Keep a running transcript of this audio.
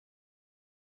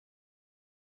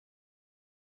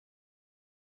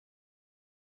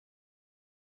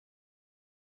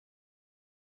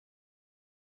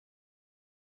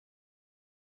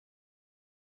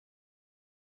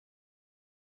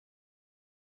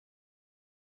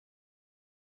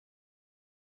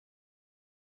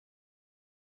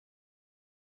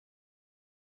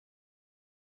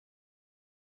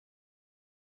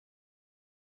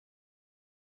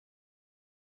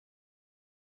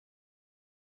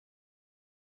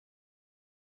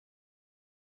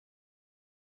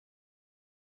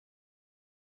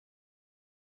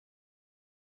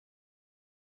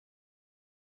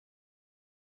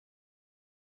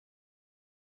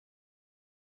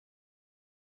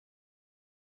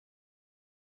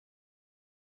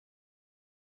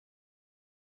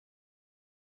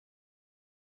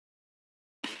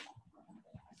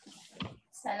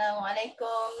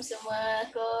Assalamualaikum semua,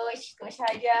 Coach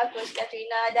Hajar, Coach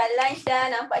Katrina. Dah lunch dah,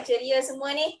 nampak ceria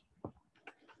semua ni.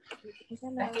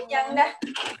 Dah kenyang dah.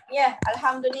 Ya,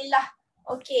 Alhamdulillah.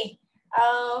 Okey,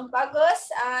 bagus.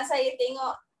 Saya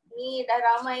tengok ni dah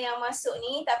ramai yang masuk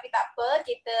ni, tapi tak apa.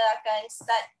 Kita akan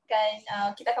startkan,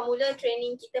 kita akan mula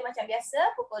training kita macam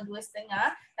biasa pukul 2.30.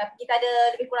 Tapi kita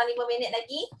ada lebih kurang 5 minit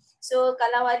lagi. So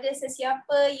kalau ada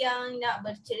sesiapa yang nak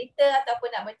bercerita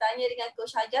ataupun nak bertanya dengan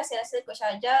Coach Hajar, saya rasa Coach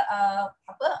Hajar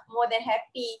more than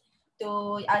happy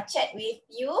to chat with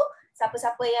you.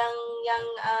 Siapa-siapa yang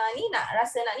ni nak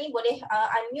ni boleh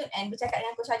unmute and bercakap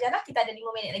dengan Coach Hajar lah. Kita ada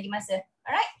 5 minit lagi masa.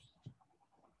 Alright?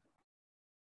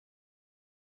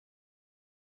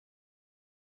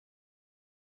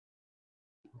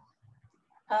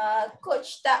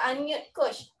 Coach tak unmute,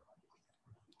 Coach.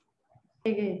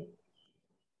 Okay.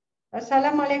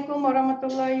 Assalamualaikum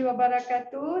warahmatullahi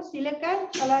wabarakatuh. Silakan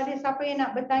kalau ada siapa yang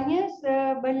nak bertanya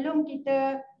sebelum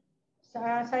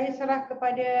saya serah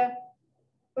kepada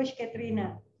Coach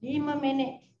Katrina. 5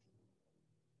 minit.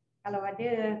 Kalau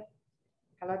ada,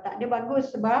 kalau tak ada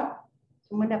bagus sebab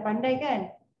semua dah pandai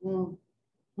kan?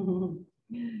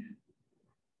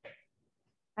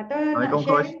 Atau nak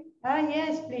share?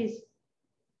 Yes, please.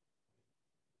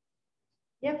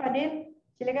 Ya, Fadil,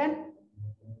 silakan.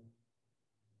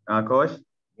 Coach.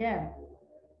 Ya.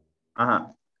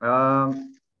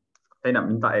 Saya nak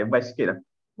minta advice sikit lah.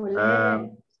 Boleh.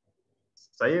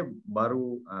 Saya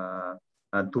baru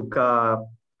tukar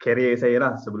career saya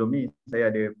lah. Sebelum ni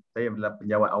saya adalah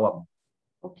penjawat awam.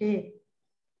 Okey.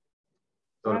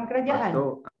 Orang kerajaan. Lepas tu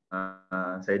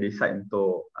saya decide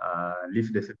untuk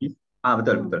leave the service.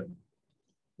 Betul.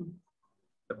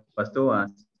 Lepas tu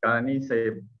sekarang ni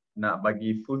saya nak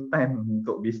bagi full time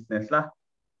untuk bisnes lah.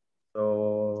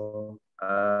 So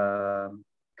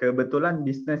kebetulan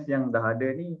bisnes yang dah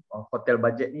ada ni, hotel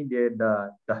budget ni dia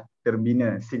dah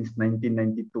terbina since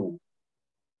 1992.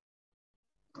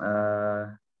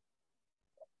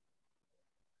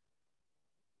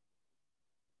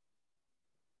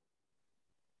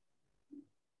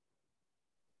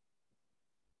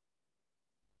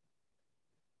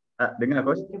 Dengar,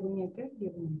 Coach? Dia punya ke?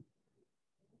 Dia punya.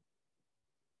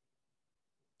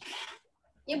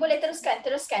 Ya, boleh teruskan.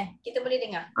 Kita boleh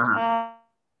dengar.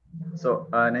 So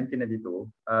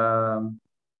 1992,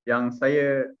 yang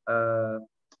saya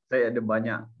ada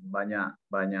banyak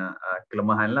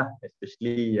kelemahan lah,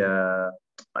 especially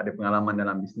tak ada pengalaman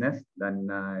dalam bisnes, dan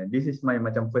this is my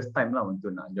macam first time lah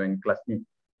untuk nak join kelas ni.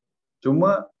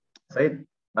 Cuma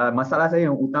masalah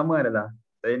saya yang utama adalah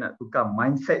saya nak tukar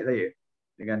mindset saya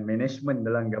dengan management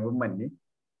dalam government ni.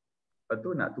 Lepas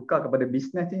tu nak tukar kepada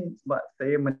bisnes ni sebab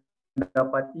saya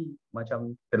mendapati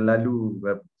macam terlalu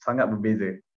sangat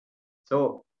berbeza.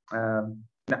 So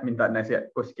nak minta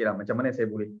nasihat Coach sikit lah, macam mana saya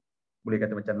boleh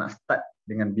kata macam nak start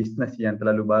dengan bisnes yang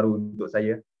terlalu baru untuk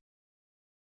saya.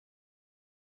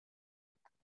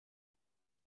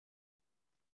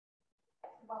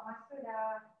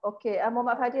 Okay,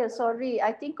 Muhammad Fadil, sorry,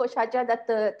 I think Coach Hajar dah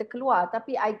terkeluar,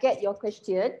 tapi I get your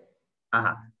question.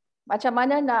 Macam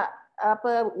mana nak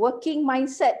working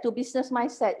mindset to business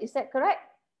mindset, is that correct?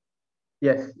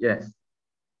 Yes.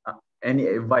 Any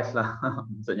advice lah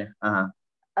maksudnya.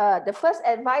 The first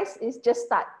advice is just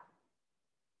start.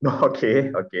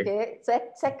 Okay.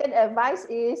 Second advice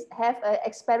is have an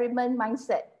experiment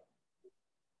mindset.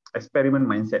 Experiment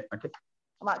mindset, okay.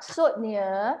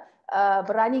 Maksudnya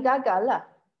berani gagal lah.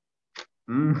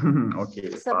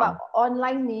 Okay. Sebab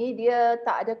online ni dia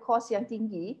tak ada kos yang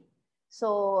tinggi.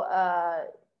 So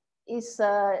is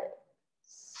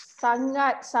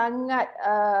sangat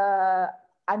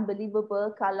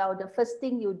unbelievable kalau the first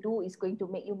thing you do is going to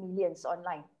make you millions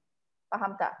online.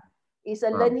 Faham tak? It's a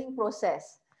learning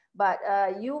process. But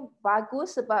you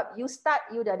bagus sebab you start,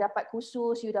 you dah dapat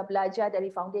kursus, you dah belajar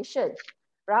dari foundation.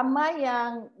 Ramai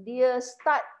yang dia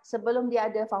start sebelum dia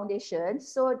ada foundation,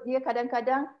 so dia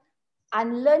kadang-kadang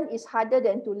unlearn is harder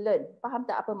than to learn. Faham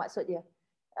tak apa maksud dia?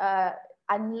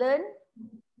 Unlearn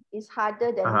is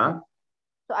harder than learn.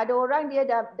 So ada orang dia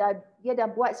dah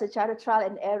buat secara trial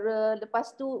and error,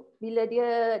 lepas tu bila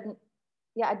dia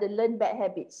ada learn bad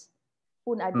habits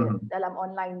pun ada dalam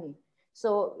online ni.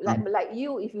 So like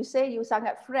you, if you say you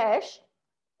sangat fresh,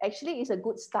 actually it's a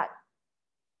good start.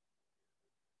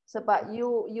 Sebab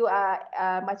you are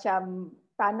macam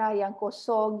tanah yang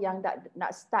kosong yang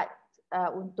nak start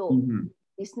untuk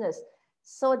business.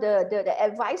 So the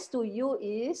advice to you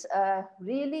is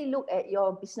really look at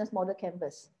your business model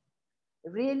canvas.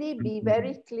 Really be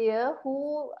very clear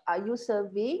who are you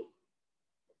serving,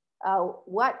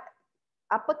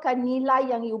 apakah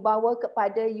nilai yang you bawa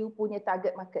kepada you punya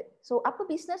target market. So apa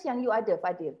bisnes yang you ada,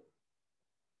 Fadil?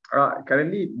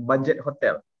 Currently budget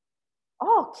hotel.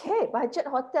 Okay, budget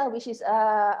hotel which is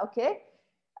okay.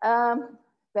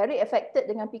 Very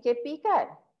affected dengan PKP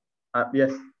kan?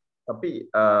 Yes. Tapi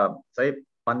saya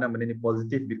pandang benda ni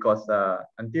positif because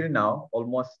until now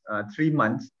almost 3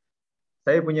 months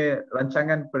saya punya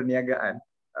rancangan perniagaan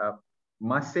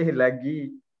masih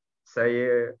lagi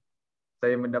saya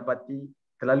mendapati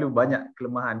terlalu banyak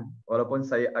kelemahan walaupun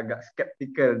saya agak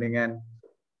skeptikal dengan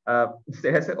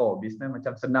saya rasa bisnes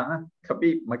macam senang lah.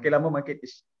 Tapi makin lama makin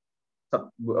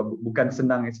bukan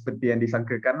senang seperti yang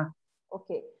disangkakan lah.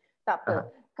 Okey, tak apa.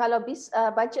 Kalau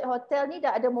budget hotel ni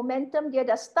dah ada momentum, dia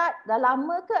dah start, dah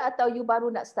lama ke atau you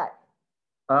baru nak start?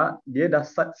 Dia dah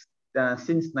start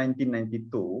since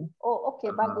 1992. Oh, okay,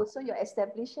 bagus. So you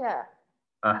establish ya.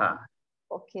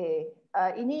 Okay.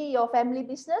 Ini your family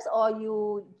business or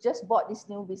you just bought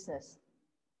this new business?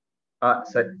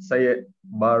 Saya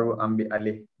baru ambil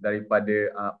alih daripada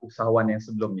usahawan yang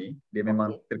sebelum ni. Dia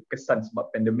memang terkesan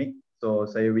sebab pandemik. So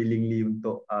saya willingly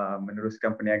untuk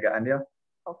meneruskan perniagaan dia.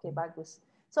 Okay, bagus.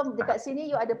 So dekat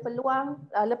sini you ada peluang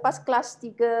lepas kelas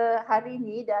 3 hari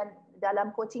ni dan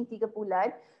dalam coaching 3 bulan,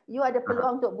 you ada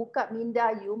peluang untuk buka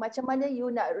minda you macam mana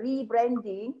you nak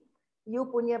rebranding you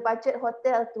punya budget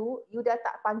hotel tu, you dah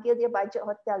tak panggil dia budget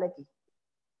hotel lagi.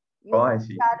 You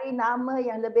cari nama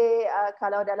yang lebih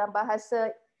kalau dalam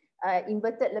bahasa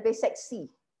inverted lebih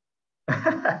seksi.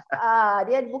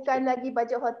 Dia bukan lagi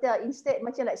budget hotel, instead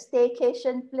macam like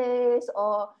staycation place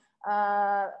or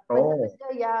benda-benda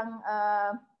yang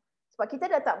sebab kita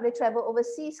dah tak boleh travel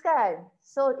overseas kan.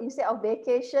 So instead of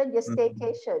vacation, dia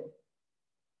staycation.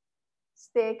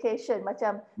 Staycation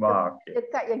macam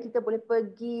dekat yang kita boleh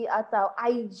pergi atau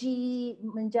IG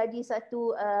menjadi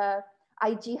satu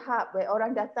IG hub where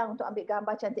orang datang untuk ambil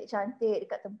gambar cantik-cantik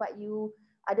dekat tempat you.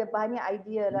 Ada banyak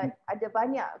idea, right? Ada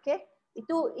banyak, okay?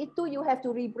 Itu you have to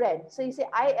rebrand. So you say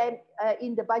I am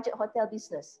in the budget hotel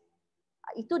business.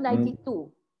 Itu 92.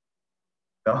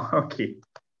 Okay.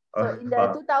 So in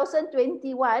the 2021,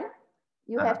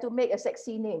 you have to make a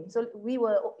sexy name. So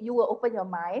you will open your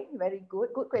mind. Very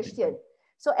good question.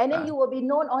 So and then you will be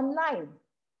known online.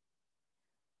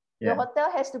 Your hotel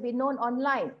has to be known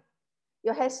online.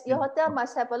 Your hotel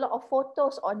must have a lot of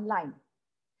photos online.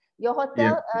 Your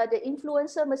hotel, the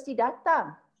influencer mesti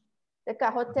datang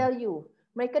dekat hotel you.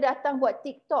 Mereka datang buat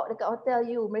TikTok dekat hotel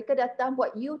you. Mereka datang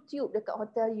buat YouTube dekat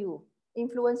hotel you.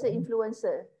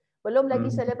 Influencer. Belum lagi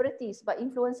selebriti, sebab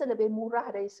influencer lebih murah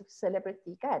dari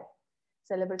selebriti kan.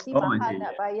 Selebriti mahal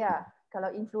nak bayar. Kalau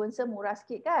influencer murah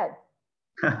sikit kan.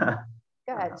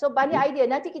 Kan. So banyak idea.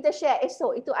 Nanti kita share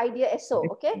esok. Itu idea esok.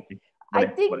 Okay. I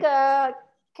think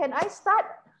can I start?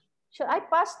 Should I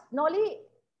pass Noli?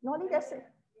 Noli dah.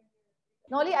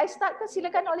 Noli, I start ke?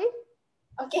 Silakan Noli.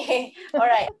 Okay.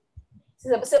 Alright.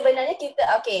 Sebenarnya kita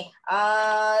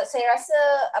saya rasa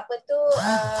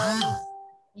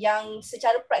yang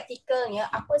secara praktikalnya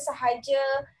apa sahaja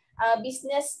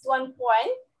bisnes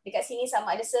tuan-puan dekat sini,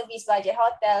 sama ada servis, budget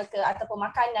hotel ke ataupun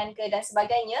makanan ke dan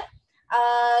sebagainya,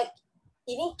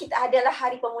 ini kita adalah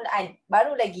hari permulaan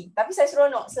baru lagi, tapi saya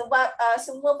seronok sebab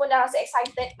semua pun dah rasa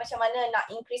excited macam mana nak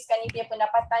increasekan ni punya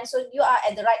pendapatan. So you are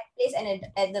at the right place and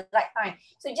at the right time.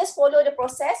 So just follow the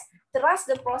process, trust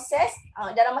the process.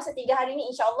 Dalam masa 3 hari ni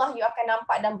insya-Allah you akan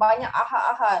nampak dan banyak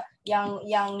aha-aha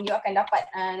yang you akan dapat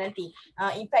nanti.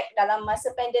 In fact dalam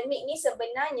masa pandemik ni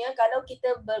sebenarnya kalau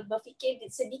kita berfikir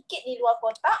sedikit di luar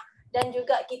kotak dan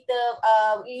juga kita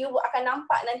you akan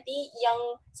nampak nanti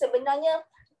yang sebenarnya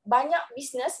banyak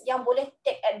bisnes yang boleh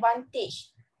take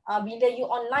advantage. Bila you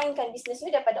online kan bisnes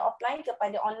you daripada offline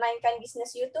kepada online kan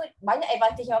bisnes you tu, banyak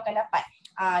advantage yang akan dapat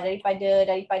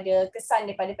daripada kesan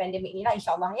daripada pandemik ni lah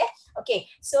insyaAllah ya. Okay,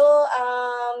 so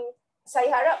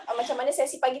saya harap macam mana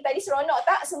sesi pagi tadi, seronok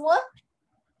tak semua?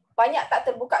 Banyak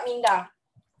tak terbuka minda?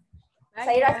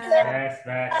 Saya rasa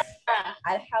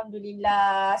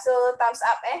Alhamdulillah. So thumbs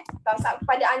up thumbs up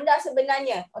kepada anda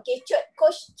sebenarnya. Okay,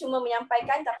 coach cuma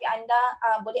menyampaikan tapi anda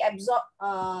boleh absorb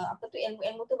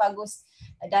ilmu-ilmu tu bagus.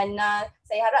 Dan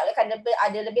saya harap akan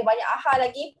ada lebih banyak aha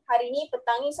lagi hari ni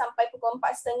petang ni sampai pukul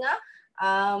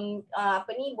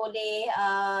 4.30. Boleh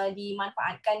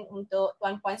dimanfaatkan untuk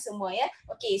tuan-puan semua ya.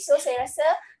 Okay, so saya rasa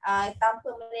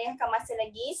tanpa melengahkan masa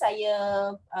lagi,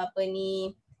 saya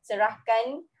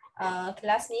serahkan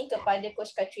kelas ni kepada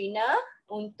Coach Katrina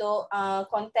untuk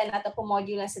konten ataupun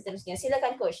modul yang seterusnya.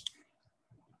 Silakan Coach.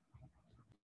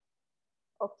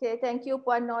 Okay, thank you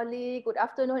Puan Noli. Good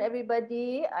afternoon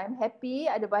everybody. I'm happy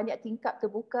ada banyak tingkap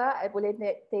terbuka. I boleh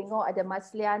tengok ada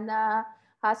Mas Liana,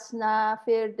 Hasna,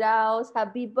 Firdaus,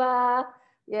 Habibah,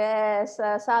 yes,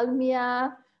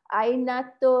 Salmia,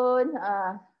 Ainatun,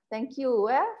 Thank you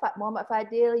Pak Muhammad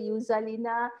Fadil,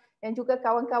 Yuzalina dan juga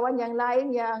kawan-kawan yang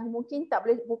lain yang mungkin tak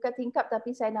boleh buka tingkap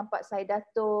tapi saya nampak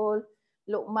Saidatul,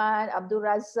 Luqman, Abdul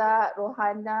Razak,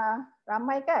 Rohana,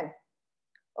 ramai kan?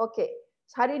 Okey.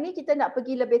 Hari ini kita nak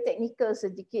pergi lebih teknikal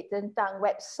sedikit tentang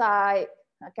website,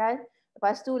 kan?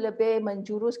 Lepas tu lebih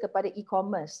menjurus kepada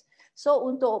e-commerce. So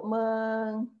untuk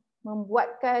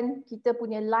membuatkan kita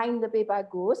punya line lebih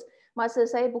bagus, masa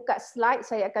saya buka slide,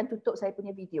 saya akan tutup saya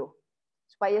punya video.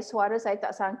 Supaya suara saya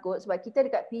tak sangkut. Sebab kita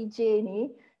dekat PJ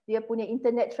ni, dia punya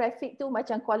internet traffic tu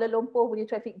macam Kuala Lumpur punya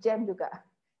traffic jam juga.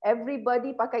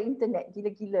 Everybody pakai internet,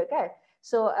 gila-gila kan?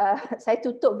 So saya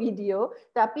tutup video,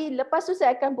 tapi lepas tu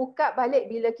saya akan buka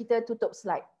balik bila kita tutup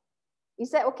slide.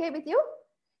 Is that okay with you?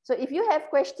 So if you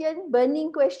have question,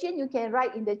 burning question, you can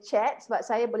write in the chat sebab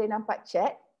saya boleh nampak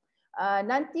chat.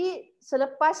 Nanti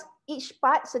selepas each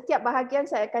part, setiap bahagian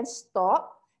saya akan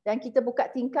stop dan kita buka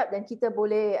tingkap dan kita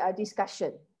boleh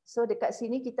discussion. So dekat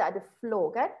sini kita ada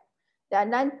flow kan.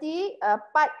 Dan nanti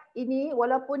part ini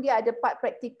walaupun dia ada part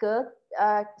praktikal,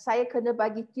 saya kena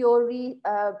bagi teori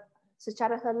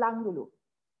secara helang dulu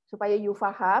supaya you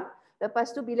faham. Lepas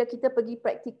tu bila kita pergi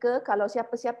praktikal, kalau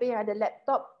siapa-siapa yang ada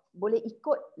laptop boleh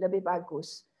ikut lebih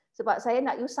bagus. Sebab saya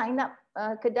nak you sign up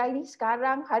kedai ni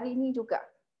sekarang, hari ni juga.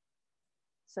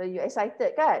 So you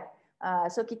excited kan?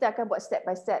 So kita akan buat step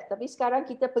by step. Tapi sekarang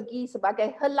kita pergi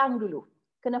sebagai helang dulu.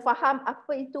 Kena faham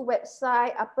apa itu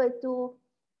website, apa itu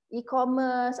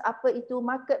e-commerce, apa itu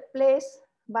marketplace.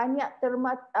 Banyak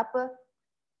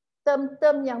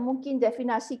term-term yang mungkin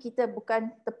definasi kita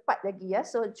bukan tepat lagi ya.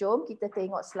 So jom kita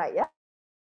tengok slide ya.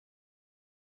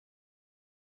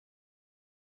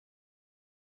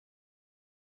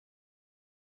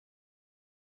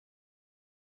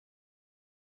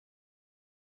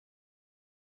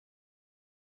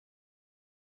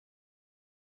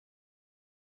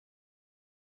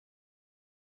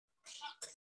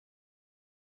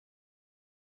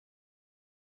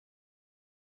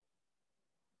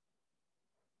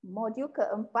 Modul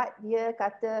keempat dia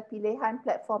kata pilihan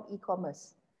platform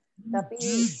e-commerce. Tapi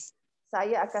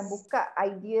saya akan buka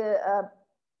idea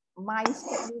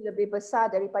mindset ni lebih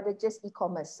besar daripada just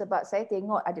e-commerce. Sebab saya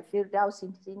tengok ada Firdaus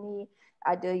di sini,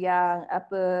 ada yang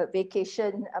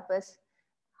vacation,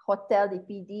 hotel di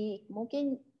PD.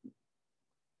 Mungkin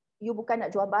you bukan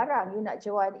nak jual barang, you nak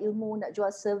jual ilmu, nak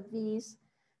jual servis.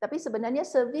 Tapi sebenarnya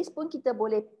servis pun kita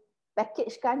boleh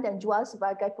packagekan dan jual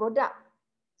sebagai produk.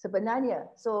 Sebenarnya,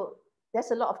 so there's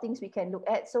a lot of things we can look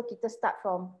at. So kita start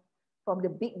from the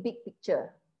big picture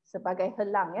sebagai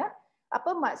helang ya.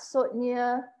 Apa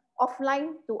maksudnya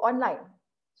offline to online?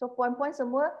 So puan-puan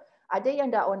semua ada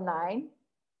yang dah online,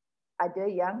 ada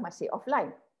yang masih offline.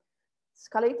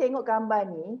 Kalau you tengok gambar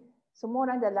ni, semua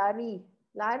orang dah lari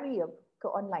ke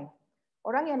online.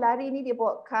 Orang yang lari ni dia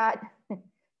bawa kad,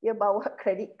 dia bawa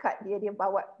credit card dia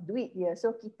bawa duit dia.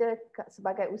 So kita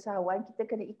sebagai usahawan kita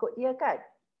kena ikut dia kan.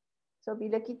 So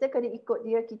bila kita kena ikut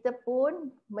dia, kita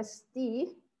pun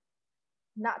mesti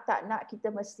nak tak nak kita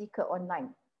mesti ke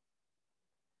online.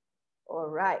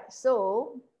 Alright,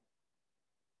 so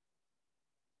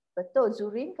betul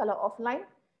Zurin, kalau offline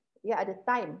dia ada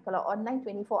time, kalau online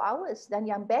 24 hours. Dan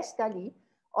yang best sekali,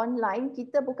 online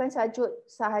kita bukan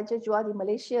sahaja jual di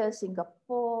Malaysia,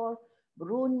 Singapura,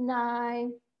 Brunei,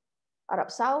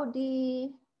 Arab Saudi,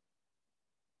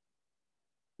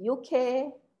 UK.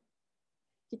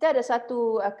 Kita ada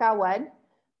satu kawan,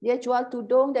 dia jual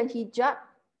tudung dan hijab,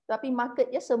 tapi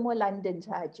marketnya semua London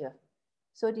sahaja.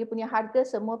 So dia punya harga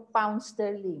semua pound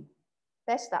sterling.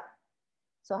 Best tak?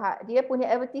 So dia punya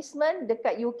advertisement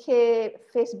dekat UK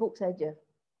Facebook saja.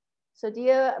 So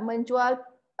dia menjual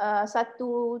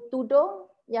satu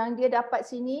tudung yang dia dapat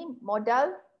sini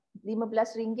modal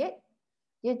RM15.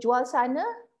 Dia jual sana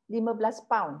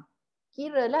 15 pound.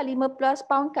 Kiralah 15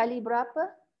 pound kali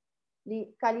berapa?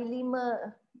 Kali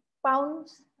 5 pound,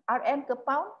 RM ke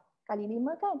pound, kali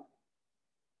 5 kan?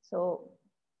 So,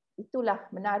 itulah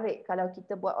menarik kalau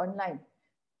kita buat online.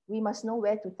 We must know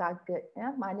where to target,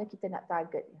 ya, mana kita nak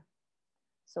target.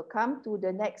 So, come to the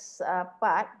next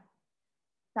part.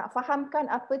 Nak fahamkan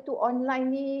apa tu online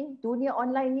ni, dunia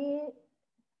online ni,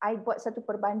 I buat satu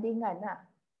perbandingan lah.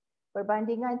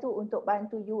 Perbandingan tu untuk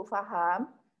bantu you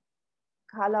faham.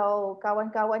 Kalau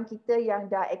kawan-kawan kita yang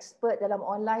dah expert dalam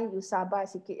online, you sabar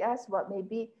sikit ya, sebab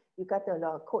maybe you kata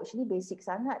lah coach ni basic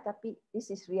sangat, tapi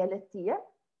this is reality ya.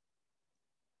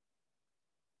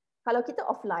 Kalau kita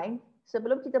offline,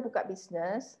 sebelum kita buka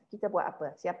bisnes, kita buat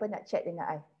apa? Siapa nak chat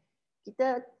dengan I?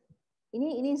 Kita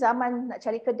ini zaman nak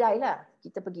cari kedai lah.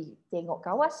 Kita pergi tengok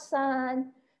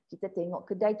kawasan, kita tengok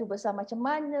kedai tu besar macam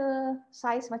mana,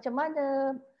 saiz macam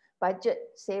mana,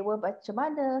 budget sewa macam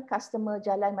mana, customer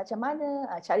jalan macam mana,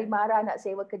 cari marah nak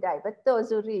sewa kedai. Betul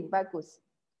Zurin, bagus.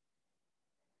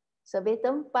 Survey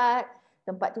tempat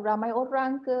tu ramai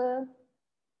orang ke?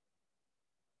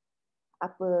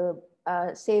 Apa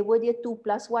sewa dia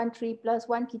 2+1, 3+1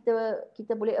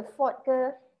 kita boleh afford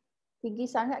ke? Tinggi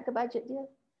sangat ke budget dia?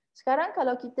 Sekarang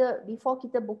kalau before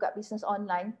kita buka bisnes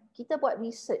online, kita buat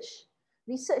research.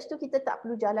 Research tu kita tak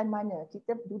perlu jalan mana.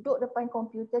 Kita duduk depan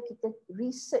komputer, kita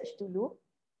research dulu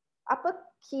apa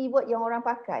keyword yang orang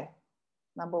pakai.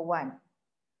 Number 1.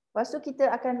 Lepas tu kita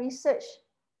akan research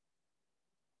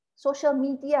social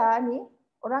media ni,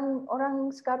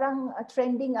 orang sekarang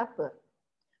trending apa.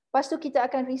 Lepas tu kita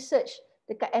akan research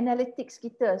dekat analytics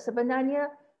kita.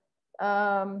 Sebenarnya,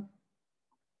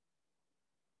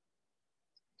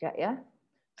 sekejap ya.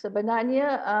 Sebenarnya,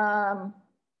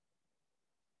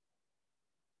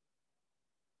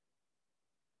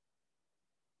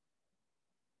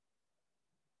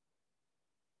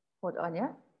 hold on ya.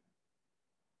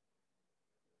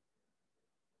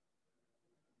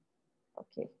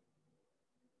 Okey.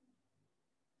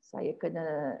 Saya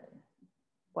kena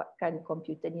buatkan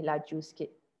komputer ni laju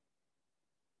sikit.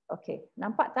 Okey,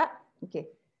 nampak tak? Okey.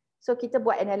 So kita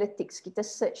buat analytics, kita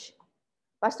search.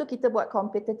 Lepas tu kita buat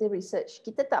competitive research.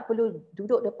 Kita tak perlu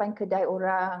duduk depan kedai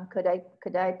orang,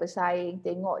 kedai pesaing,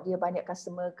 tengok dia banyak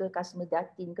customer ke, customer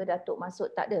dating ke, datuk masuk,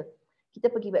 tak ada. Kita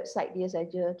pergi website dia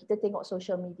saja, kita tengok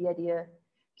social media dia.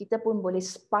 Kita pun boleh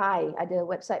spy, ada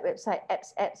website-website,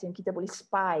 apps yang kita boleh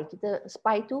spy. Kita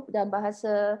spy tu dalam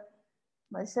bahasa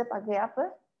pakai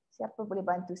apa? Siapa boleh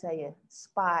bantu saya?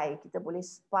 Spy, kita boleh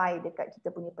spy dekat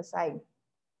kita punya pesaing.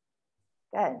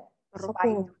 Kan?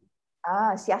 Spy tu.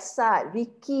 Siasat,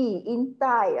 Ricky,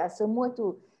 Intai, semua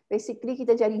tu. Basically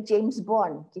kita jadi James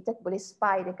Bond. Kita boleh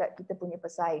spy dekat kita punya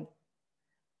pesaing.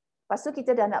 Lepas tu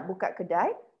kita dah nak buka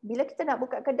kedai. Bila kita nak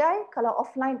buka kedai, kalau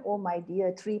offline, oh my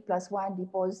dear, 3+1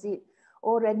 deposit.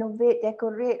 Oh renovate,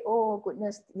 decorate, oh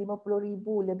goodness,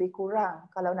 50,000 lebih kurang.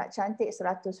 Kalau nak cantik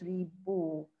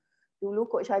 100,000. Dulu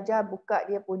Coach Hajar buka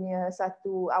dia punya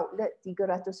satu outlet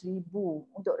 300,000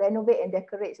 untuk renovate and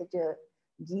decorate saja.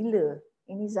 Gila.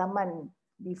 Ini zaman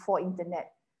before internet.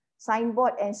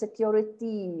 Signboard and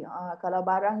security. Kalau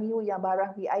barang you yang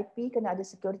barang VIP kena ada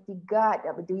security guard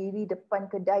yang berdiri depan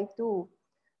kedai tu.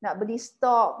 Nak beli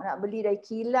stok, nak beli dari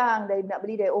kilang, nak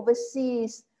beli dari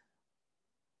overseas.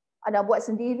 Nak buat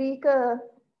sendiri ke?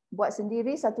 Buat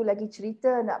sendiri, satu lagi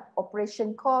cerita, nak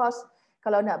operation cost.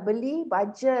 Kalau nak beli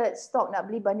budget, stok nak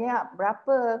beli banyak,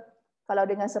 berapa? Kalau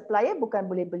dengan supplier bukan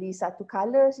boleh beli satu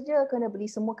color saja, kena beli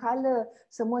semua color,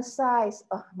 semua size,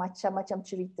 macam-macam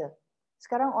cerita.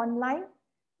 Sekarang online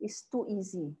is too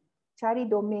easy. Cari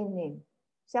domain name.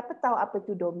 Siapa tahu apa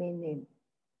tu domain name?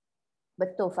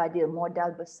 Betul Fadil,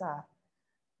 modal besar.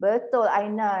 Betul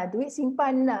Aina, duit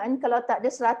simpanan kalau tak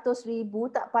ada 100,000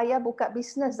 tak payah buka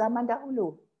bisnes zaman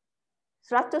dahulu.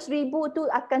 100,000 tu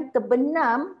akan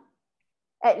terbenam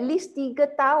at least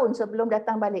 3 tahun sebelum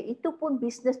datang balik. Itu pun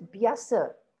bisnes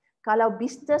biasa. Kalau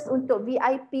bisnes untuk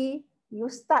VIP, you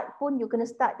start pun you kena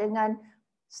start dengan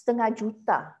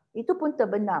 500,000. Itu pun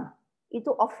terbenam.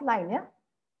 Itu offline ya.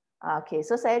 Okay,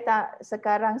 so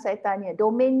sekarang saya tanya,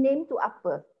 domain name tu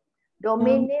apa?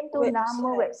 Domain name tu nama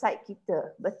website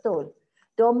kita. Betul.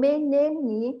 Domain name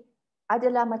ni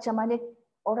adalah macam mana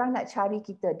orang nak cari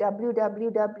kita.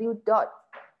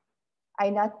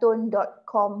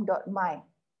 www.ainatun.com.my.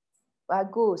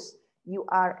 Bagus.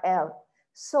 URL.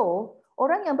 So,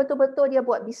 orang yang betul-betul dia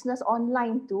buat bisnes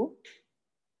online tu,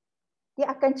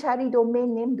 dia akan cari domain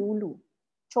name dulu.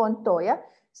 Contoh ya,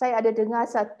 saya ada dengar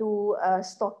satu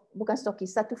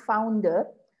satu founder,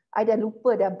 I dah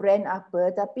lupa dah brand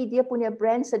apa, tapi dia punya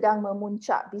brand sedang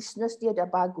memuncak, bisnes dia dah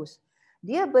bagus.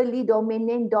 Dia beli domain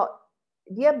name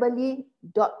dia beli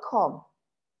 .com.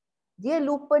 Dia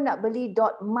lupa nak beli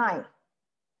 .my.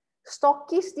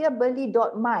 Stokis dia beli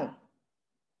 .my.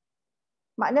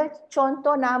 Makna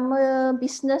contoh nama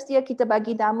bisnes dia, kita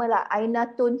bagi nama lah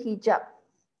Ainatun Hijab.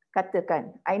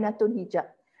 Katakan Ainatun Hijab.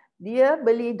 Dia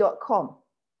beli .com.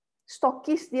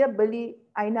 Stokis dia beli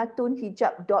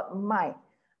ainatunhijab.my.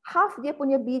 Half dia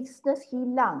punya bisnes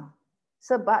hilang.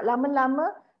 Sebab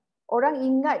lama-lama orang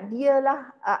ingat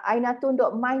dialah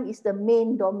ainatun.my is the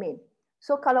main domain.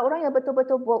 So kalau orang yang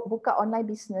betul-betul buka online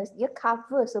business, dia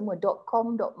cover semua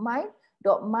 .com,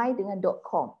 .my dengan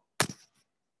 .com.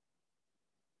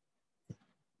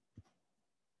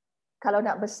 Kalau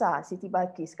nak besar, Siti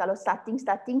Balkis. Kalau starting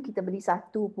kita beli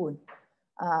satu pun.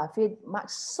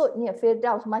 Maksudnya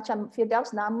Firdaus, macam Firdaus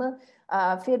nama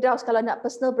Firdaus kalau nak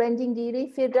personal branding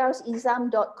diri,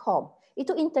 firdausizam.com.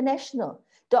 Itu international.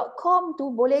 .com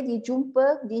tu boleh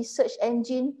dijumpa di search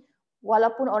engine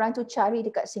Walaupun orang tu cari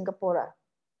dekat Singapura,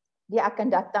 dia akan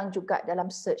datang juga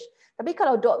dalam search. Tapi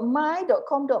kalau .my,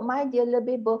 .com.my dia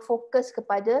lebih berfokus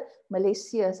kepada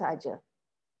Malaysia saja.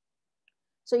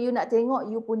 So you nak tengok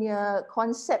you punya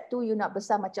konsep tu you nak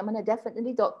besar macam mana,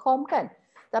 definitely .com kan.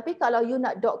 Tapi kalau you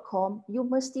nak .com, you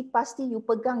mesti pasti you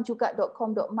pegang juga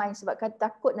 .com.my sebab kan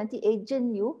takut nanti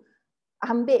agent you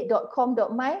ambil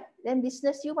 .com.my dan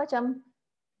business you macam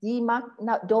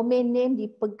domain name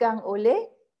dipegang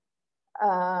oleh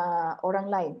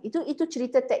orang lain. Itu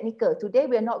cerita teknikal. Today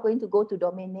we are not going to go to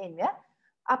domain name ya.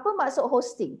 Apa maksud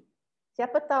hosting?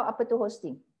 Siapa tahu apa tu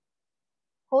hosting?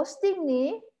 Hosting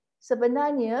ni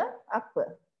sebenarnya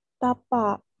apa?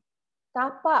 Tapak.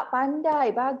 Tapak,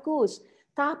 pandai, bagus.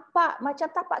 Tapak macam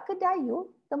tapak kedai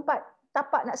you, tempat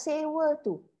tapak nak sewa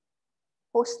tu.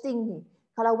 Hosting ni.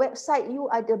 Kalau website you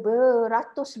ada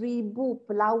beratus ribu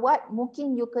pelawat,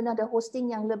 mungkin you kena ada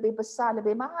hosting yang lebih besar,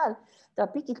 lebih mahal.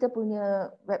 Tapi kita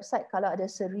punya website kalau ada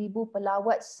 1,000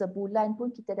 pelawat sebulan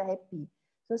pun kita dah happy.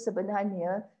 So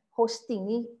sebenarnya hosting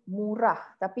ni murah,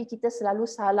 tapi kita selalu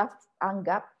salah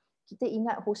anggap. Kita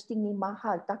ingat hosting ni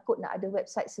mahal, takut nak ada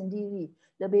website sendiri.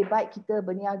 Lebih baik kita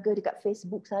berniaga dekat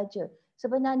Facebook saja.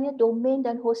 Sebenarnya domain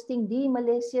dan hosting di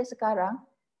Malaysia sekarang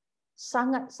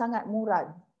sangat-sangat murah.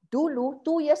 Dulu,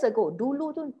 2 years ago, 5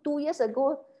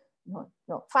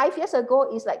 years ago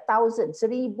is like 1,000,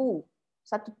 1,000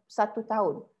 satu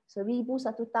tahun. 1,000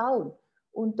 satu tahun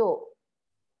untuk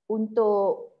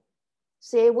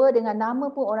sewa dengan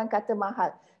nama pun orang kata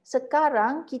mahal.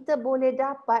 Sekarang kita boleh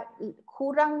dapat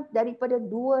kurang daripada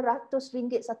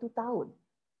RM200 satu tahun.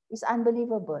 It's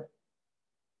unbelievable.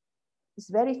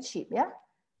 It's very cheap ya.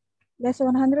 Less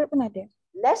than 100 pun ada.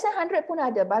 Less than 100 pun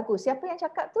ada. Bagus. Siapa yang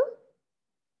cakap tu?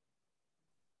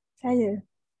 Saya.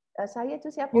 Saya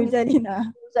tu siapa?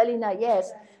 Yuzalina,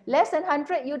 yes. Less than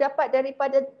 100 you dapat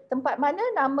daripada tempat mana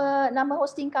nama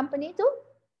hosting company tu?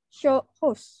 Shop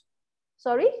host.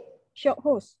 Sorry? Shop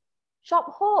host. Shop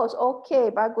host.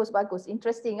 Okay, bagus.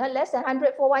 Interesting. Less than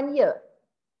 100 for 1 year?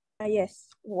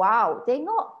 Yes. Wow,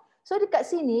 tengok. So dekat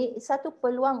sini satu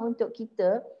peluang untuk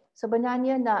kita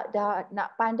sebenarnya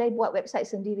nak pandai buat website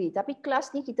sendiri. Tapi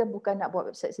kelas ni kita bukan nak buat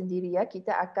website sendiri ya.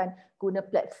 Kita akan guna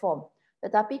platform.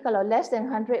 Tetapi kalau less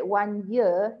than 100 1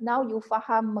 year, now you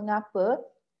faham mengapa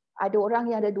ada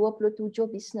orang yang ada 27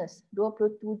 business,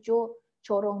 27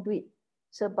 corong duit.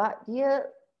 Sebab dia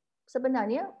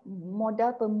sebenarnya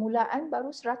modal permulaan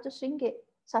baru RM100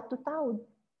 satu tahun.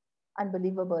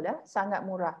 Unbelievable ya, sangat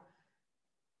murah.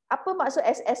 Apa maksud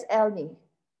SSL ni?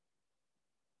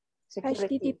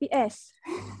 Security. HTTPS.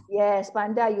 Yes,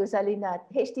 pandai Yuzalina.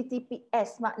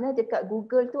 HTTPS makna dekat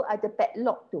Google tu ada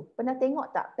padlock tu. Pernah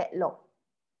tengok tak padlock?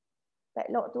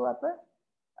 Padlock tu apa?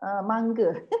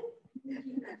 Mangga.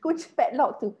 Kunci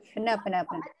padlock tu. Pernah.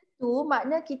 Tu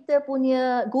makna kita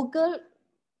punya Google,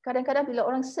 kadang-kadang bila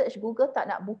orang search Google tak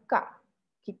nak buka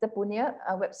kita punya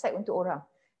website untuk orang.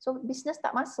 So business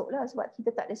tak masuk lah sebab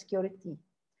kita tak ada security.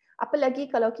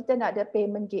 Apalagi kalau kita nak ada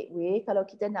payment gateway, kalau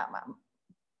kita nak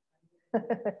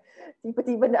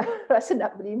tiba-tiba nak rasa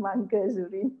nak beli mangga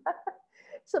Zurin.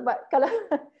 Sebab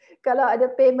kalau ada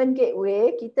payment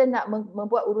gateway, kita nak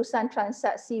membuat urusan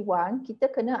transaksi wang, kita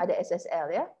kena ada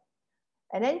SSL ya.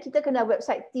 And then kita kena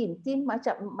website team. Team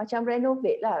macam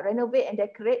renovate lah. Renovate and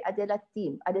decorate adalah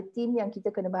team. Ada team yang kita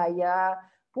kena bayar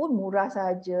pun murah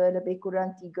saja, lebih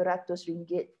kurang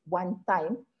RM300 one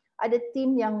time. Ada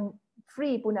team yang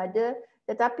free pun ada.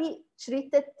 Tetapi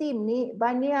cerita team ni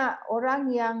banyak orang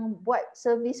yang buat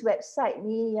servis website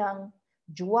ni, yang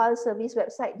jual servis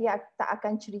website, dia tak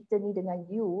akan cerita ni dengan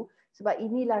you sebab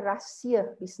inilah rahsia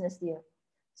bisnes dia.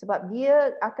 Sebab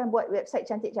dia akan buat website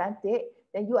cantik-cantik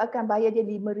dan you akan bayar dia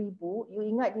RM5,000, you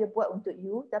ingat dia buat untuk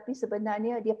you tapi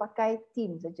sebenarnya dia pakai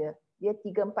team saja. Dia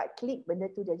 3-4 klik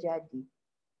benda tu dah jadi.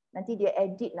 Nanti dia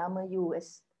edit nama you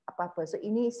as apa-apa. So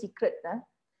ini secret lah.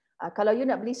 Kalau you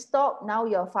nak beli stok, now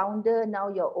you're founder, now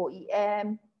you're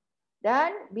OEM. Dan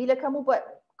bila kamu buat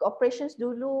operations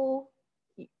dulu,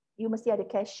 you mesti ada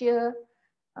cashier,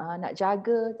 nak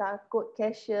jaga, takut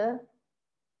cashier.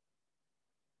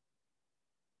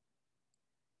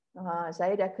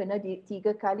 Saya dah kena 3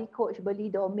 kali coach beli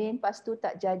domain, lepas tu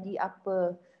tak jadi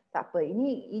apa. Tak apa,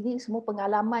 ini semua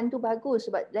pengalaman tu bagus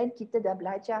sebab lain kita dah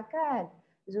belajar kan.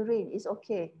 Zurin, it's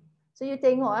okay. So you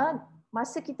tengok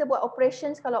masa kita buat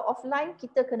operations, kalau offline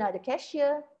kita kena ada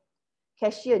cashier.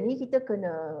 Cashier ni kita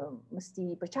kena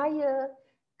mesti percaya.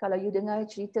 Kalau you dengar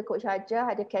cerita Coach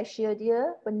Hajar, ada cashier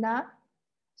dia pernah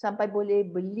sampai boleh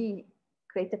beli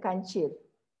kereta kancil.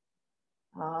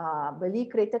 Beli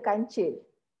kereta kancil.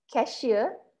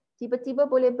 Cashier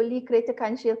tiba-tiba boleh beli kereta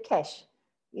kancil cash.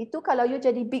 Itu kalau you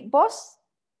jadi big boss,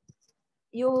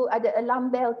 You ada alarm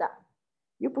bell tak?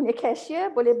 You punya cashier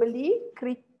boleh beli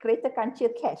kereta kancil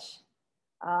cash.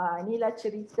 Inilah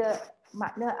cerita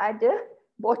makna ada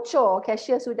bocor.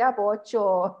 Cashier sudah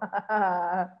bocor.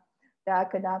 Dah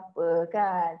kenapa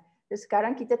kan? Terus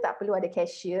sekarang kita tak perlu ada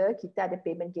cashier, kita ada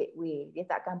payment gateway. Dia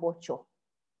tak akan bocor.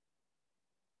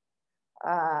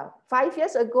 5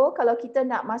 years ago, kalau kita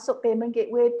nak masuk payment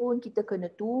gateway pun kita kena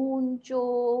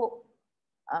tunjuk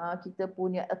kita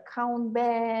punya account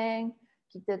bank,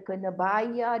 kita kena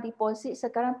bayar deposit.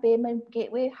 Sekarang payment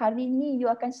gateway, hari ni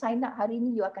you akan sign up, hari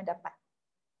ni you akan dapat.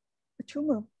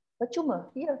 Percuma.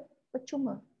 Percuma, ya,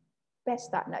 percuma.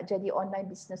 Best tak nak jadi online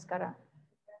business sekarang?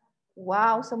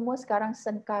 Wow, semua sekarang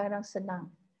senang.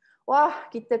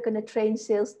 Wah, kita kena train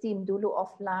sales team dulu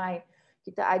offline.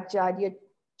 Kita ajar dia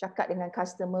cakap dengan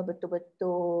customer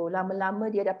betul-betul.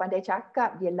 Lama-lama dia dah pandai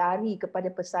cakap, dia lari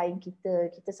kepada pesaing kita.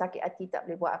 Kita sakit hati tak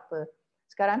boleh buat apa.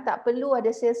 Sekarang tak perlu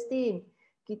ada sales team.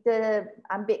 Kita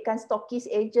ambilkan stockist,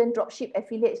 agent, dropship,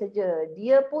 affiliate saja.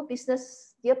 Dia pun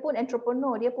business, dia pun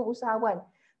entrepreneur, dia pun usahawan.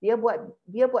 Dia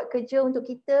buat kerja untuk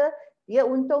kita, dia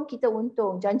untung, kita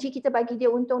untung. Janji kita bagi dia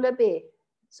untung lebih.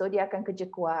 So dia akan kerja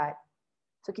kuat.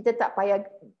 So kita tak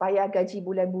payah gaji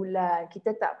bulan-bulan.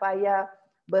 Kita tak payah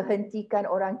berhentikan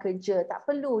orang kerja. Tak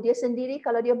perlu. Dia sendiri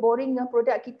kalau dia boring dengan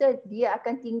produk kita, dia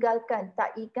akan tinggalkan.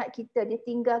 Tak ingat kita, dia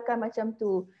tinggalkan macam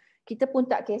tu. Kita pun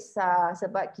tak kisah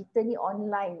sebab kita ni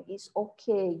online. It's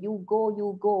okay. You go.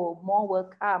 More will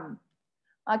come.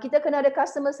 Kita kena ada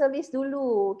customer service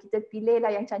dulu. Kita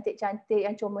pilihlah yang cantik-cantik,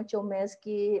 yang comel-comel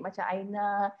sikit. Macam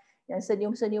Aina, yang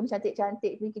senyum-senyum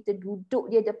cantik-cantik. Kita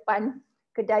duduk dia depan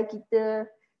kedai kita.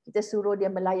 Kita suruh dia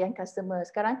melayan customer.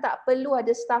 Sekarang tak perlu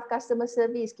ada staff customer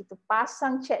service. Kita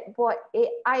pasang chatbot,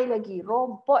 AI lagi,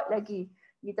 robot lagi.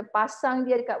 Kita pasang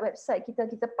dia dekat website kita,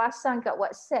 kita pasang kat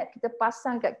WhatsApp, kita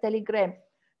pasang kat Telegram.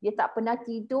 Dia tak pernah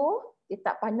tidur, dia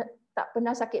tak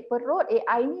pernah sakit perut.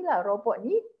 AI ni lah, robot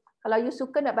ni. Kalau you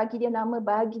suka nak bagi dia nama,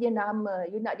 bagi dia nama.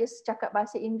 You nak dia cakap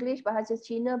bahasa English, bahasa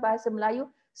Cina, bahasa Melayu,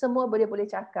 semua boleh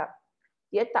cakap.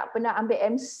 Dia tak pernah ambil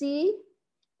MC,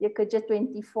 dia kerja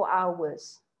 24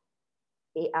 hours.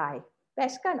 AI.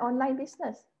 Best kan online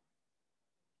business?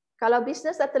 Kalau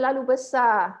business dah terlalu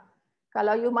besar,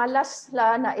 kalau you malas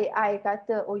lah nak AI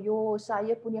kata, oh yo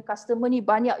saya punya customer ni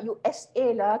banyak USA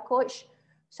lah coach,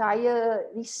 saya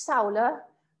risau lah,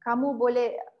 kamu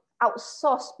boleh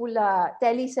outsource pula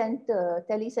telecenter.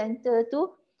 Telecenter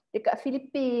tu dekat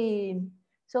Filipina.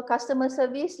 So customer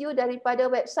service you daripada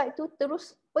website tu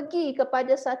terus pergi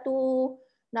kepada satu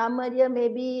nama dia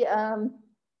maybe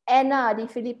Anna di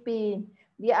Filipina.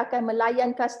 Dia akan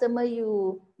melayan customer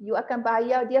you. You akan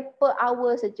bayar dia per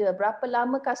hour saja. Berapa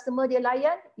lama customer dia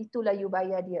layan, itulah you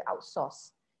bayar dia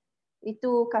outsource.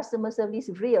 Itu customer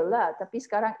service real lah. Tapi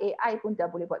sekarang AI pun dah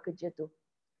boleh buat kerja tu.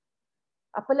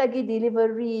 Apalagi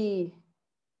delivery,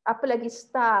 apalagi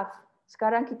staff.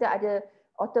 Sekarang kita ada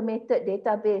automated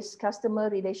database, customer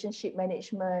relationship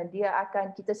management. Dia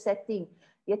akan kita setting.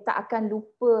 Dia tak akan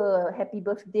lupa happy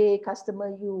birthday customer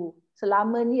you.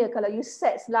 Selamanya kalau you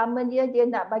set selamanya dia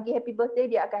nak bagi happy birthday,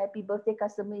 dia akan happy birthday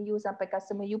customer you sampai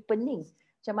customer you pening.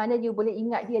 Macam mana you boleh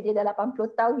ingat dia dah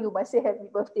 80 tahun you masih happy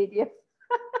birthday dia.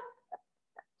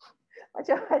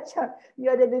 Macam-macam. You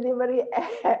ada delivery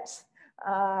apps.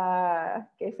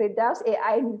 Okay, Firdaus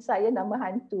AI saya nama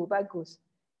hantu. Bagus.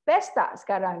 Best tak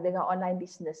sekarang dengan online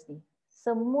business ni?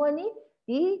 Semua ni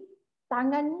di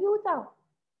tangan you tau.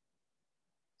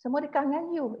 Semua di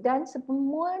tangan you. Dan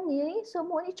semua ni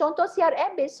contoh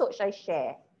CRM besok saya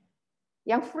share.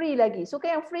 Yang free lagi.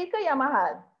 Suka yang free ke yang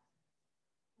mahal?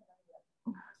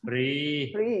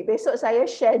 Free. Free. Besok saya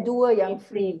share 2 yang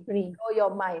free. Free. Know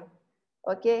your mind.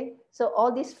 Okay. So all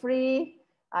this free.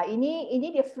 Ini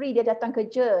dia free, dia datang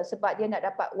kerja sebab dia nak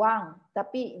dapat wang.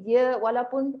 Tapi dia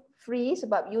walaupun free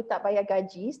sebab you tak bayar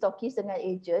gaji, stokis dengan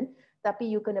agent.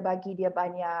 Tapi you kena bagi dia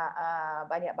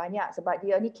banyak-banyak sebab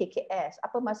dia ni KKS.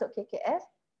 Apa maksud KKS?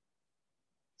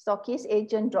 Stockist,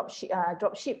 agent,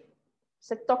 dropship.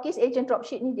 Stockist, agent,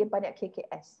 dropship ni dia banyak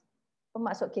KKS. Apa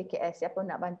maksud KKS? Siapa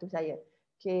nak bantu saya?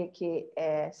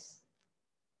 KKS.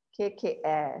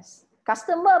 KKS.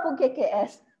 Customer pun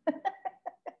KKS.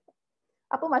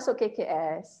 Apa maksud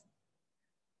KKS?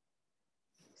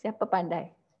 Siapa pandai?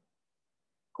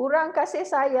 Kurang kasih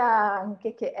sayang,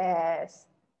 KKS.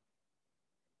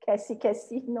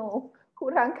 Casino,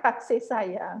 kurang kasih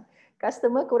sayang.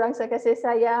 Customer kurang kasih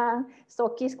sayang,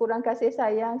 stokis kurang kasih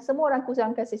sayang, semua orang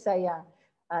kurang kasih sayang.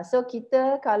 So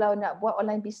kita kalau nak buat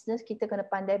online business, kita kena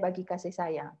pandai bagi kasih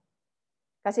sayang.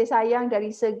 Kasih sayang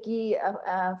dari segi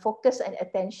focus and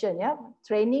attention ya.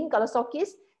 Training kalau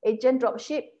stokis, agent,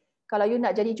 dropship, Kalau you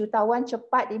nak jadi jutawan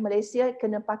cepat di Malaysia,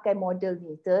 kena pakai model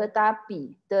ni.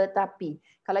 Tetapi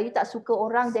kalau you tak suka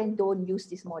orang, then don't use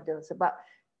this model. Sebab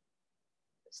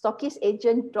stockist,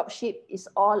 agent, dropship is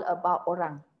all about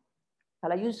orang.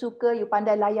 Kalau you suka, you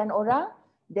pandai layan orang,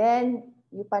 then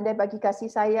you pandai bagi kasih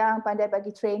sayang, pandai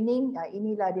bagi training,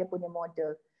 inilah dia punya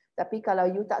model. Tapi kalau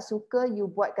you tak suka,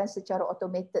 you buatkan secara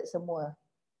automated semua.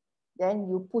 Then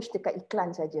you push dekat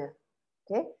iklan saja.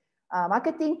 Okay?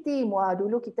 Marketing team, wah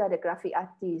dulu kita ada graphic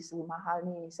artist, mahal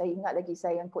ni. Saya ingat lagi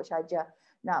saya yang Coach Hajar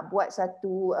nak buat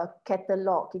satu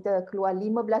katalog, kita keluar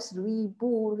RM15,000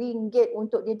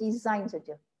 untuk dia design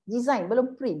saja. Design,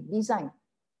 belum print, design.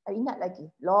 Saya ingat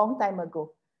lagi, long time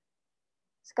ago.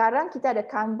 Sekarang kita ada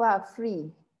Canva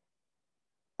free.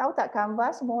 Tahu tak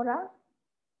Canva semua orang?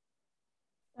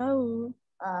 Tahu.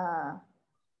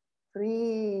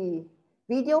 Free.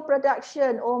 Video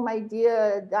production, oh my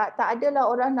dear, tak adalah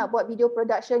orang nak buat video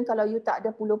production kalau you tak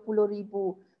ada puluh-puluh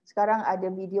ribu. Sekarang ada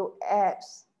video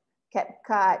apps,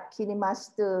 CapCut,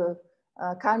 KineMaster,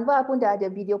 Canva pun dah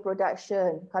ada video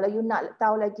production. Kalau you nak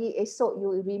tahu lagi, esok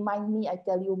you remind me, I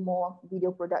tell you more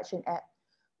video production app.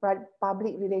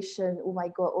 Public relation, oh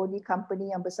my god, only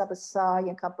company yang besar-besar,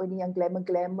 yang company yang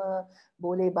glamour-glamour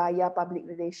boleh bayar public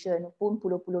relation pun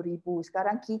puluh-puluh ribu.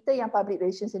 Sekarang kita yang public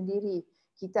relation sendiri,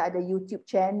 kita ada YouTube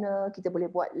channel, kita boleh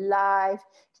buat live,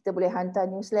 kita boleh hantar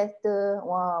newsletter.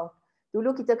 Wow.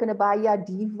 Dulu kita kena bayar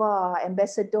diva,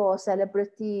 ambassador,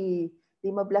 celebrity,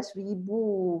 RM15,000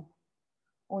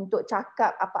 untuk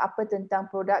cakap apa-apa tentang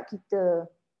produk kita.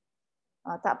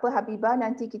 Tak apa Habibah,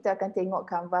 nanti kita akan tengok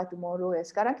Canva tomorrow.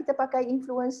 Sekarang kita pakai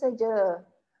influencer je.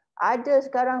 Ada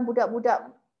sekarang budak-budak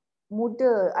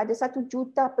muda, ada 1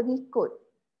 juta pengikut.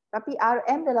 Tapi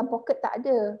RM dalam poket tak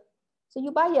ada. So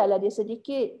you bayarlah dia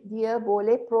sedikit, dia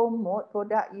boleh promote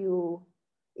produk you.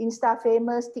 Insta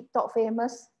famous, TikTok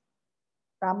famous,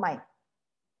 ramai.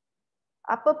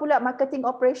 Apa pula marketing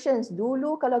operations?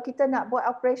 Dulu kalau kita nak buat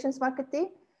operations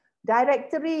marketing,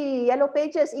 directory, yellow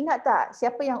pages, ingat tak?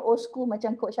 Siapa yang old school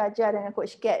macam Coach Hajar dengan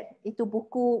Coach Kat? Itu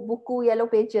buku yellow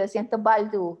pages yang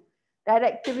tebal tu.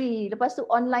 Directory, lepas tu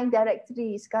online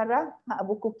directory. Sekarang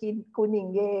buku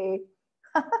kuning. Yeay.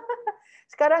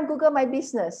 Sekarang Google My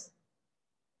Business.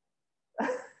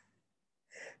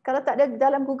 Kalau tak ada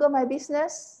dalam Google My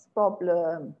Business,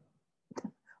 problem.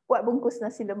 Buat bungkus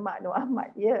nasi lemak Nur Ahmad,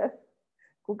 ya.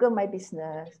 Google My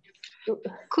Business.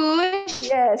 Coach,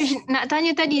 Yes. nak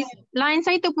tanya tadi, line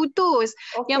saya terputus.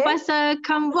 Okay. Yang pasal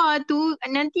Canva tu,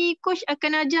 nanti Coach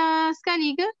akan ajar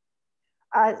sekali ke?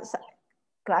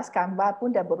 Kelas Canva pun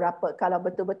dah beberapa. Kalau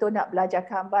betul-betul nak belajar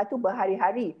Canva tu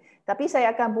berhari-hari. Tapi saya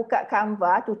akan buka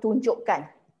Canva tu, tunjukkan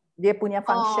dia punya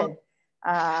function.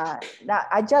 Nak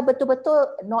ajar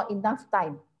betul-betul not enough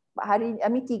time. 3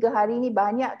 hari ni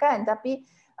banyak kan, tapi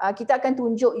kita akan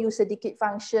tunjuk you sedikit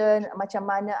function, macam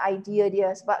mana idea dia.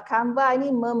 Sebab Canva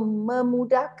ni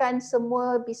memudahkan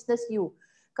semua business you.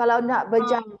 Kalau nak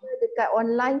berjaya dekat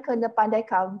online, kena pandai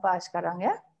Canva sekarang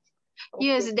ya.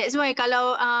 Yes, that's why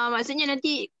kalau maksudnya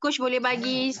nanti Coach boleh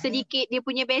bagi sedikit dia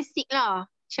punya basic lah.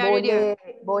 Cara dia.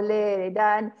 Boleh.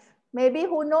 Dan maybe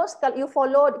who knows, kalau you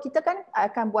follow, kita kan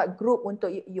akan buat group untuk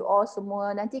you all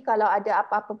semua. Nanti kalau ada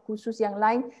apa-apa khusus yang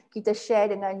lain, kita share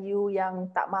dengan you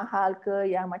yang tak mahal ke,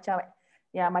 yang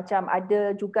macam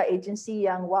ada juga agensi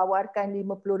yang wawarkan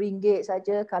RM50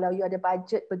 saja kalau you ada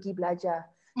budget pergi belajar.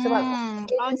 Sebab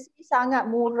agensi sangat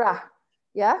murah.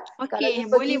 Ya. Okey,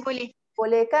 boleh.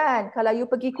 Boleh kan? Kalau you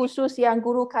pergi kursus yang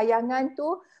guru kayangan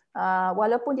tu,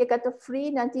 walaupun dia kata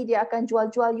free, nanti dia akan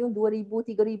jual-jual you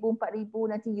RM2,000, RM3,000, RM4,000,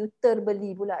 nanti you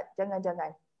terbeli pula.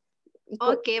 Jangan.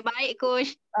 Okey, baik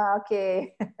Coach.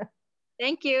 Okey.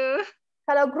 Thank you.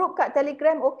 Kalau grup kat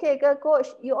Telegram okey ke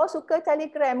Coach? You all suka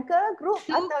Telegram ke grup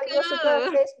atau you suka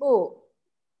Facebook?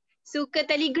 Suka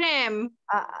Telegram.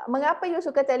 Mengapa you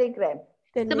suka Telegram?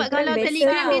 Sebab kalau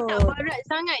Telegram dia tak berat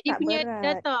sangat dia punya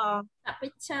data. Tak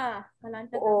pecah kalau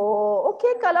hantar.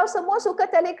 Okey, kalau semua suka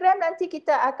Telegram, nanti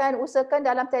kita akan usahakan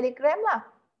dalam Telegram lah.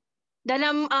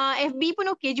 Dalam FB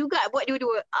pun okey juga buat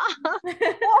dua-dua.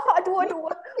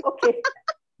 Dua-dua. Okey.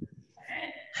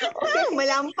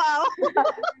 Melampau.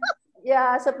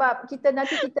 Ya, sebab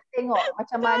nanti kita tengok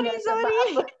macam mana.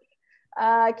 Sebab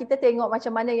kita tengok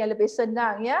macam mana yang lebih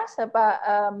senang ya. Sebab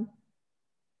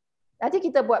nanti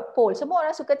kita buat poll. Semua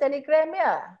orang suka Telegram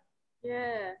ya?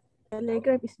 Yeah.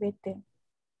 Telegram is better.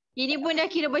 Ini pun dah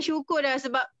kira bersyukur dah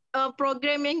sebab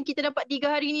program yang kita dapat 3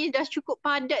 hari ni dah cukup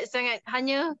padat sangat.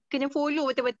 Hanya kena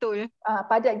follow betul-betul.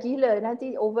 Padat gila.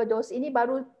 Nanti overdose. Ini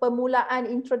baru permulaan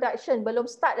introduction. Belum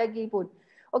start lagi pun.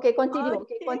 Okay, continue.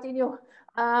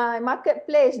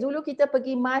 Marketplace. Dulu kita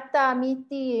pergi Mata,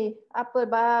 Miti,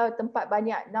 tempat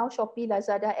banyak. Now Shopee,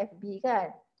 Lazada, FB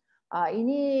kan.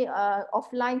 Ini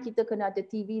offline kita kena ada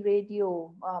TV,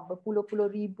 radio,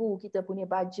 berpuluh-puluh ribu kita punya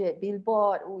budget,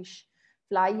 billboard,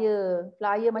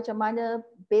 flyer macam mana,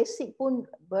 basic pun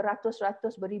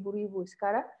beratus-ratus, beribu-ribu.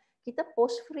 Sekarang kita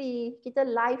post free, kita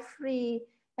live free,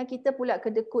 dan kita pula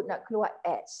kedekut nak keluar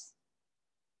ads.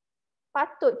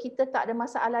 Patut kita tak ada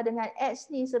masalah dengan ads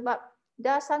ni sebab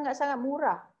dah sangat-sangat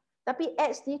murah. Tapi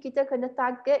ads ni kita kena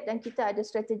target dan kita ada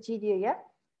strategi dia ya.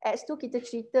 Ads tu kita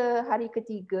cerita hari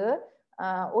ketiga,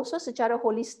 also secara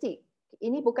holistik.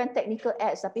 Ini bukan technical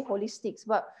ads tapi holistik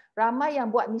sebab ramai yang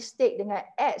buat mistake dengan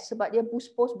ads sebab dia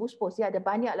boost post. Dia ada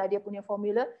banyaklah dia punya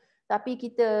formula tapi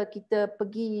kita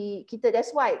pergi,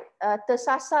 that's why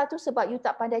tersasar tu sebab you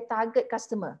tak pandai target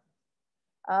customer.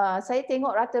 Saya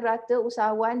tengok rata-rata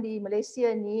usahawan di Malaysia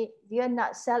ni dia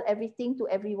nak sell everything to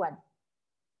everyone.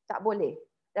 Tak boleh.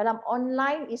 Dalam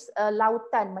online is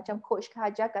lautan macam Coach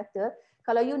Hajar kata,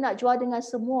 kalau you nak jual dengan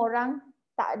semua orang,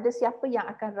 tak ada siapa yang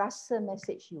akan rasa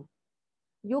message you.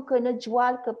 You kena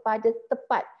jual kepada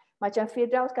tepat. Macam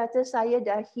Firdaus kata, saya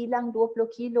dah hilang 20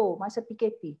 kilo masa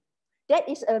PKP. That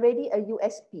is already a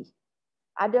USP.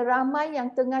 Ada ramai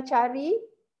yang tengah cari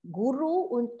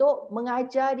guru untuk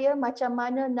mengajar dia macam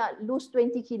mana nak lose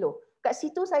 20 kilo. Kat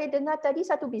situ saya dengar tadi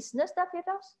satu bisnes dah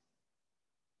Firdaus.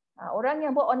 Orang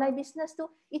yang buat online business tu,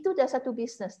 itu dah satu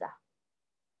bisnes dah.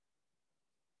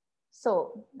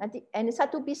 So, nanti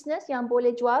satu bisnes yang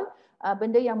boleh jual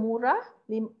benda yang murah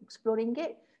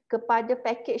RM10 kepada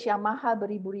package yang mahal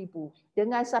beribu-ribu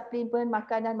dengan suplemen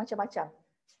makanan macam-macam.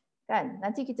 Kan?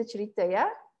 Nanti kita cerita ya.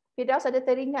 Firdaus ada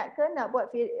teringat ke nak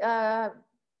buat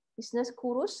bisnes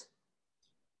kurus?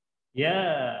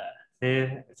 Ya,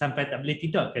 saya sampai tak boleh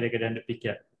tidur kadang-kadang nak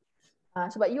fikir.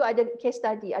 Sebab you ada case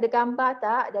study. Ada gambar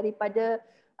tak daripada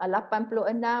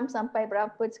 86 sampai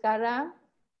berapa sekarang?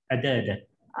 Ada.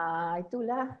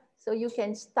 Itulah. So you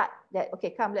can start that.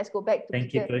 Okay, come let's go back to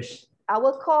Thank you, Coach.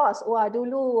 Our cost. Wah,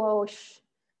 dulu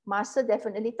masa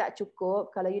definitely tak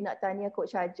cukup. Kalau you nak tanya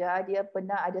Coach Hajar, dia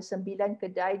pernah ada 9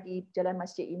 kedai di Jalan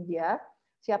Masjid India.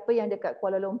 Siapa yang dekat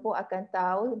Kuala Lumpur akan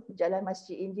tahu Jalan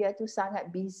Masjid India tu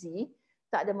sangat busy.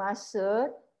 Tak ada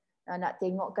masa nak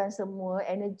tengokkan semua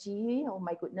energy. Oh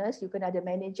my goodness, you kena ada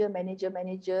manager.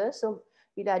 So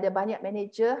bila ada banyak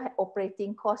manager,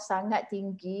 operating cost sangat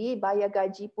tinggi, bayar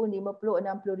gaji pun 50-60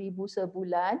 ribu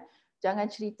sebulan. Jangan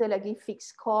cerita lagi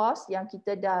fixed cost yang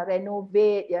kita dah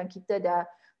renovate, yang kita dah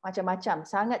macam-macam,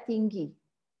 sangat tinggi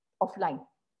offline.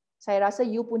 Saya rasa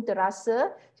you pun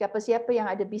terasa, siapa-siapa yang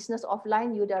ada business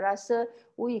offline, you dah rasa,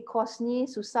 cost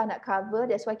ni susah nak cover,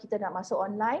 that's why kita nak masuk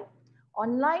online.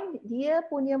 Online, dia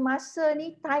punya masa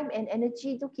ni, time and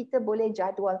energy tu kita boleh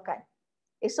jadualkan.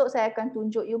 Esok saya akan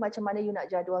tunjuk you macam mana you nak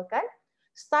jadualkan.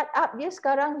 Startup dia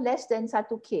sekarang less than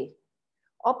 1K.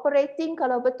 Operating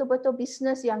kalau betul-betul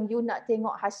business yang you nak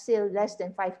tengok hasil less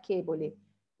than 5K boleh.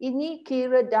 Ini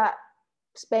kira dah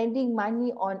spending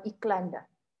money on iklan dah.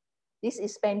 This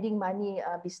is spending money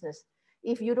business.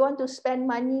 If you don't want to spend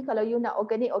money, kalau you nak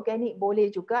organic boleh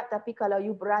juga. Tapi kalau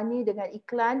you berani dengan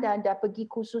iklan dan dah pergi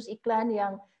kursus iklan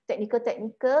yang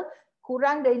technical,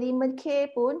 kurang dari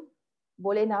 5K pun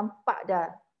boleh nampak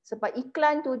dah. Sebab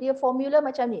iklan tu dia formula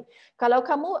macam ni. Kalau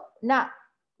kamu nak,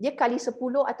 dia kali 10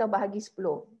 atau bahagi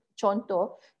 10.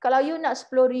 Contoh, kalau you nak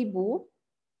 10,000,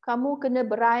 kamu kena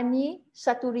berani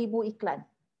 1,000 iklan.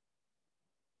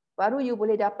 Baru you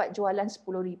boleh dapat jualan 10,000.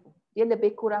 Dia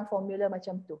lebih kurang formula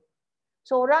macam tu.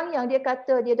 Seorang yang dia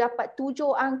kata dia dapat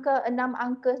 7 angka, 6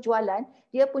 angka jualan,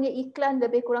 dia punya iklan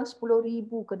lebih kurang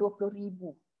 10,000 ke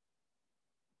 20,000.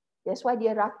 That's why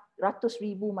dia ratus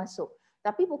ribu masuk.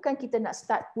 Tapi bukan kita nak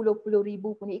start puluh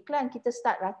ribu punya iklan, kita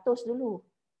start 100 dulu.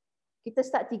 Kita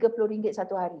start RM30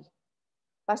 satu hari.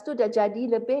 Lepas tu dah jadi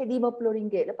lebih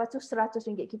RM50, lepas tu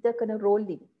RM100. Kita kena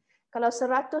rolling. Kalau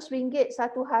RM100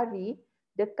 satu hari,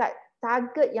 dekat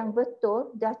target yang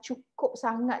betul, dah cukup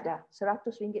sangat dah.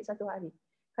 RM100 satu hari.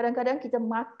 Kadang-kadang kita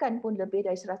makan pun lebih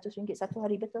dari RM100 satu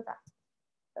hari, betul tak?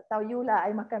 Tak tahu you lah,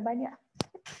 I makan banyak.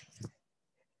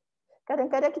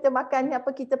 Kadang-kadang kita makan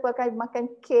kita pakai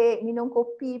makan kek, minum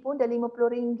kopi pun dah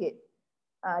RM50.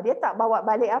 Dia tak bawa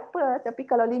balik apa, tapi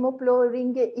kalau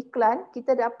RM50 iklan,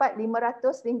 kita dapat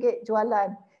RM500 jualan.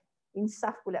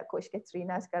 Insaf pula Coach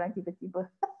Katrina sekarang tiba-tiba.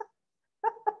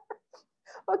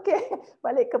 Okey,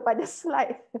 balik kepada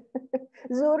slide.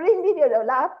 Zurin ni dia dah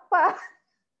lapar.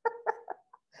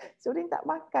 Zurin tak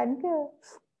makan ke?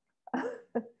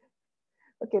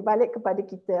 Okey, balik kepada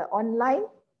kita online.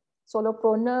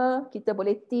 Solopreneur, kita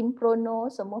boleh team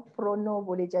prono, semua prono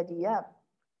boleh jadi ya.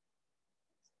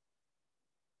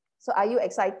 So are you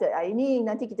excited? Ini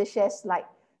nanti kita share slide.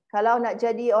 Kalau nak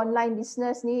jadi online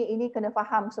business ni, ini kena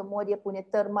faham semua dia punya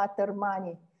terma-terma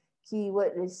ni.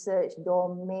 Keyword research,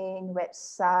 domain,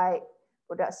 website,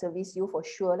 product service, you for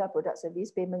sure lah, product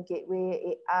service, payment gateway,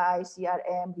 AI,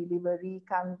 CRM, delivery,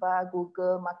 Canva,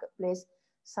 Google, Marketplace,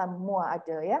 semua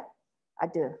ada ya.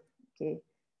 Ada. Okay.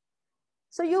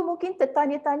 So you mungkin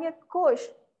tertanya-tanya, coach,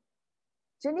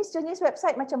 jenis-jenis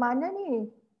website macam mana ni?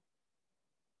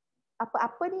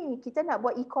 Apa-apa ni? Kita nak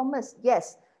buat e-commerce.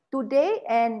 Yes, today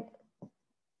and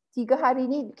 3 hari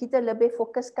ni kita lebih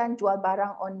fokuskan jual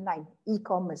barang online,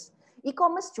 e-commerce.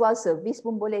 E-commerce jual servis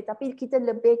pun boleh, tapi kita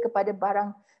lebih kepada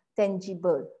barang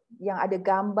tangible. Yang ada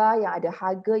gambar, yang ada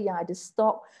harga, yang ada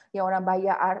stok, yang orang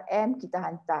bayar RM, kita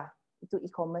hantar. Itu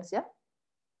e-commerce ya.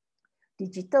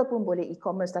 Digital pun boleh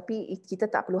e-commerce, tapi kita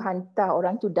tak perlu hantar,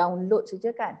 orang tu download saja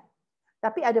kan.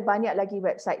 Tapi ada banyak lagi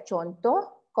website.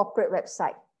 Contoh, corporate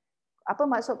website. Apa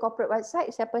maksud corporate website?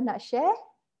 Siapa nak share?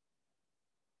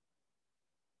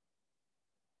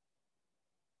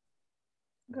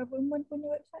 Government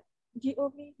punya website.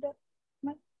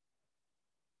 gov.my.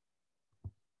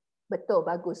 Betul,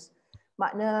 bagus.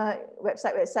 Makna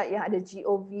website-website yang ada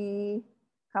GOV,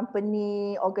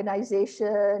 company,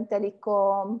 organisation,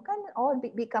 telekom, kan all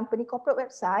big company corporate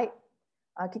website.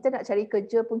 Kita nak cari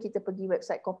kerja pun kita pergi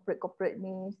website corporate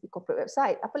ni, corporate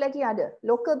website. Apa lagi yang ada?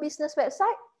 Local business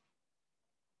website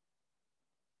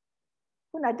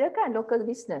pun ada kan, local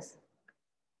business.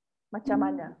 Macam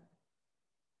mana?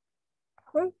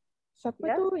 Oh, siapa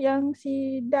Ya. tu yang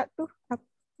si Dak tu? Apa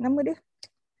nama dia?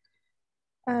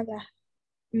 Alah.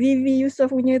 Vivi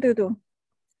Yusof punya tu.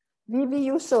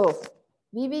 Vivi Yusof.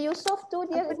 Vivi Yusof tu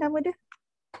dia Apa nama dia?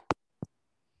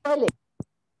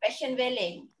 Fashion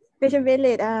Valley. Fashion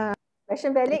Valley.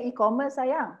 Fashion Valley e-commerce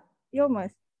sayang.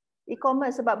 Yomas.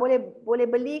 E-commerce sebab boleh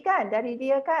beli kan dari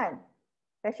dia kan.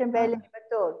 Fashion Valley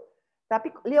betul. Tapi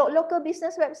local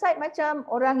business website macam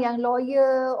orang yang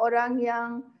lawyer, orang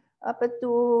yang apa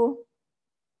tu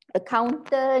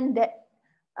accountant,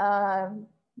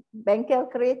 bengkel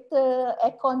kereta,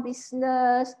 aircon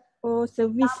business, Oh,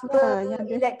 servis lah yang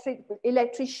dia.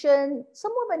 electrician,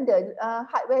 semua benda,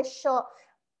 hardware shop,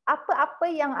 apa-apa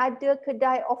yang ada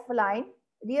kedai offline,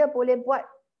 dia boleh buat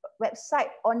website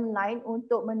online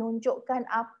untuk menunjukkan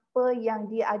apa yang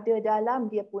dia ada dalam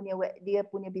dia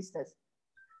punya business.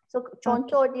 So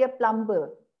contoh dia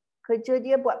plumber, kerja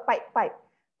dia buat pipe-pipe.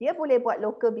 Dia boleh buat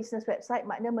local business website,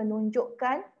 makna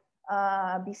menunjukkan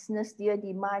bisnes dia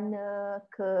di mana,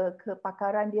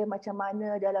 kepakaran dia macam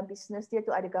mana dalam bisnes dia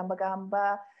tu, ada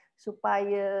gambar-gambar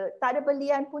supaya tak ada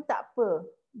belian pun tak apa.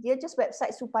 Dia just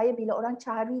website supaya bila orang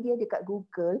cari dia dekat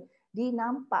Google, dia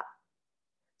nampak.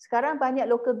 Sekarang banyak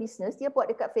local business dia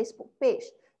buat dekat Facebook page.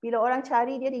 Bila orang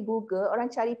cari dia di Google, orang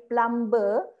cari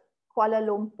plumber Kuala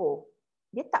Lumpur.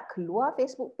 Dia tak keluar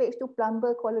Facebook page tu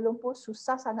plumber Kuala Lumpur,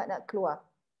 susah sangat nak keluar.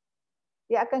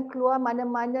 Dia akan keluar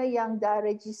mana-mana yang dah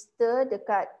register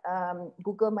dekat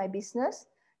Google My Business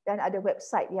dan ada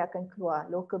website dia akan keluar,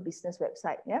 local business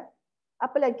website ya.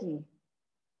 Apa lagi?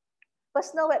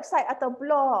 Personal website atau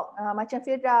blog macam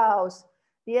Firdaus.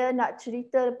 Dia nak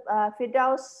cerita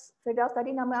Firdaus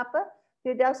tadi nama apa?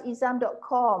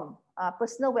 firdausizam.com.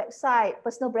 Personal website,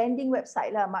 personal branding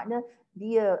website lah. Makna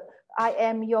dia I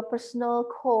am your personal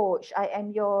coach, I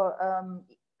am your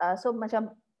so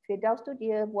macam Firdaus tu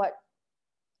dia buat.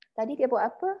 Tadi dia buat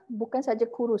apa? Bukan saja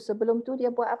kurus. Sebelum tu dia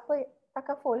buat apa?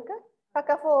 Takaful kan?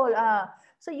 Takaful.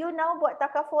 So you now buat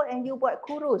takaful and you buat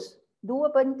kurus. Dua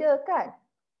benda kan?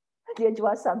 Dia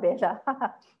jual Sambela.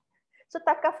 So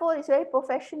takaful is very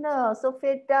professional. So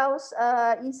Firdaus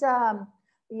Izam,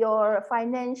 your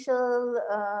financial,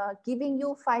 giving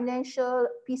you financial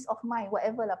peace of mind,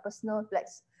 whatever lah, personal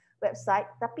website.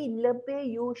 Tapi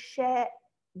lebih you share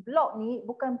blog ni,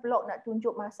 bukan blog nak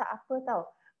tunjuk masak apa tau.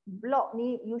 Blog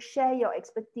ni you share your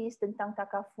expertise tentang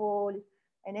takaful,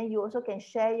 and then you also can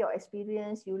share your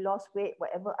experience, you lost weight,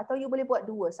 whatever. Atau you boleh buat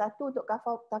dua, satu untuk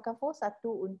takaful,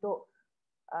 satu untuk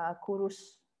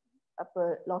kurus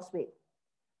apa lost weight.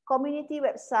 Community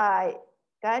website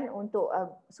kan untuk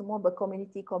semua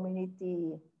bercommunity.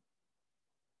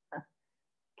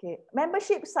 Okay,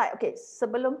 membership site. Okay,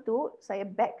 sebelum tu saya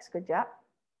back sekejap.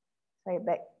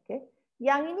 Okay.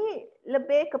 Yang ini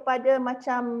lebih kepada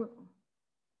macam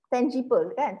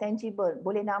tangible kan, tangible,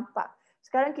 boleh nampak.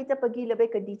 Sekarang kita pergi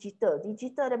lebih ke digital.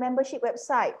 Digital ada membership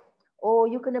website. Oh,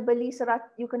 you kena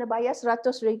bayar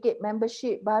RM100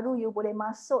 membership baru you boleh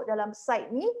masuk dalam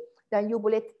site ni dan you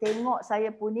boleh tengok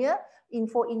saya punya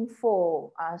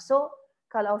info-info. So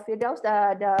kalau Firdaus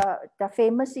dah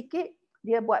famous sikit,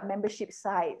 dia buat membership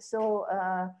site. So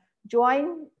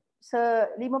join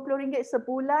RM50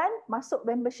 sebulan masuk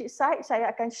membership site,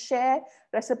 saya akan share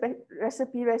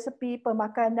resepi-resepi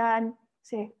pemakanan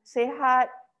sihat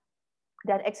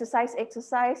dan exercise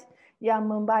yang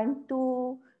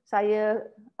membantu saya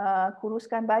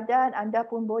kuruskan badan. Anda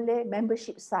pun boleh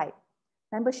membership site.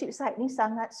 Membership site ni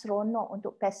sangat seronok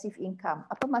untuk passive income.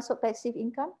 Apa maksud passive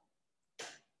income?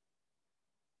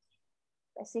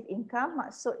 Passive income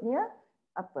maksudnya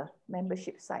apa?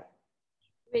 Membership site.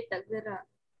 Duit tak gerak.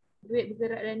 Duit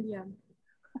bergerak dan diam.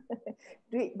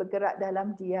 Duit bergerak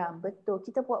dalam diam. Betul.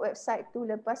 Kita buat website tu,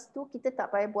 lepas tu kita tak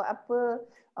payah buat apa.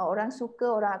 Orang suka,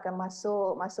 orang akan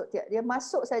masuk. Dia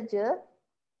masuk saja,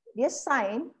 dia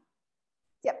sign,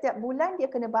 tiap-tiap bulan dia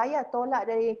kena bayar, tolak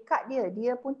dari kad dia.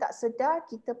 Dia pun tak sedar,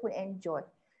 kita pun enjoy.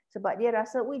 Sebab dia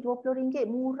rasa, wih RM20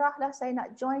 murah lah, saya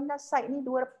nak join lah site ni,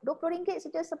 RM20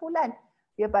 saja sebulan.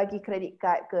 Dia bagi credit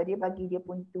card ke, dia bagi dia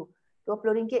pun tu.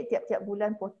 RM20 tiap-tiap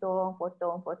bulan potong.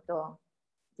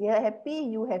 Dia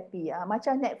happy, you happy.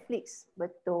 Macam Netflix.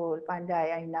 Betul,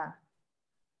 pandai Aina.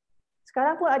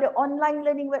 Sekarang pun ada online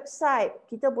learning website.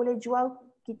 Kita boleh jual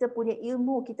kita punya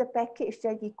ilmu, kita package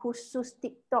jadi kursus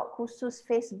TikTok, kursus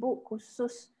Facebook,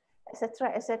 kursus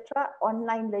etc.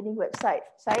 online learning website.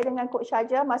 Saya dengan Coach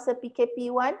Hajar masa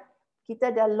PKP1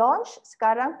 kita dah launch,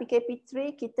 sekarang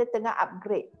PKP3 kita tengah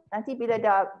upgrade. Nanti bila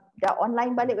dah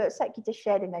online balik website kita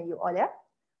share dengan you all ya.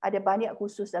 Ada banyak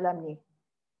kursus dalam ni.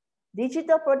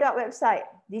 Digital product website.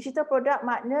 Digital product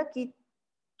makna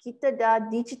kita dah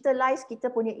digitalize kita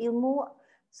punya ilmu.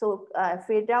 So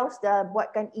Firdaus dah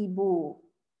buatkan e-book.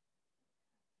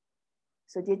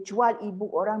 So dia jual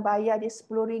e-book, orang bayar dia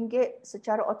RM10,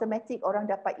 secara automatik orang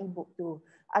dapat e-book tu.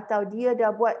 Atau dia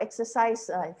dah buat exercise,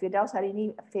 Firdaus hari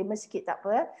ni famous sikit tak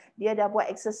apa, dia dah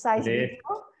buat exercise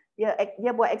video,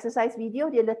 dia buat exercise video,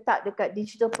 dia letak dekat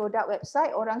digital product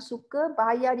website, orang suka,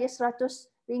 bayar dia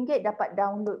RM100 dapat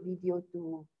download video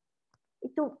tu.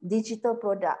 Itu digital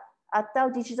product.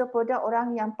 Atau digital product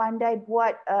orang yang pandai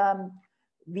buat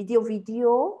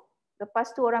video-video,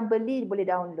 lepas tu orang beli boleh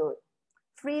download.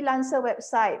 Freelancer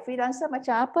website. Freelancer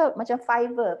macam apa? Macam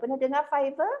Fiverr. Pernah dengar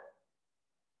Fiverr?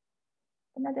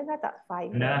 Pernah dengar tak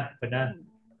Fiverr? Pernah.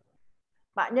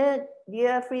 Makna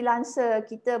dia freelancer.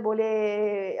 Kita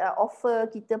boleh offer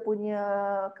kita punya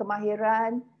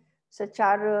kemahiran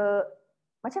secara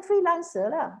macam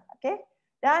freelancer lah. Okay?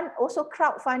 Dan also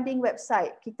crowdfunding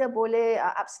website. Kita boleh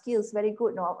upskills. Very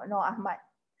good, No Ahmad.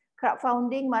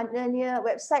 Crowdfunding maknanya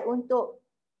website untuk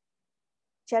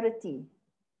charity.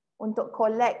 Untuk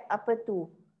collect apa tu?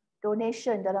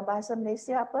 Donation dalam bahasa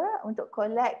Malaysia apa? Untuk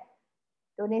collect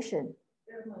donation.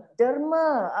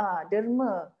 Derma.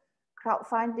 Derma.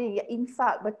 Crowdfunding, ya,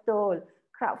 infak, betul.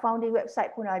 Crowdfunding website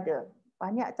pun ada.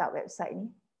 Banyak tak website ni?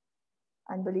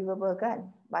 Unbelievable kan?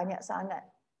 Banyak sangat.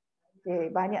 Okay,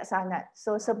 banyak sangat.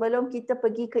 So sebelum kita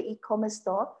pergi ke e-commerce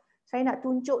store, saya nak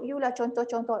tunjuk you lah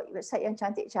contoh-contoh website yang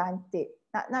cantik-cantik.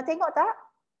 Nak tengok tak?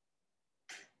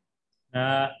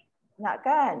 Nak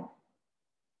kan?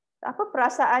 Apa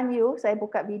perasaan you, saya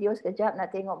buka video sekejap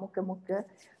nak tengok muka-muka.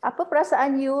 Apa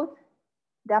perasaan you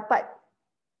dapat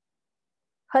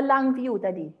helang view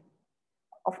tadi?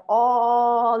 Of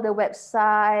all the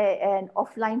website and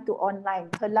offline to online,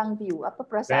 helang view. Apa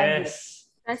perasaan you?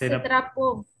 Rasa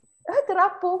terapung.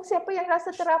 Terapung? Siapa yang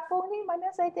rasa terapung ni? Mana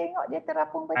saya tengok dia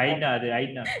terapung betul. Aina.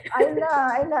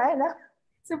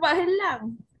 Sebab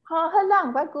helang. Helang,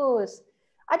 bagus.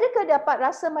 Adakah dapat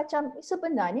rasa macam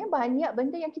sebenarnya banyak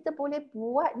benda yang kita boleh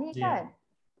buat ni kan?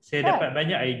 Saya dapat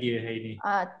banyak idea hari ni.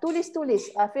 Tulis.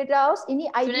 Firdaus,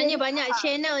 ini idea. Sebenarnya banyak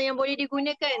channel yang boleh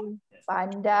digunakan.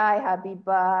 Pandai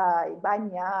Habibah,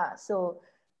 banyak. So,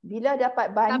 bila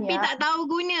dapat banyak. Tapi tak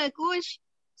tahu guna, Coach.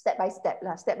 Step by step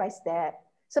lah, step by step.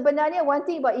 Sebenarnya one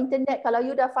thing about internet, kalau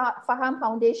you dah faham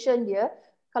foundation dia,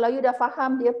 kalau you dah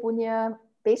faham dia punya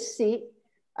basic,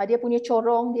 dia punya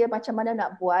corong dia macam mana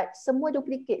nak buat, semua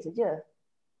duplicate saja.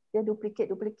 Dia duplicate.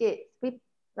 Tapi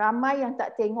ramai yang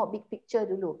tak tengok big picture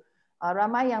dulu.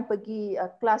 Ramai yang pergi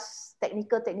kelas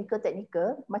technical.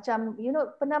 Macam you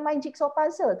know, pernah main jigsaw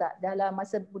puzzle tak dalam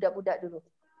masa budak-budak dulu?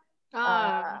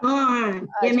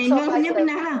 Yang manual punya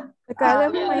pernah lah. Sekarang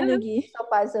main lagi. Jigsaw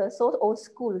puzzle, so old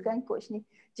school kan coach ni.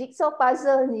 Jigsaw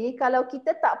puzzle ni kalau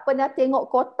kita tak pernah tengok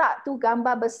kotak tu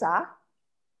gambar besar,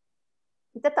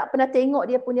 kita tak pernah tengok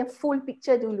dia punya full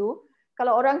picture dulu.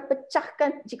 Kalau orang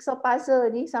pecahkan jigsaw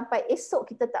puzzle ni sampai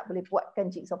esok kita tak boleh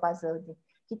buatkan jigsaw puzzle ni.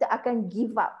 Kita akan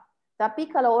give up. Tapi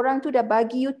kalau orang tu dah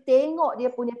bagi you tengok dia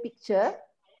punya picture,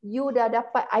 you dah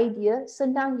dapat idea,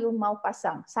 senang you mau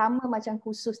pasang. Sama macam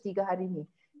kursus 3 hari ni.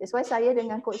 That's why saya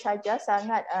dengan Coach Hajar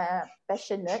sangat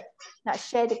passionate nak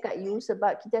share dekat you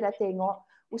sebab kita dah tengok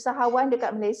usahawan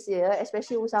dekat Malaysia,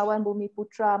 especially usahawan Bumi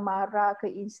Putra, Mara ke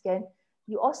Inscan,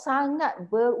 you all sangat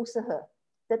berusaha.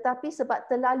 Tetapi sebab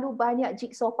terlalu banyak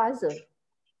jigsaw puzzle,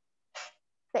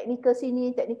 teknikal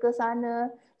sini, teknikal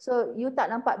sana, so you tak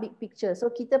nampak big picture.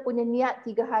 So kita punya niat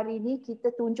 3 hari ni,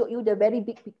 kita tunjuk you the very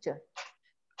big picture.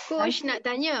 Coach nak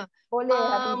tanya, Boleh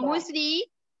Habibah. mostly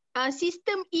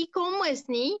sistem e-commerce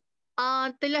ni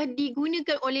telah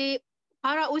digunakan oleh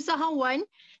para usahawan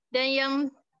dan yang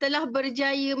telah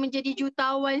berjaya menjadi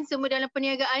jutawan semua dalam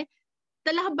perniagaan.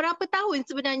 Telah berapa tahun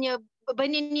sebenarnya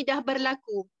benda ni dah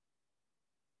berlaku?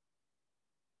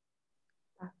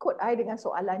 Takut I dengan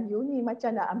soalan you ni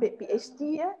macam nak ambil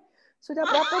PhD ya. Sudah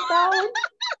berapa tahun?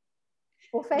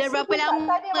 Profesor Dah berapa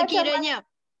lama kiranya?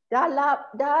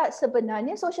 Dah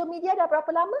sebenarnya social media dah berapa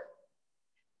lama?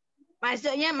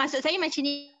 Maksud saya macam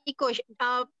ni coach,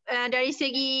 dari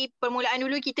segi permulaan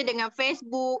dulu kita dengan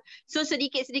Facebook, so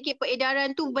sedikit-sedikit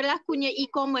peredaran tu berlakunya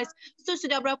e-commerce. So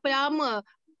sudah berapa lama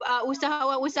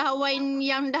usahawan-usahawan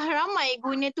yang dah ramai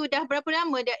guna tu, dah berapa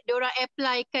lama diorang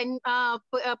applykan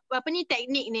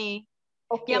teknik ni?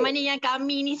 Okay. Yang mana yang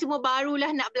kami ni semua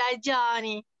barulah nak belajar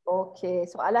ni. Okey,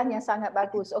 soalan yang sangat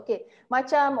bagus. Okey,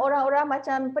 macam orang-orang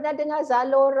macam pernah dengar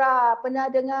Zalora, pernah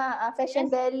dengar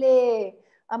Fashion Ballet.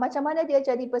 Macam mana dia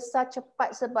jadi besar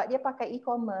cepat sebab dia pakai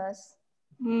e-commerce.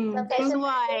 That's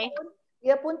why.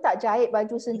 Dia pun tak jahit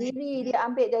baju sendiri, dia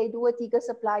ambil dari 2-3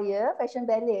 supplier Fashion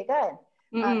Ballet kan.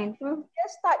 Dia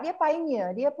start, dia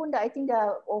pioneer. Dia pun dah, I think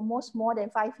dah almost more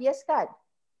than 5 years kan.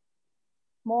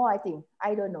 More I think,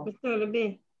 I don't know. Betul,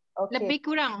 lebih. Okay.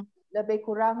 Lebih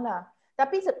kurang lah.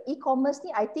 Tapi e-commerce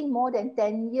ni I think more than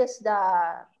 10 years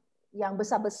dah yang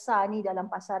besar-besar ni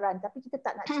dalam pasaran. Tapi kita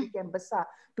tak nak cerita yang besar.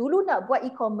 Dulu nak buat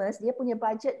e-commerce, dia punya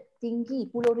budget tinggi,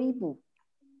 puluh ribu.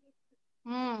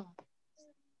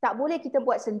 Tak boleh kita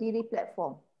buat sendiri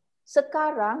platform.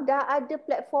 Sekarang dah ada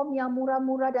platform yang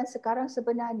murah-murah dan sekarang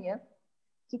sebenarnya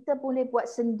kita boleh buat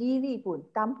sendiri pun.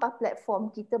 Tanpa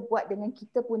platform, kita buat dengan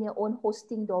kita punya own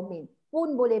hosting domain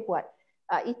pun boleh buat.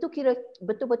 Itu kira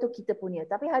betul-betul kita punya.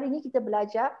 Tapi hari ini kita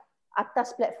belajar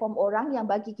atas platform orang yang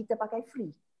bagi kita pakai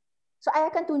free. So, I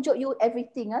akan tunjuk you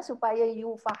everything supaya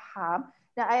you faham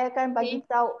dan I akan bagi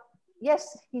tahu.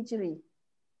 Yes, Hijri.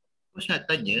 Aku nak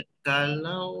tanya,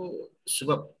 kalau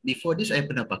sebab before this I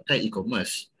pernah pakai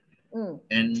e-commerce.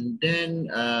 And then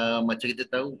macam kita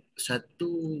tahu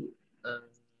satu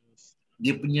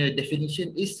dia punya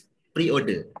definition is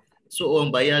pre-order. So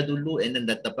orang bayar dulu and then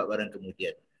dah dapat barang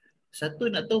kemudian. Satu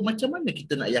nak tahu macam mana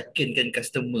kita nak yakinkan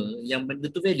customer yang benda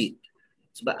tu valid.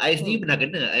 Sebab I sendiri pernah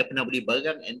kena, I pernah beli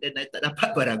barang and then I tak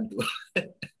dapat barang tu.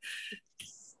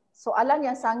 Soalan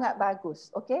yang sangat bagus,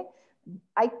 okay?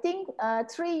 I think 3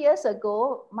 years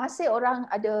ago masih orang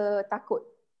ada takut.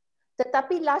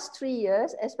 Tetapi last 3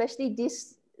 years, especially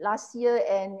this last year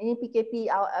and ini PKP,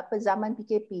 zaman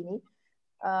PKP ni,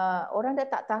 orang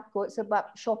dah tak takut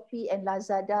sebab Shopee and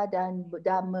Lazada dan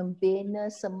dah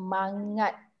membina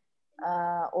semangat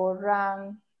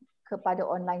orang kepada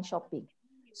online shopping.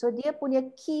 So dia punya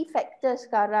key factor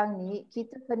sekarang ni,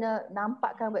 kita kena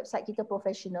nampakkan website kita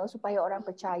profesional supaya orang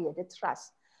percaya, dia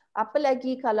trust.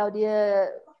 Apalagi kalau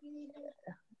dia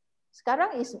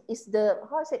sekarang is the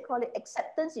how is it called it,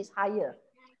 acceptance is higher.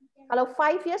 Kalau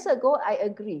 5 years ago I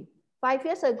agree. 5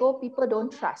 years ago people don't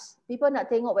trust. People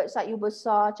nak tengok website you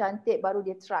besar, cantik baru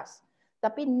dia trust.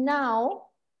 Tapi now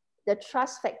the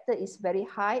trust factor is very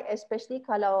high, especially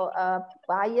kalau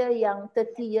buyer yang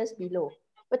 30 years below.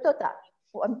 Betul tak?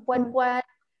 Puan-puan,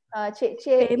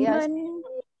 cik-cik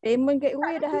payment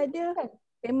gateway dah ada.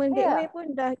 Payment gateway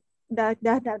pun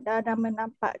dah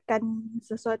menampakkan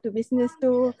sesuatu bisnes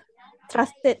tu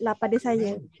trusted lah pada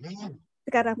saya.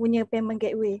 Sekarang punya payment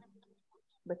gateway.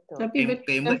 Betul. Tapi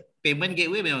payment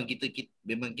gateway memang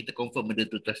kita confirm benda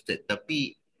tu trusted.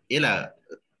 Tapi yalah,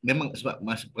 memang sebab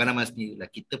pengalaman sendiri lah,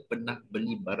 kita pernah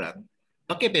beli barang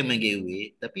pakai payment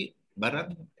gateway tapi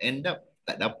barang end up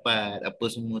tak dapat apa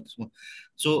semua.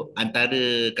 So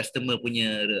antara customer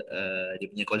punya dia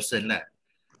punya concern lah.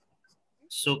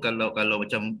 So kalau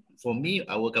macam for me,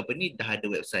 our company dah ada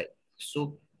website.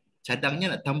 So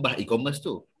cadangnya nak tambah e-commerce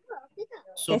tu.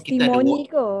 So testimoni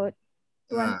kot.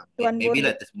 Tuan maybe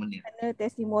lah testimoni. Kena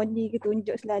testimoni ke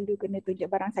tunjuk, selalu kena tunjuk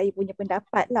barang saya punya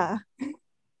pendapat lah.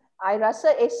 I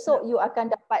rasa esok you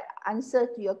akan dapat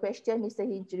answer to your question Mr.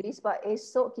 Hijri, sebab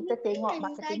esok kita tengok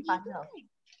marketing funnel.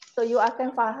 So you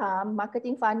akan faham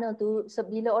marketing funnel tu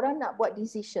bila orang nak buat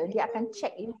decision, dia akan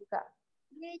check you juga.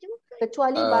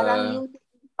 Kecuali barang you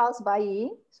impulse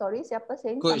buying. Sorry, siapa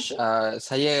saying Coach,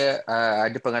 saya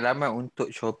ada pengalaman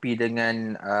untuk Shopee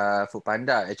dengan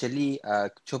Foodpanda. Actually,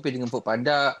 Shopee dengan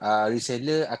Foodpanda,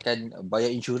 reseller akan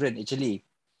bayar insurans actually.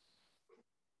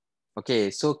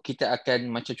 Okay, so kita akan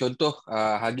macam contoh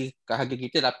harga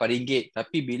kita RM8,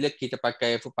 tapi bila kita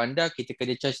pakai Foodpanda kita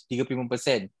kena charge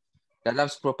 35%. Dalam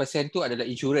 10% tu adalah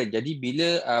insurans. Jadi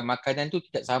bila makanan tu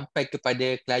tidak sampai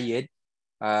kepada klien,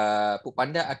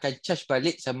 Foodpanda akan charge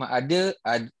balik sama ada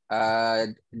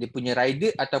dia punya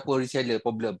rider ataupun reseller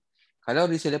problem. Kalau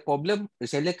reseller problem,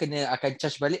 reseller akan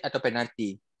charge balik atau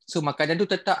penalti. So makanan tu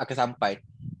tetap akan sampai.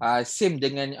 Same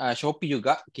dengan Shopee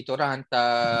juga, kita orang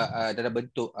hantar dalam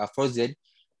bentuk frozen.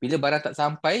 Bila barang tak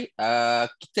sampai,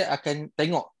 kita akan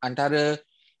tengok antara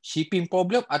shipping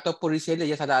problem ataupun reseller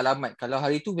yang salah alamat. Kalau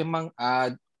hari tu memang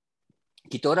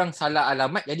kita orang salah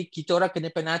alamat, jadi kita orang kena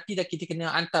penalti dan kita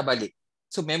kena hantar balik.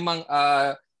 So memang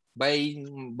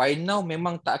by now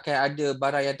memang tak akan ada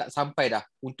barang yang tak sampai dah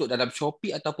untuk dalam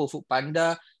Shopee ataupun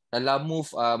Foodpanda dalam move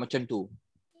macam tu.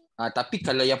 Tapi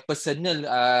kalau yang personal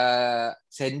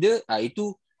sender,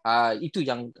 itu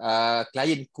yang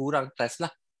klien kurang trust lah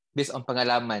based on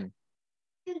pengalaman.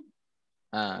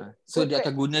 So dia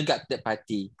akan guna kat third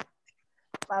party.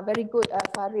 Very good,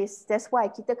 Faris. That's why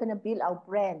kita kena build our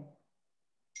brand.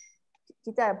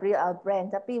 Kita build our brand.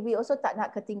 Tapi we also tak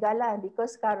nak ketinggalan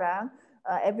because sekarang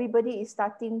everybody is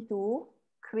starting to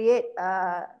create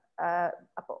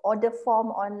order form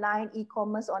online,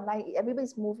 e-commerce online. Everybody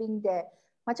is moving there.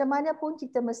 Macam mana pun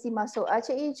kita mesti masuk.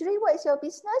 Cik Ijri, what is your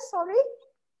business? Sorry?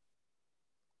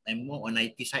 I'm more on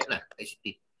IT side lah,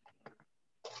 ICT.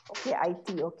 Okay,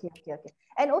 IT. Okay.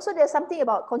 And also there's something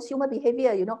about consumer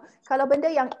behavior, you know. Kalau benda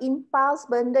yang impulse,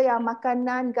 benda yang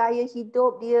makanan, gaya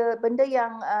hidup dia, benda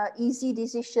yang easy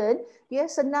decision, dia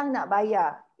senang nak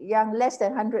bayar. Yang less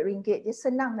than RM100, dia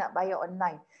senang nak bayar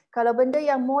online. Kalau benda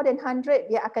yang more than 100,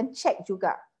 dia akan check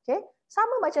juga. Okay?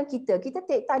 Sama macam kita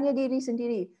tanya diri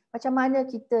sendiri, macam mana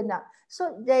kita nak.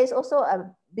 So there is also a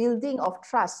building of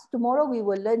trust. Tomorrow we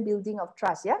will learn building of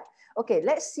trust, ya. Okay,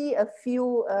 let's see a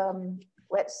few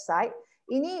website.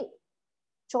 Ini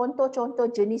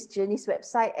contoh-contoh jenis-jenis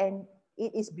website and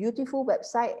it is beautiful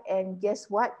website and guess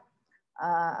what?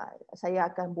 Saya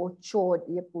akan bocor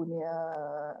dia punya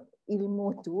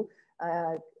ilmu tu.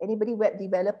 Anybody web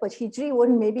developer, Hijri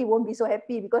maybe won't be so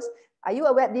happy because are you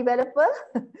a web developer?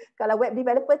 Kalau web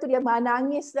developer tu dia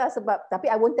menangis lah sebab, tapi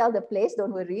I won't tell the place,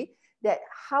 don't worry, that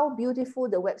how beautiful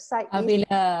the website is.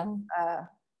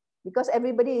 Because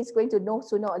everybody is going to know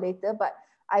sooner or later, but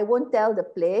I won't tell the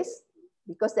place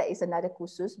because that is another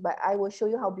kursus, but I will show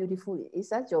you how beautiful it is.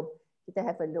 Jom kita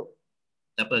have a look.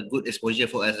 Tak apa, good exposure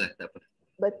for us lah. Tak apa.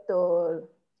 Betul.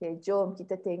 Okay, jom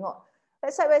kita tengok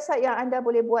website-website yang anda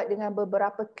boleh buat dengan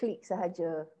beberapa klik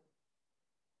sahaja.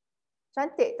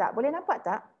 Cantik tak? Boleh nampak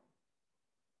tak?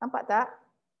 Nampak tak?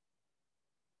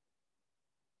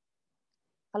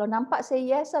 Kalau nampak say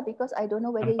yes lah because I don't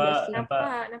know whether you see.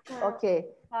 Nampak. Okay.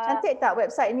 Cantik tak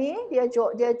website ni? Dia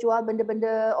jual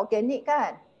benda-benda organik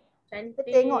kan? Cantik.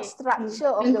 Kita tengok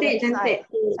structure of the website.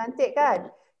 Cantik kan?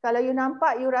 Kalau you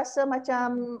nampak, you rasa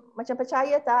macam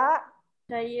percaya tak?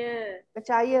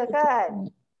 Percaya kan?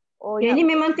 Oh, ini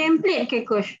memang template ke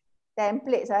Coach?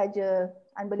 Template saja.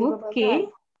 Unbelievable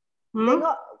kan?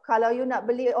 Tengok kalau you nak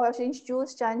beli orange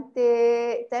juice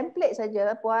cantik. Template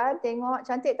saja puan. Tengok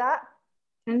cantik tak?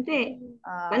 Cantik.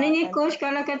 Maknanya Coach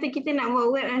kalau kata kita nak buat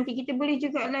web nanti kita boleh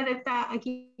jugalah letak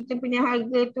kita punya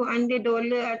harga tu under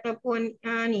dollar ataupun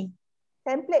ni.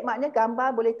 Template maknanya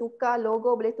gambar boleh tukar,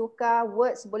 logo boleh tukar,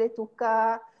 words boleh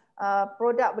tukar,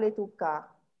 produk boleh tukar.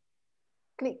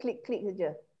 Klik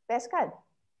saja. Best kan?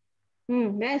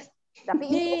 Best. Tapi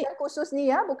ini bukan kursus ni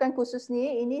ya, bukan kursus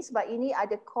ni. Ini sebab ini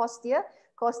ada cost dia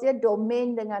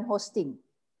domain dengan hosting.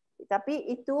 Tapi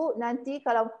itu nanti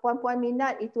kalau puan-puan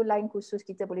minat itu lain kursus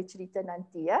kita boleh cerita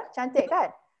nanti ya. Cantik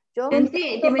kan? Jom.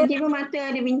 Cantik, tiba-tiba mata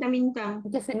ada bintang-bintang.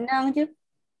 Macam senang je.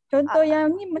 Contoh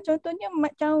yang ni contohnya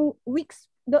macam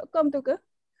wix.com tu ke?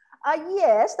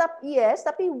 Yes,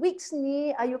 tapi Wix ni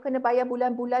you kena bayar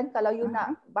bulan-bulan kalau you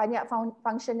nak banyak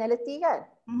functionality kan.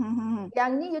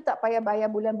 Yang ni you tak payah bayar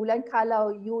bulan-bulan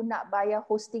kalau you nak bayar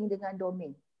hosting dengan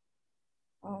domain.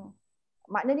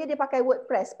 Maknanya dia pakai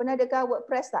WordPress. Pernah dengar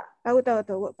WordPress tak? Tahu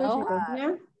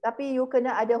WordPress. Tapi you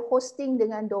kena ada hosting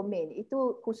dengan domain.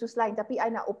 Itu khusus lain tapi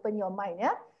I nak open your mind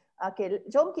ya. Okay,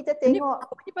 jom kita tengok.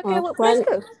 Dia pakai WordPress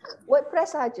ke? WordPress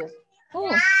saja.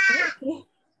 Okay.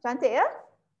 Cantik ya?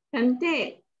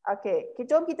 Cantik. Okay,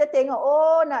 jom kita tengok.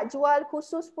 Oh, nak jual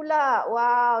kursus pula.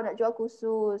 Wow, nak jual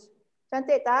kursus.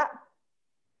 Cantik tak?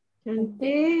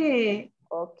 Cantik.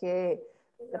 Okay.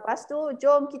 Lepas tu,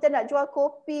 jom kita nak jual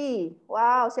kopi.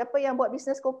 Wow, siapa yang buat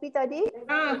bisnes kopi tadi?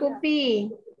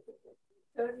 Kopi.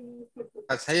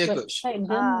 Saya coach.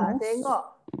 Tengok,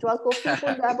 jual kopi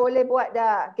pun dah boleh buat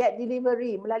dah. Get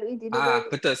delivery melalui delivery.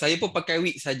 Betul. Saya pun pakai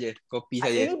Wix saja kopi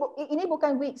saya. Ini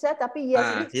bukan Wix tapi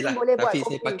yes, Wix Yelah, pun boleh buat tapi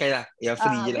kopi. saya pakailah yang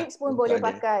free je lah. Wix pun boleh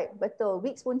pakai. Betul,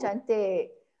 Wix pun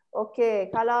cantik. Okey,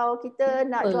 kalau kita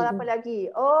nak jual apa lagi?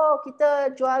 Oh,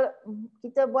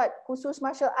 kita buat kursus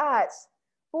martial arts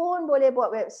pun boleh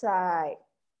buat website.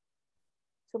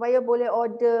 Supaya boleh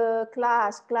order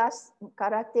kelas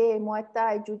karate, muay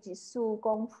thai, jujitsu,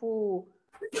 kungfu.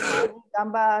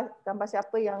 Gambar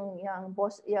siapa yang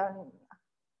bos yang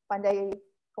pandai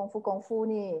kungfu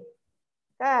ni.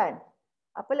 Kan?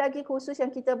 Apa lagi kursus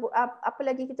yang apa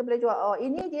lagi kita boleh jual? Oh,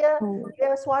 ini dia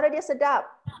suara dia sedap.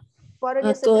 Suara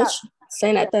dia sedap. Coach,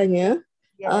 saya nak tanya.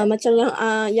 Macam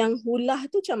yang hulah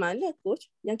tu macam mana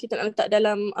coach? Yang kita nak letak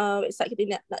dalam website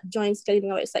kita, nak join sekali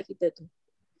dengan website kita tu.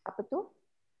 Apa tu?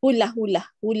 Hulah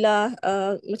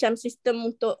macam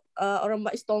sistem untuk orang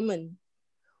buat installment.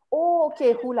 Oh,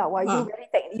 okay, hulah. Wah,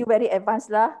 you very advanced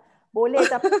lah. Boleh,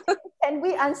 tapi can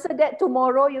we answer that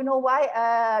tomorrow? You know why?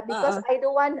 Because I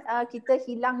don't want kita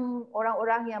hilang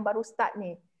orang-orang yang baru start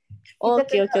ni.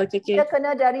 Kita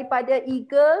kena daripada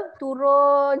eagle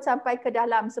turun sampai ke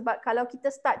dalam. Sebab kalau kita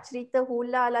start cerita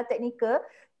hula lah teknikal,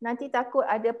 nanti takut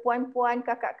ada puan-puan,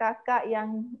 kakak-kakak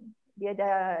yang dia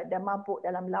dah mabuk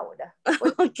dalam laut dah.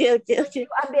 Okay. You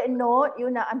ambil note,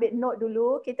 you nak ambil note dulu.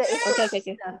 Kita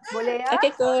Okay. Boleh ya?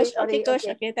 Okay coach. Sorry.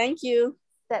 Okay, thank you.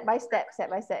 Step by step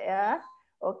ya.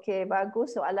 Okay,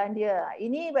 bagus soalan dia.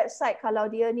 Ini website kalau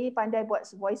dia ni pandai buat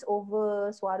voice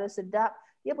over, suara sedap,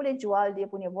 dia boleh jual dia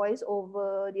punya voice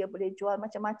over, dia boleh jual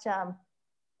macam-macam.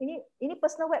 Ini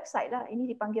personal website lah. Ini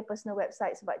dipanggil personal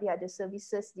website sebab dia ada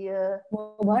services dia.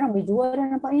 Barang boleh jual dah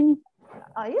nampaknya ni.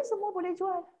 Ya, semua boleh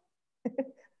jual.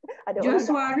 Ada jual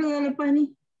suara lepas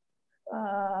ni.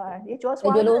 Dia jual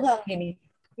suara. Jual orang ni.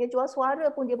 Dia jual suara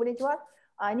pun dia boleh jual.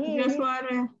 Jual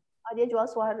suara. Dia jual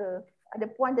suara. Ada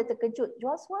puan dia terkejut.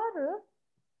 Jual suara?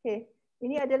 Okay.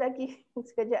 Ini ada lagi.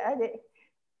 Sekejap adik.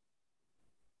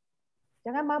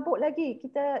 Jangan mabuk lagi.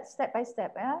 Kita step by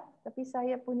step ya. Tapi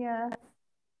saya punya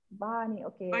bar ni.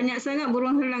 Okay. Banyak sangat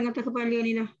burung helang atas kepala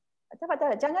ni dah.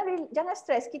 Tak. Jangan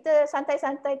stres. Kita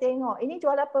santai-santai tengok. Ini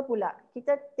jual apa pula?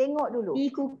 Kita tengok dulu.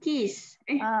 Cookies.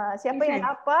 Siapa yang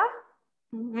apa?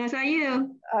 Saya.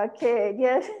 Okay.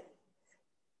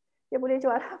 Dia boleh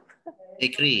jual apa?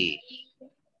 Negeri.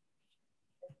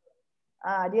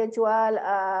 Dia jual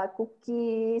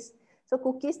cookies. So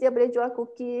cookies dia boleh jual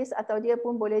cookies atau dia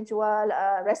pun boleh jual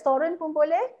restoran pun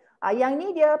boleh. Yang ni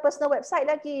dia personal website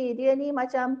lagi. Dia ni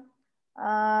macam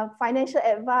financial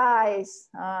advice,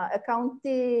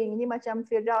 accounting, ini macam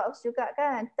Firdaus juga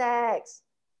kan, tax.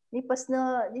 Ini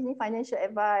personal, ini financial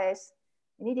advice.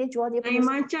 Ini dia jual dia punya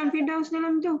macam Firdaus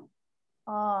dalam tu.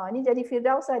 Ini jadi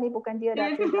Firdaus lah, ni bukan dia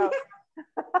dah Firdaus.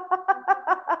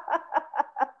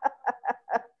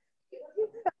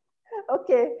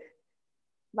 Okay.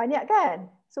 Banyak kan?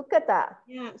 Suka tak?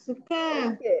 Ya,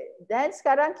 suka. Okay. Dan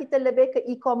sekarang kita lebih ke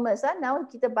e-commerce lah. Now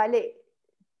kita balik.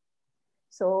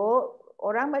 So,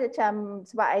 orang macam,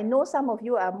 sebab I know some of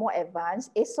you are more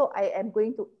advanced, esok I am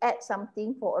going to add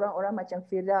something for orang-orang macam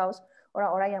Firdaus,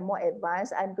 orang-orang yang more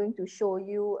advanced. I'm going to show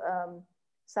you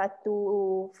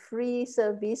satu free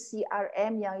service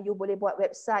CRM yang you boleh buat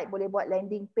website, boleh buat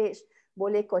landing page,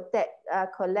 boleh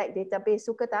collect database.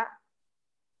 Suka tak?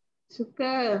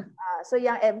 Suka. So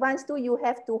yang advanced tu you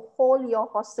have to hold your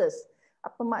horses.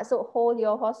 Apa maksud hold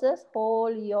your horses?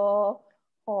 Hold your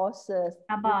horses.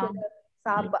 Sabar.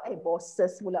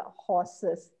 Bosses pula,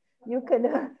 horses. You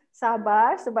kena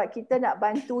sabar sebab kita nak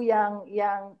bantu yang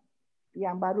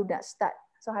baru nak start.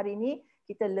 So hari ni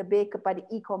kita lebih kepada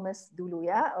e-commerce dulu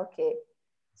ya. Okay.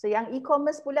 So yang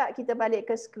e-commerce pula kita balik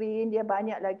ke screen, dia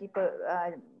banyak lagi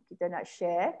kita nak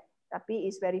share. Tapi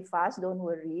it's very fast, don't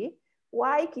worry.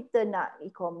 Why kita nak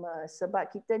e-commerce? Sebab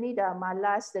kita ni dah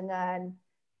malas dengan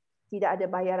tidak ada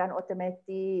bayaran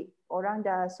automatik. Orang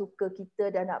dah suka kita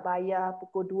dah nak bayar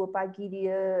pukul 2 pagi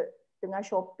dia tengah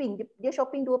shopping. Dia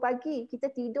shopping 2 pagi.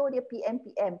 Kita tidur dia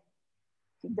PM.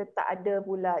 Kita tak ada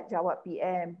pula jawab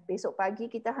PM. Besok pagi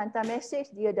kita hantar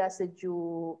message dia dah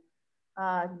sejuk.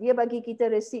 Dia bagi kita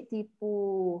resit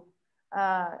tipu.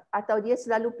 Atau dia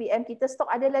selalu PM kita stok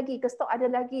ada lagi,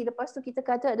 lepas tu kita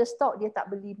kata ada stok, dia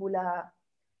tak beli pula.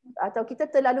 Atau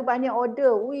kita terlalu banyak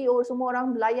order, semua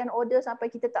orang layan order sampai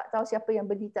kita tak tahu siapa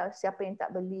yang beli, siapa yang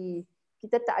tak beli.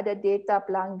 Kita tak ada data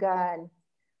pelanggan,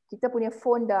 kita punya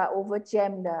phone dah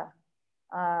overjam dah,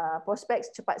 prospek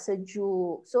cepat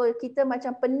sejuk. So kita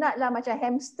macam penat lah, macam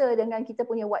hamster dengan kita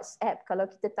punya WhatsApp kalau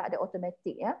kita tak ada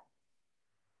automatic ya.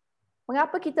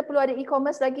 Mengapa kita perlu ada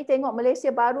e-commerce lagi? Tengok Malaysia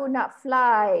baru nak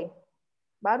fly.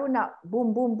 Baru nak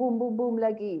boom, boom, boom, boom, boom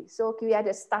lagi. So we ada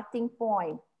starting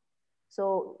point.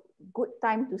 So good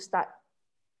time to start.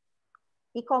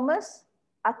 E-commerce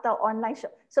atau online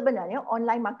shop. Sebenarnya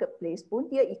online marketplace pun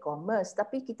dia e-commerce,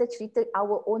 tapi kita cerita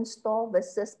our own store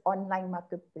versus online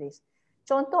marketplace.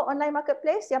 Contoh online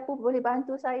marketplace, siapa boleh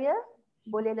bantu saya?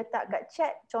 Boleh letak kat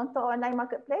chat contoh online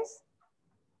marketplace?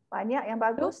 Banyak yang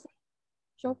bagus.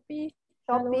 Shopee.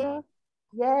 Shopee.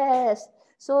 Yes.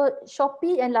 So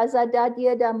Shopee and Lazada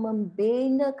dia dah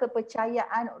membina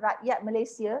kepercayaan rakyat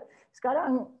Malaysia.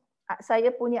 Sekarang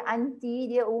saya punya aunty,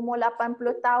 dia umur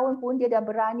 80 tahun pun dia dah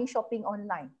berani shopping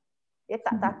online. Dia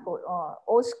tak takut.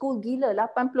 Old school gila,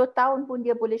 80 tahun pun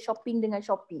dia boleh shopping dengan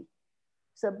Shopee.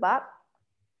 Sebab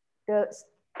the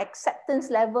acceptance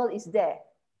level is there.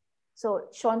 So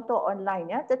contoh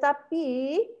online ya. Tetapi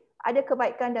ada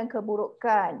kebaikan dan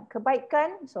keburukan.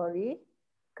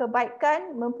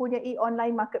 Kebaikan mempunyai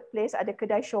online marketplace, ada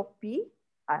kedai Shopee.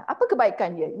 Apa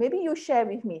kebaikan dia? Maybe you share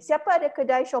with me. Siapa ada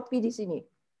kedai Shopee di sini?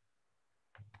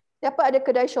 Siapa ada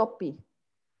kedai Shopee?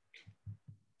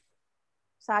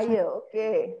 Saya,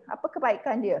 okey. Apa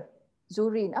kebaikan dia?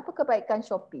 Zurin, apa kebaikan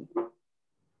Shopee?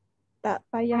 Tak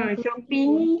payah.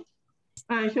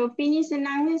 Shopee ni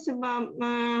senangnya sebab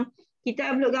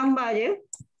kita upload gambar je.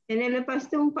 Dan lepas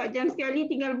tu 4 jam sekali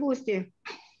tinggal boost je.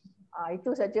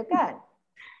 Itu saja kan?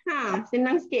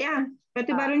 Senang sikit lah. Lepas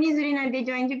tu baru ni Zurin ada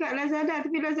join juga Lazada.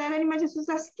 Tapi Lazada ni macam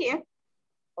susah sikit lah.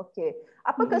 Okey.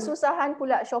 Apa kesusahan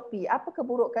pula Shopee? Apa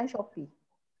keburukan Shopee?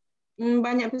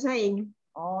 Banyak pesaing.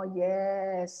 Oh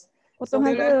yes. Potong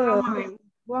harga.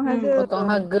 Buang harga. Potong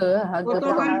harga.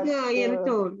 Potong harga, ya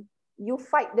betul. You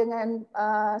fight dengan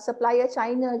supplier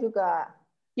China juga.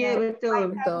 Ya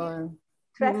betul.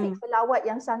 Traffic pelawat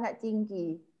yang sangat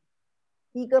tinggi.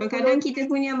 Kadang-kadang kita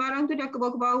punya barang tu dah ke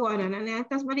bawah dah. Nak naik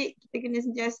atas balik kita kena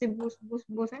sentiasa boost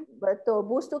kan. Betul.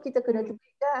 Boost tu kita kena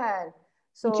tepikan.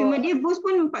 So, cuma dia boost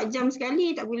pun 4 jam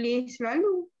sekali, tak boleh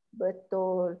selalu.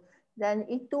 Betul. Dan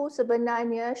itu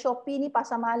sebenarnya Shopee ni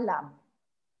pasar malam.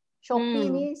 Shopee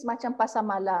ni semacam pasar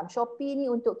malam. Shopee ni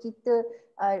untuk kita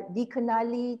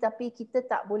dikenali, tapi kita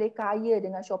tak boleh kaya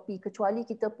dengan Shopee kecuali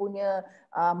kita punya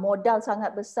modal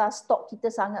sangat besar, stok kita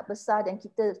sangat besar dan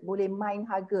kita boleh main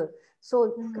harga.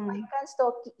 So kebaikan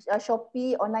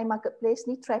Shopee online marketplace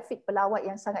ni traffic pelawat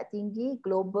yang sangat tinggi,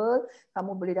 global.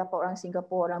 Kamu boleh dapat orang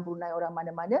Singapura, orang Brunei, orang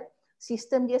mana-mana.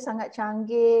 Sistem dia sangat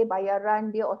canggih, bayaran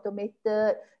dia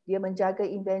automated, dia menjaga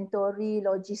inventory,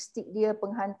 logistik dia,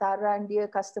 penghantaran dia,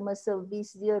 customer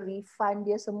service dia, refund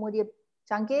dia, semua dia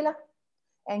canggih lah.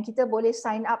 And kita boleh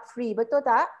sign up free, betul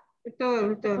tak?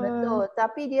 Betul.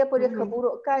 Tapi dia pada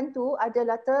keburukan tu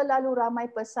adalah terlalu ramai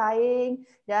pesaing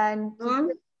dan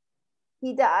kita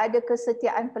tidak ada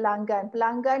kesetiaan pelanggan.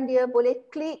 Pelanggan dia boleh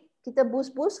klik, kita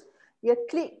boost, dia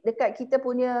klik dekat kita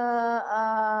punya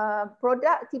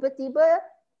produk, tiba-tiba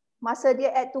masa dia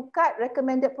add to cart,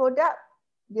 recommended product,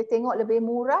 dia tengok lebih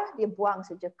murah, dia buang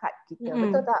saja cart kita.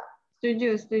 Betul tak?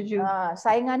 Setuju.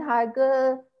 Saingan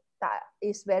harga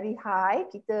is very high.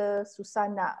 Kita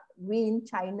susah nak win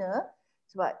China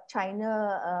sebab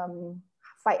China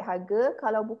fight harga.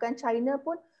 Kalau bukan China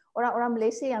pun orang-orang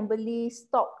Malaysia yang beli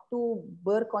stok tu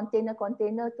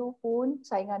berkontainer-kontainer tu pun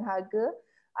saingan harga.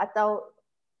 Atau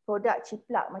produk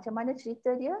ciplak, macam mana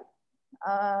cerita dia?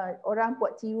 Orang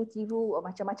buat tiru-tiru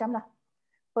macam-macam lah.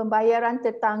 Pembayaran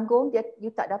tertanggung,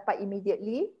 you tak dapat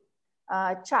immediately.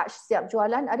 Charge setiap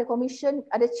jualan, ada commission,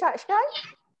 ada charge kan?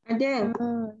 Ada.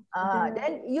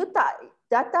 Dan you tak,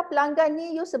 data pelanggan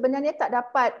ni you sebenarnya tak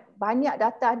dapat banyak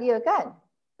data dia kan?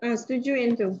 Setuju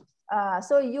yang tu.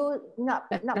 So you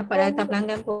nak dapat data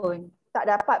pelanggan pun. Tak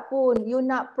dapat pun. You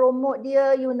nak promote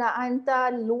dia, you nak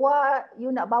hantar luar,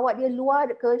 you nak bawa dia luar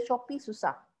ke Shopee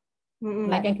susah.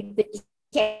 Macam kita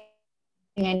check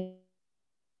dengan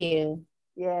dia.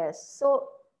 Yes. So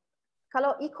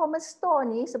kalau e-commerce store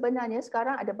ni sebenarnya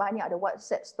sekarang ada banyak, ada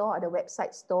WhatsApp store, ada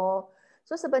website store.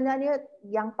 So sebenarnya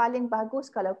yang paling bagus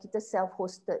kalau kita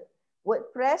self-hosted.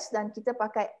 WordPress dan kita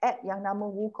pakai app yang nama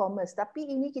WooCommerce. Tapi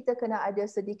ini kita kena ada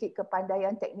sedikit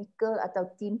kepandaian teknikal atau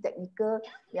tim teknikal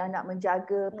yang nak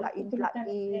menjaga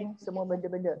plugin, semua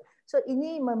benda-benda. So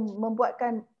ini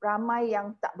membuatkan ramai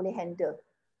yang tak boleh handle.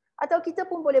 Atau kita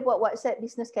pun boleh buat WhatsApp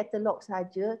business catalog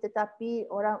saja, tetapi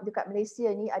orang dekat Malaysia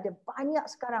ni ada banyak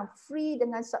sekarang free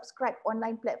dengan subscribe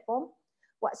online platform,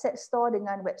 WhatsApp store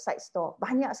dengan website store.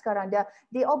 Banyak sekarang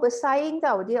they all bersaing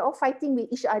tau, they all fighting with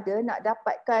each other nak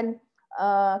dapatkan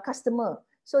customer.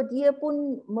 So dia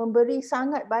pun memberi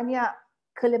sangat banyak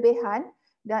kelebihan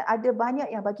dan ada banyak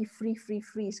yang bagi free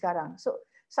sekarang. So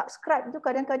subscribe tu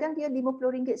kadang-kadang dia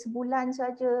RM50 sebulan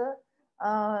saja,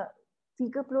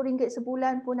 RM30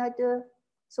 sebulan pun ada.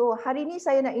 So hari ni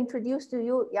saya nak introduce to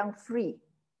you yang free.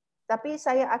 Tapi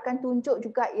saya akan tunjuk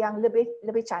juga yang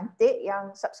lebih cantik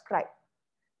yang subscribe.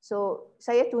 So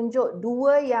saya tunjuk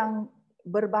dua yang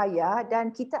berbayar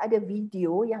dan kita ada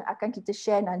video yang akan kita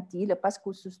share nanti lepas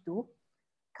kursus tu.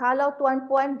 Kalau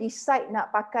tuan-puan decide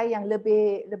nak pakai yang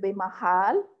lebih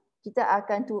mahal, kita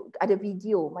akan ada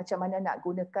video macam mana nak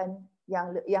gunakan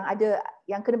yang ada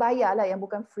yang kena bayar lah, yang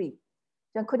bukan free.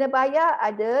 Yang kena bayar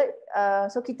ada,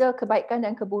 so kita kebaikan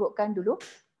dan keburukan dulu.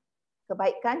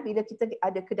 Kebaikan bila kita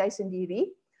ada kedai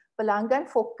sendiri,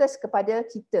 pelanggan fokus kepada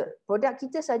kita. Produk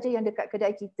kita saja yang dekat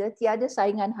kedai kita, tiada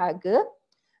saingan harga.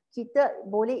 Kita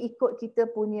boleh ikut kita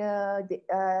punya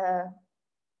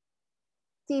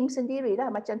team sendirilah.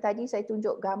 Macam tadi saya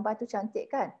tunjuk gambar tu cantik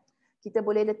kan. Kita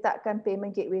boleh letakkan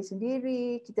payment gateway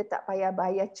sendiri, kita tak payah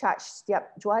bayar charge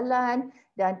setiap jualan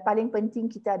dan paling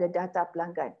penting kita ada data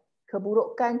pelanggan.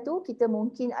 Keburukan tu kita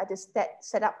mungkin ada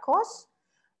setup cost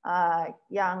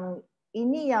yang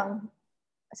ini yang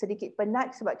sedikit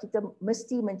penat sebab kita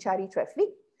mesti mencari traffic.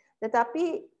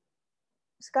 Tetapi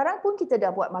sekarang pun kita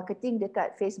dah buat marketing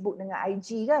dekat Facebook dengan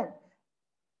IG kan.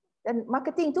 Dan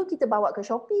marketing tu kita bawa ke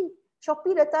Shopee.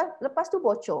 Shopee lepas tu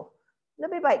bocor.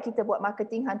 Lebih baik kita buat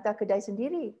marketing hantar kedai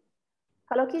sendiri.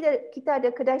 Kalau kita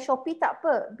ada kedai Shopee tak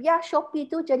apa. Biar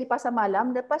Shopee tu jadi pasar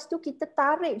malam. Lepas tu kita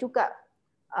tarik juga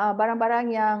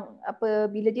barang-barang yang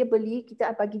bila dia beli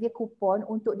kita bagi dia kupon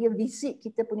untuk dia visit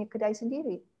kita punya kedai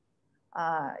sendiri.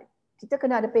 Kita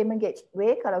kena ada payment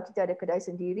gateway kalau kita ada kedai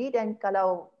sendiri dan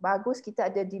kalau bagus kita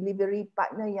ada delivery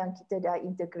partner yang kita dah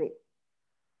integrate.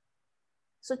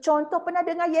 So contoh pernah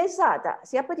dengar Yeza tak?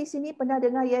 Siapa di sini pernah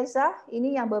dengar Yeza?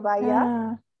 Ini yang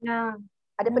berbayar. Pernah.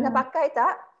 Ada pernah pakai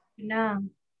tak? Pernah.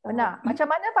 Pernah. Macam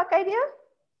mana pakai dia?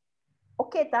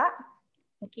 Okey tak?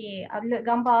 Okey, upload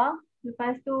gambar.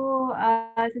 Lepas tu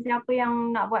sesiapa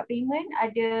yang nak buat payment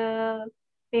ada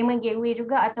payment gateway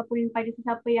juga ataupun pada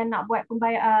sesiapa yang nak buat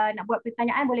nak buat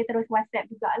pertanyaan boleh terus WhatsApp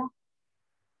jugalah.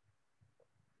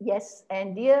 Yes,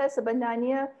 and dia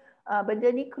sebenarnya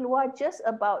benda ni keluar just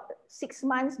about 6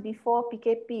 months before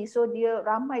PKP. So dia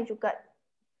ramai juga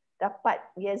dapat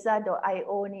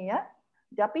yeza.io ni ya.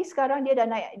 Tapi sekarang dia dah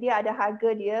naik, dia ada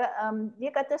harga dia. Dia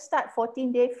kata start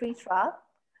 14-day free trial.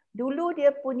 Dulu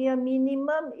dia punya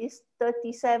minimum is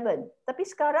 37. Tapi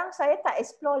sekarang saya tak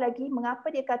explore lagi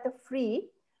mengapa dia kata free.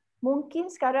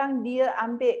 Mungkin sekarang dia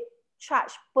ambil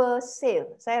charge per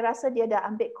sale. Saya rasa dia dah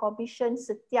ambil commission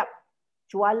setiap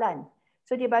jualan.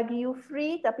 So dia bagi you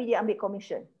free tapi dia ambil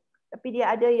commission. Tapi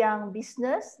dia ada yang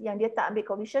business yang dia tak ambil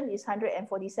commission is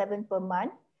 147 per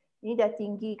month. Ini dah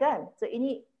tinggi kan. So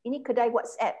ini kedai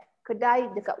WhatsApp.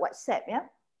 Kedai dekat WhatsApp ya.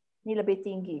 Ini lebih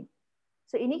tinggi.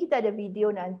 So ini kita ada video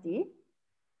nanti.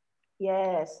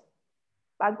 Yes.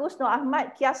 Bagus Nur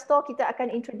Ahmad. Kiah Store kita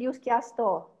akan introduce Kiah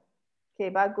Store.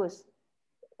 Okay, bagus.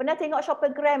 Pernah tengok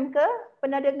Shoppergram ke?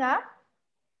 Pernah dengar?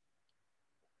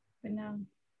 Pernah.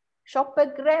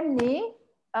 Shoppergram ni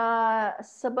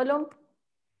sebelum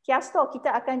Kiah Store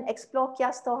kita akan explore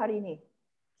Kiah Store hari ni.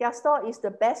 Kiah Store is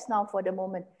the best now for the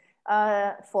moment.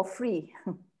 For free.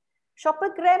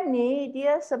 Shoppergram ni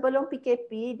dia sebelum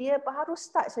PKP dia baru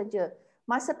start saja.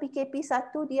 Masa PKP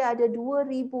 1 dia ada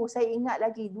 2,000, saya ingat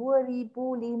lagi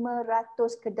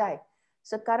 2,500 kedai.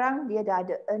 Sekarang dia dah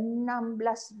ada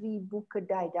 16,000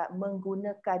 kedai dah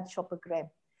menggunakan Shoppergram.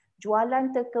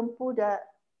 Jualan terkempu dah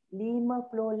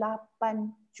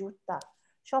 58 juta.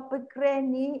 Shoppergram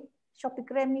ni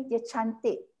dia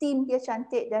cantik, tim dia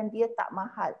cantik dan dia tak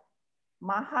mahal.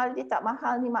 Mahal dia tak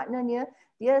mahal ni maknanya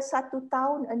dia 1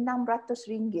 tahun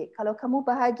RM600. Kalau kamu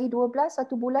bahagi 12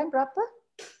 1 bulan berapa?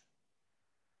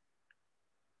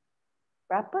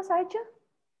 Berapa saja?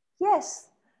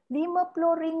 Yes,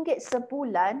 RM50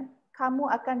 sebulan kamu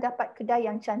akan dapat kedai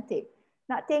yang cantik.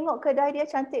 Nak tengok kedai dia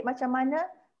cantik macam mana?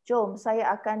 Jom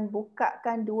saya akan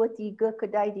bukakan 2-3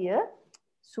 kedai dia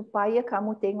supaya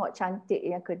kamu tengok cantik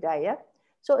yang kedai ya.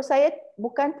 So saya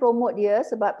bukan promote dia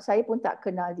sebab saya pun tak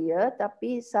kenal dia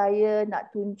tapi saya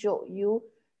nak tunjuk you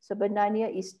sebenarnya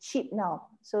is cheap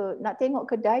now. So nak tengok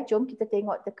kedai, jom kita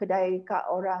tengok kedai kat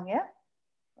orang ya.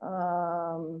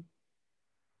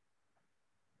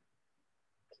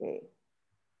 Okay.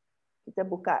 Kita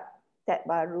buka tab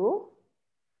baru.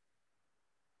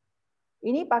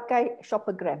 Ini pakai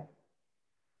Shoppergram.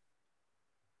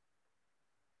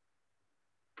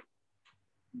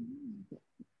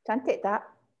 Cantik tak?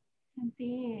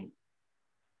 Cantik.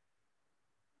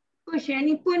 Coach, yang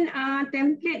ni pun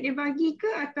template dia bagi ke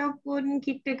ataupun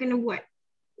kita kena buat?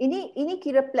 Ini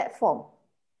kira platform.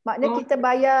 Maknanya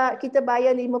kita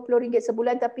bayar RM50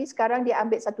 sebulan tapi sekarang dia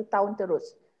ambil 1 tahun terus.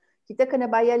 Kita kena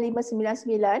bayar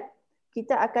 $599.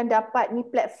 kita akan dapat ni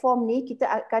platform ni, kita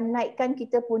akan naikkan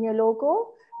kita punya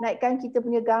logo, naikkan kita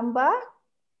punya gambar.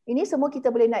 Ini semua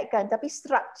kita boleh naikkan, tapi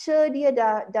structure dia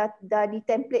dah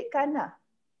ditemplatekan lah.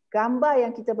 Gambar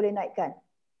yang kita boleh naikkan.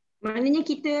 Maknanya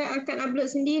kita akan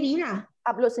upload sendirilah.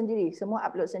 Upload sendiri, semua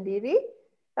upload sendiri.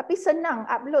 Tapi senang,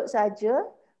 upload saja.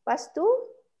 Lepas tu,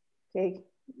 okay,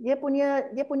 dia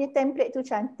punya template tu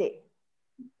cantik.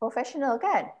 Professional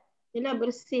kan? Yelah,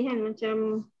 bersih kan,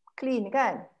 macam clean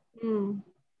kan?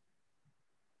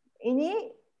 Ini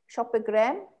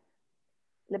Shoppergram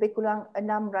lebih kurang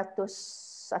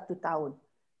 601 tahun.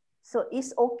 So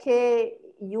it's okay,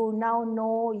 you now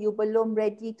know, you belum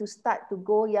ready to start to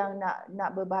go yang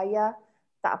nak berbayar,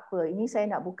 tak apa. Ini saya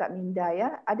nak buka minda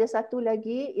ya. Ada satu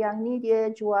lagi yang ni dia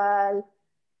jual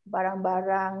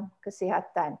barang-barang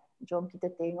kesihatan. Jom kita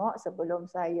tengok sebelum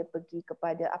saya pergi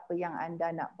kepada apa yang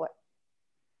anda nak buat.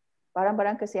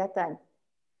 Barang-barang kesihatan.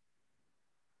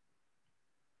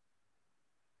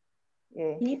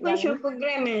 Okay. Ini pun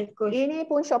Shoppergram Coach? Ini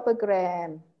pun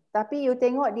Shoppergram. Tapi you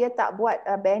tengok dia tak buat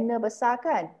banner besar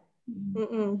kan?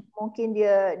 Mungkin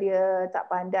dia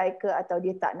tak pandai ke atau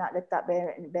dia tak nak letak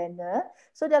banner.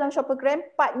 So dalam Shoppergram,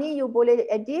 part ni you boleh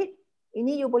edit.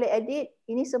 Ini you boleh edit.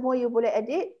 Ini semua you boleh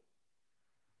edit.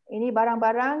 Ini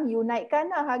barang-barang you naikkan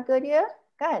lah harga dia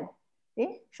kan?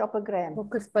 Shoppergram.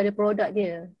 Fokus pada produk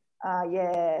dia.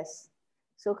 Yes.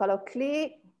 So kalau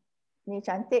klik, ni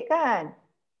cantik kan?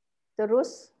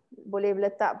 Terus boleh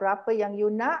letak berapa yang you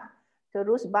nak.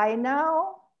 Terus buy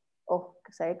now. Oh,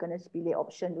 saya kena pilih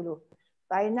option dulu.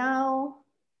 Buy now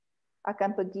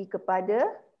akan pergi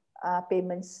kepada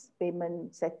payment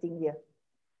setting dia.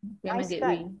 Payment nice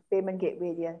gateway. Kan? Payment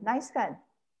gateway dia. Nice kan?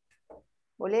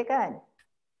 Boleh kan?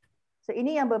 So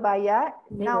ini yang berbayar.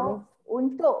 Now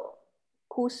untuk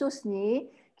kursus ni,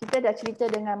 kita dah cerita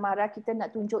dengan Mara, kita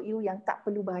nak tunjuk you yang tak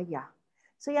perlu bayar.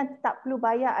 So yang tak perlu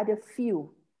bayar ada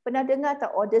few. Pernah dengar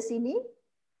tak order sini?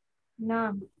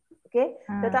 Nah. Okay.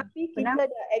 Tetapi kita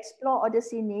dah explore order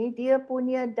sini, dia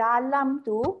punya dalam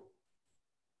tu,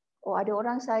 oh ada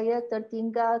orang saya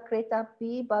tertinggal kereta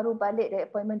api, baru balik dari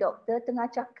appointment doktor,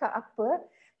 tengah cakap apa?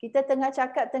 Kita tengah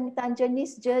cakap tentang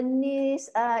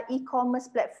jenis-jenis e-commerce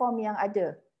platform yang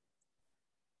ada.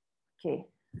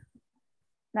 Okay.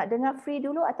 Nak dengar free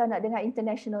dulu atau nak dengar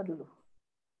international dulu?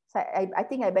 I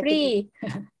think I better free.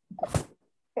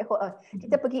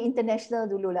 Kita pergi international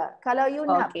dululah. Kalau you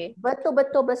nak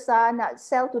betul-betul besar, nak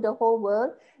sell to the whole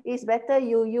world, it's better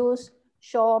you use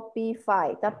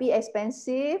Shopify. Tapi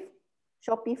expensive.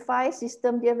 Shopify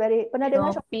sistem dia very, pernah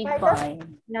dengar Shopify?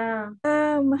 Nah.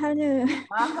 Mahalnya.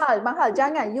 Mahal.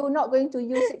 Jangan. You not going to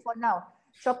use it for now.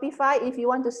 Shopify if you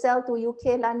want to sell to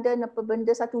UK, London, apa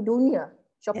benda satu dunia.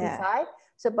 Shopify.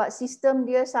 Sebab sistem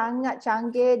dia sangat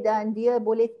canggih dan dia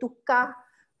boleh tukar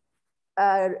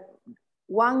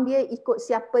wang dia ikut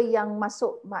siapa yang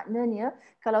masuk. Maknanya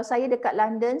kalau saya dekat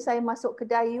London, saya masuk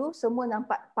kedai you, semua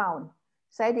nampak pound.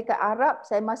 Saya dekat Arab,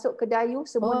 saya masuk kedai you,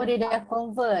 semua dia dah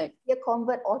convert. Dia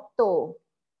convert auto.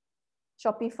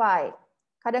 Shopify.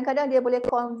 Kadang-kadang dia boleh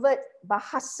convert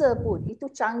bahasa pun. Itu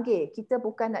canggih. Kita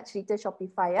bukan nak cerita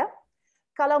Shopify ya.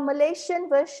 Kalau Malaysian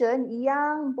version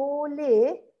yang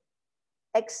boleh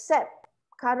accept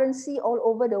currency all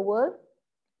over the world,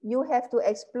 you have to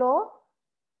explore.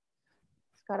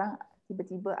 Sekarang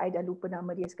tiba-tiba I dah lupa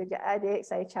nama dia. Sekejap adik,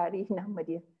 saya cari nama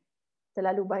dia.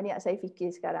 Terlalu banyak saya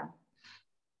fikir sekarang.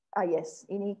 Yes,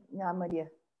 ini nama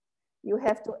dia. You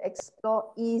have to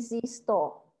explore Easy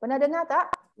Store. Pernah dengar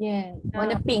tak? Yeah,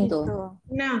 warna pink tu.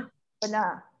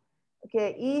 Pernah.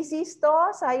 Okay, Easy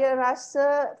Store saya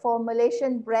rasa for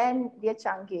Malaysian brand dia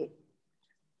canggih.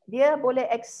 Dia boleh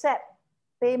accept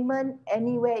payment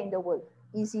anywhere in the world.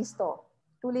 Easy Store.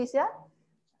 Tulis ya.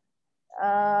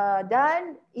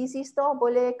 Dan Easy Store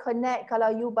boleh connect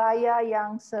kalau you bayar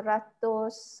yang 100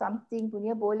 something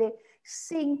punya, boleh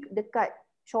sync dekat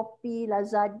Shopee,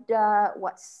 Lazada,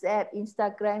 WhatsApp,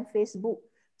 Instagram, Facebook.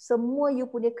 Semua you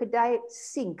punya kedai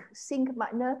sync. Sync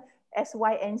makna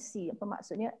SYNC. Apa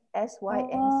maksudnya?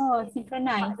 SYNC. Oh,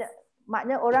 synchronize.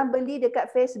 Makna orang beli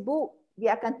dekat Facebook,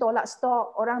 dia akan tolak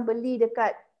stok. Orang beli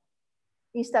dekat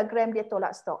Instagram, dia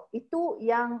tolak stok. Itu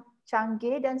yang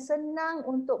canggih dan senang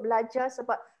untuk belajar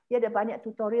sebab dia ada banyak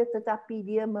tutorial, tetapi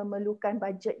dia memerlukan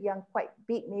budget yang quite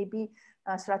big, maybe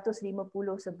 150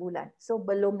 sebulan. So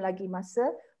belum lagi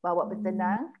masa bawa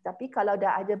bertenang, tapi kalau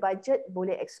dah ada budget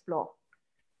boleh explore.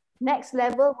 Next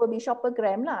level will be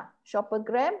Shoppergram lah.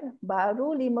 Shoppergram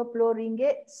baru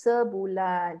RM50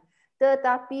 sebulan.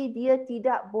 Tetapi dia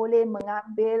tidak boleh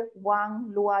mengambil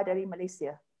wang luar dari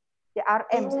Malaysia. Dia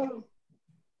RM saja.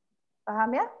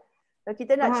 Faham ya?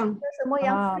 Kita nak cerita semua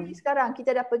yang free sekarang. Kita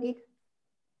dah pergi.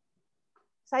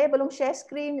 Saya belum share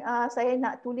screen, saya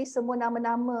nak tulis semua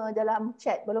nama-nama dalam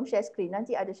chat. Belum share screen,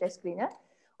 nanti ada share screen ya.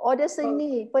 Order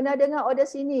sini, pernah dengar order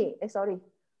sini?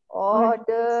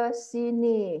 Order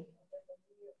sini.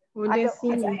 Order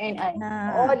sini.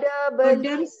 Order beli.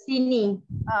 Order sini.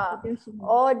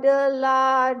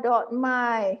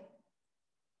 Orderlah.my.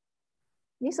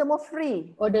 Ni semua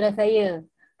free. Orderlah saya.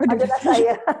 Orderlah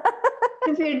saya.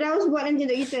 Firdaus buat nanti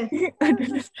untuk kita.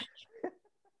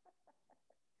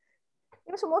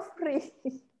 Ini semua free.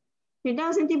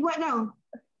 Firdaus nanti buat tau.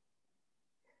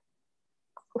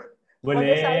 Boleh.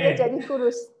 Order saya jadi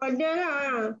kurus. Order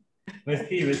lah.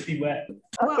 Mesti buat.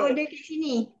 Buat order kat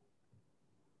sini.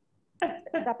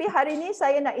 Tapi hari ni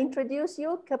saya nak introduce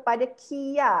you kepada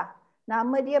Kiah.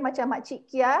 Nama dia macam Makcik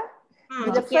Kiah.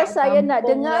 The first saya nak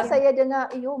dengar, saya dengar,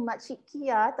 Makcik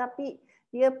Kiah, tapi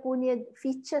dia punya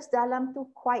features dalam tu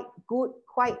quite good,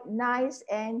 quite nice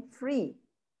and free.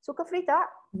 Suka free tak?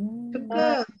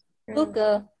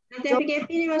 Suka. Nanti PKP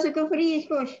ni masuk ke free,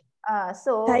 coach.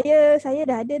 So Saya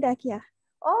dah ada dah Kiah.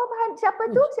 Oh,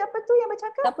 siapa tu? Siapa tu yang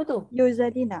bercakap? Siapa tu?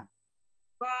 Yuzalina.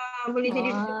 Wah, boleh jadi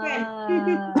kan?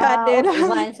 Ada dah.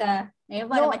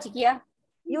 Memang Makcik Kiah.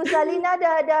 Yuzalina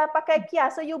dah pakai Kiah,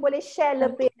 so you boleh share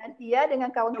lebih nanti ya dengan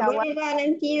kawan-kawan. Boleh lah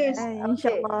nanti.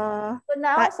 InsyaAllah. So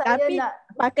now saya tapi nak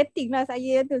marketing lah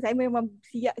saya tu. Saya memang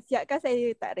siapkan,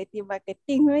 saya tak reti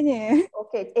marketing sebenarnya.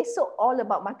 Okay, esok all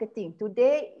about marketing.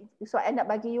 Today, so I nak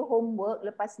bagi you homework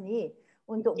lepas ni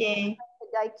untuk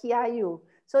kedai Kiah you.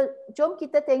 So, jom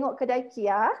kita tengok kedai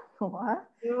Kiah. Jom,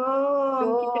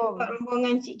 kita buka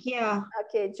rombongan Cik Kiah.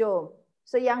 Okay, jom.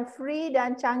 So, yang free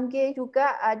dan canggih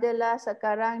juga adalah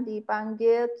sekarang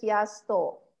dipanggil Kiah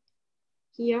Store.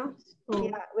 Kiah Store.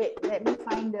 Yeah, wait, let me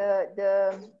find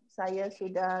saya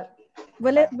sudah.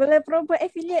 Boleh promote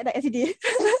affiliate tak kat sini?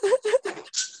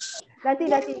 Nanti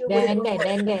you Dan.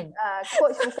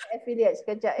 Coach bukan affiliate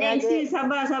sekejap ya.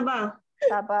 Sabar.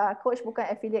 Coach bukan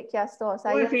affiliate Kiah Store.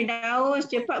 Saya Firdaus,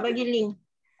 cepat bagi link.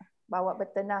 Bawa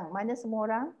bertenang. Mana semua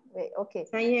orang? Wait, okay.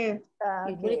 Saya.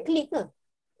 Boleh klik ke?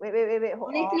 Wait.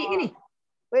 Boleh klik ke ni?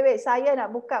 Wait, saya nak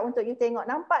buka untuk you tengok.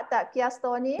 Nampak tak Kiah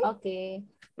Store ni? Okay.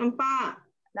 Nampak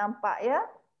ya?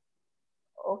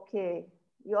 Okay.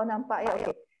 You all nampak ya?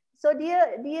 Okay. So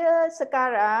dia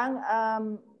sekarang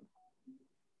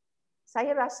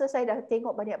saya rasa saya dah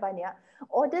tengok banyak-banyak.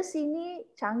 Order sini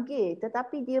canggih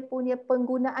tetapi dia punya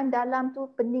penggunaan dalam tu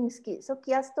pening sikit. So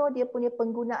Kiah Store dia punya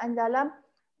penggunaan dalam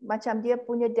macam dia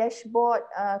punya dashboard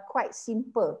quite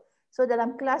simple. So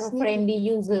dalam kelas ni friendly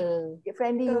user.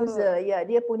 Ya,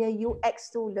 dia punya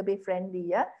UX tu lebih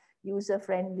friendly ya, user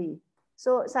friendly.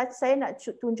 So saya nak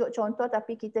tunjuk contoh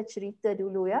tapi kita cerita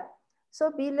dulu ya.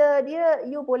 So bila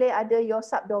you boleh ada your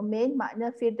subdomain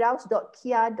makna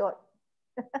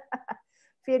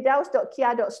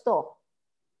firdaus.kia.store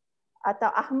atau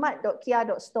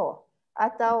ahmad.kia.store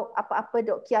atau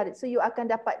apa-apa.kia. So you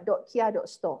akan dapat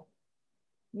 .kia.store.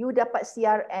 You dapat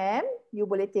CRM, you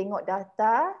boleh tengok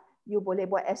data, you boleh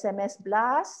buat SMS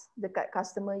blast dekat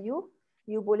customer you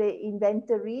boleh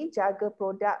inventory, jaga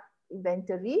produk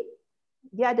inventory.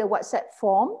 Dia ada WhatsApp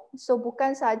form. So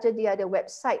bukan sahaja dia ada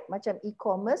website macam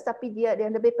e-commerce tapi dia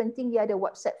yang lebih penting dia ada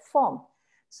WhatsApp form.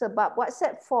 Sebab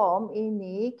WhatsApp form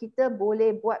ini kita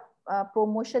boleh buat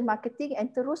promotion marketing and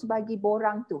terus bagi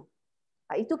borang tu.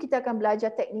 Itu kita akan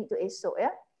belajar teknik tu esok ya.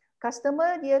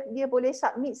 Customer dia boleh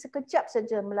submit sekejap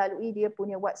saja melalui dia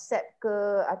punya WhatsApp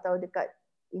ke atau dekat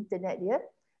internet dia.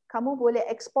 Kamu boleh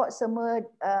export semua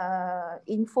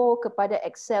info kepada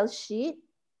Excel sheet.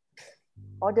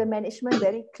 Order management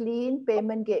very clean,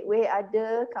 payment gateway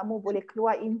ada, kamu boleh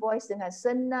keluar invoice dengan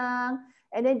senang.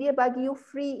 And then dia bagi you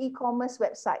free e-commerce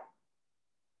website.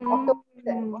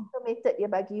 Automated dia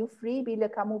bagi you free bila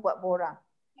kamu buat borang.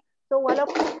 So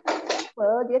walaupun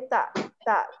dia tak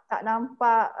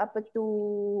nampak apa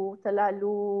tu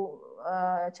terlalu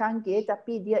canggih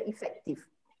tapi dia efektif.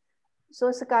 So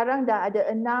sekarang dah ada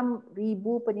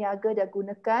 6,000 peniaga dah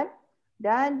gunakan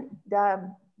dan dah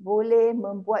boleh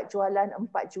membuat jualan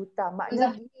 4 juta.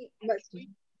 Maknanya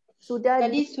sudah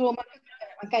tadi suruh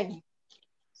makan.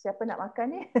 Siapa nak makan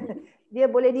ni? Dia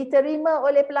boleh diterima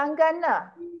oleh pelanggan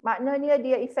lah. Maknanya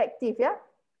dia efektif ya.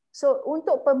 So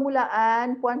untuk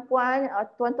permulaan puan-puan,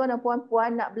 tuan-tuan dan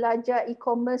puan-puan nak belajar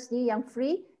e-commerce ni yang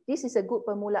free, this is a good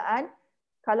permulaan.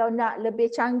 Kalau nak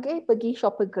lebih canggih pergi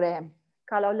Shoppergram.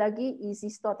 Kalau lagi Easy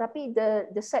Store. Tapi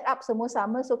the setup semua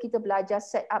sama, so kita belajar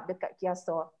set up dekat Kiah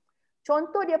Store.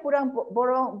 Contoh dia borang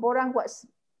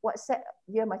WhatsApp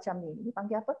dia macam ni. Ini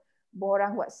panggil apa?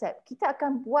 Borang WhatsApp. Kita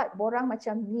akan buat borang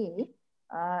macam ni.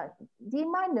 Di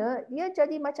mana dia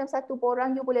jadi macam satu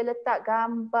borang, you boleh letak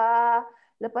gambar,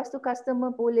 Lepas tu customer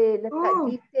boleh letak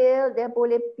detail, dia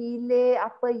boleh pilih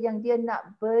apa yang dia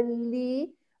nak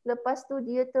beli. Lepas tu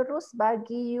dia terus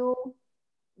bagi you,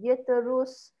 dia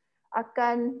terus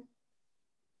akan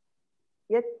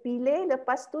dia pilih,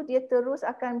 lepas tu dia terus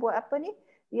akan buat apa ni?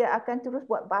 Dia akan terus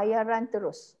buat bayaran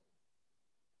terus.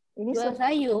 Ini Jual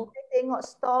sayur. Dia tengok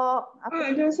stok.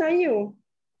 Jual sayur.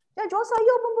 Ya, jual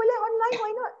sayur pun boleh online,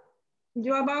 why not?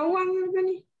 Jual bawang apa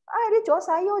ni? Dia jual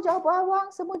sayur, jual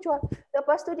bawang, semua jual.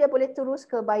 Lepas tu dia boleh terus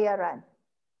ke bayaran.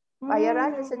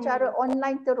 Bayaran secara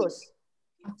online terus.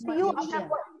 So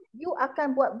you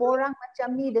akan buat borang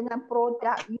macam ni dengan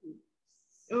produk you.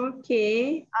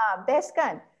 Okay. Best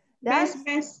kan? Dan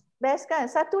Best kan?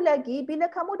 Satu lagi,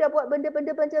 bila kamu dah buat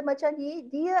benda-benda macam ni,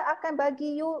 dia akan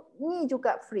bagi you ni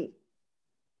juga free.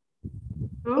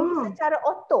 Ini secara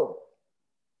auto.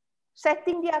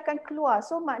 Setting dia akan keluar.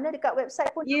 So makna dekat website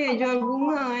pun. Ya, jual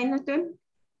bunga I nonton.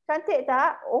 Cantik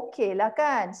tak? Okey lah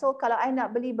kan. So kalau I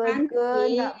nak beli burger,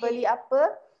 nak beli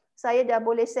apa, saya dah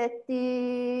boleh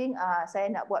setting. Saya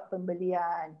nak buat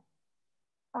pembelian.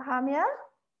 Faham ya?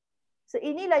 So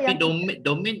inilah yang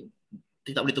domain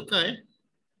dia tak boleh tukar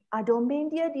domain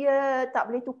dia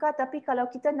tak boleh tukar, tapi kalau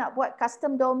kita nak buat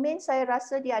custom domain, saya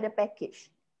rasa dia ada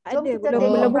package. Jom Ada, kita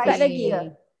belum buka price lagi.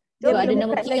 Dia ada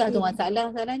nama Kiah tu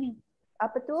masalahnya.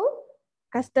 Apa tu?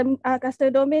 Custom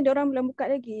domain diorang belum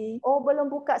buka lagi. Oh, belum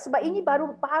buka sebab ini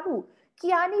baru.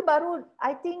 Kiah ni baru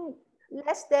I think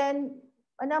less than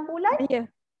 6 bulan. 1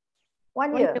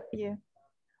 year.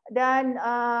 Dan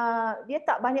dia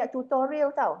tak banyak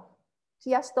tutorial tau.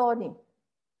 Kiah Store ni.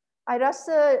 I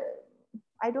rasa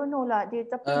I don't know lah dia,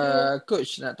 tapi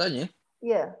Coach nak tanya.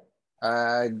 Ya.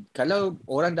 Kalau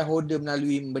orang dah order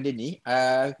melalui benda ni,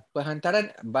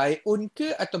 penghantaran by own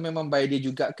ke atau memang by dia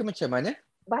juga ke macam mana?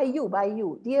 By you.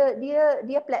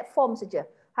 Dia platform saja.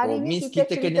 Hari ni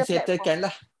kita kena settlekan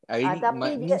lah.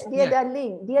 Tapi dia dah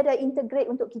link, dia dah integrate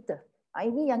untuk kita.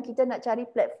 Ini yang kita nak cari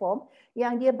platform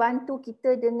yang dia bantu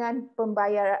kita dengan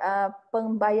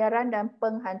pembayaran dan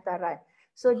penghantaran.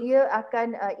 So dia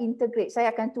akan integrate.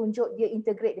 Saya akan tunjuk dia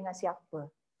integrate dengan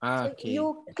siapa. So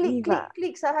you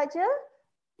klik sahaja,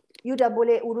 you dah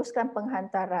boleh uruskan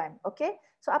penghantaran. Okay?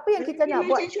 So apa yang kita nak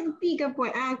buat? Macam Shopee ke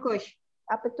puan? Coach.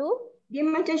 Apa tu? Dia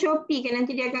macam Shopee kan,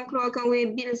 nanti dia akan keluarkan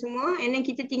web bill semua and then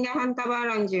kita tinggal hantar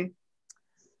barang je.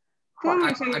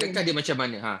 Adakah dia macam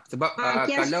mana? Sebab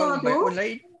kalau by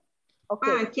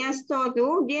online, Kiah Store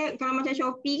tu, dia kalau macam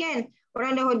Shopee kan,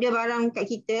 orang dah order barang kat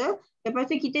kita, lepas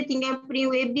tu kita tinggal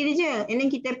print web bill je, and then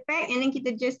kita pack, and then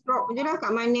kita just drop je lah kat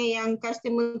mana yang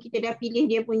customer kita dah pilih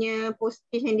dia punya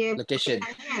postage yang dia location.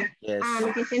 Yes.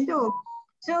 Location tu.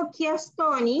 So Kiah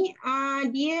Store ni,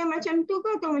 dia macam tu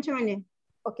ke atau macam mana?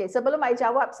 Okay, sebelum I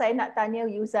jawab, saya nak tanya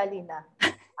Yuzalina.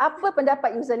 Apa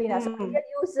pendapat Yuzalina? Sebab dia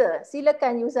user.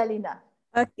 Silakan Yuzalina.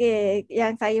 Okay,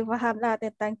 yang saya faham lah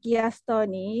tentang Kiah Store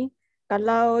ni,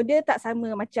 kalau dia tak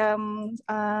sama macam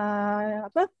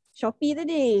Shopee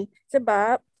tadi.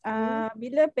 Sebab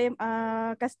bila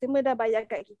customer dah bayar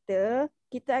kat kita,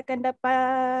 kita akan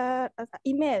dapat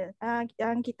email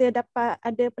yang kita dapat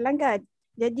ada pelanggan.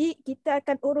 Jadi kita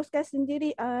akan uruskan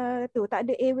sendiri tak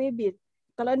ada airway bill.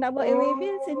 Kalau nak buat airway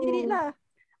bill sendirilah.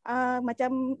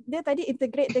 Macam dia tadi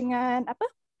integrate dengan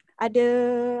ada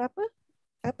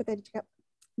apa tadi cakap?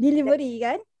 Delivery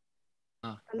kan?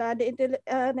 Kalau ada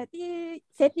nanti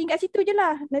setting kat situ je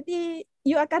lah. Nanti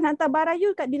you akan hantar barang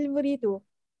you kat delivery tu.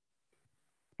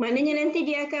 Maknanya nanti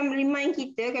dia akan remind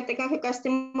kita, katakan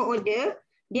customer order,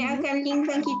 dia akan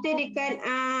linkkan kita dekat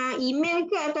email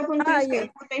ke ataupun terus kat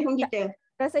telefon kita?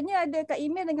 Rasanya ada kat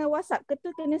email dengan WhatsApp ke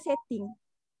tu kena setting.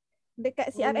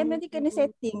 Dekat CRM nanti kena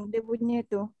setting dia punya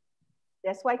tu.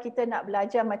 That's why kita nak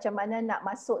belajar macam mana nak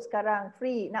masuk sekarang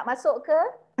free. Nak masuk ke?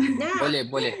 Boleh.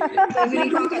 Beri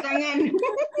kau kat tangan.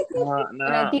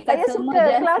 Nanti saya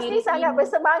suka kelas ni sangat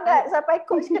bersemangat sampai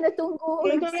coach kena tunggu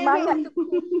semangat tu.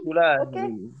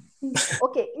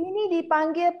 Okay, ini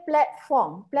dipanggil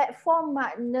platform. Platform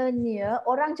maknanya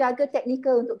orang jaga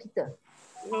teknikal untuk kita.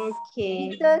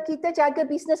 Okay. Kita jaga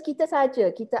bisnes kita saja.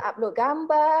 Kita upload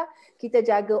gambar, kita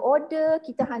jaga order,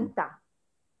 kita hantar.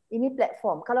 Ini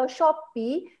platform. Kalau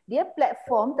Shopee, dia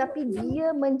platform tapi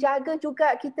dia menjaga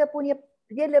juga kita punya,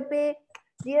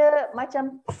 dia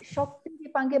macam Shopee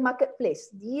dipanggil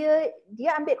marketplace. Dia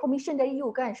ambil commission dari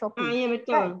you kan Shopee. Ya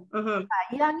betul. Kan?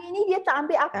 Yang ini dia tak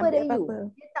ambil apa dari you.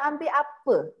 Dia tak ambil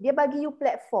apa. Dia bagi you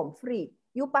platform free.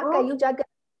 You pakai, you jaga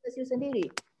business you sendiri.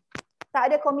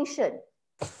 Tak ada commission.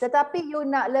 Tetapi you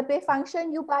nak lebih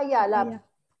function, you bayarlah.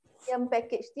 Yang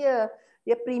package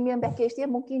dia premium package dia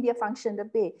mungkin dia function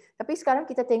lebih. Tapi sekarang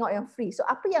kita tengok yang free. So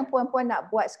apa yang puan-puan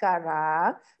nak buat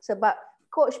sekarang, sebab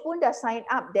coach pun dah sign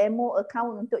up demo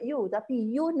account untuk you, tapi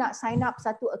you nak sign up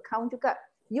satu account juga.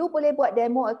 You boleh buat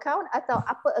demo account atau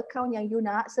apa account yang you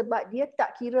nak, sebab dia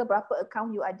tak kira berapa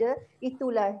account you ada,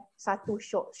 itulah satu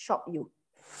shop you.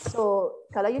 So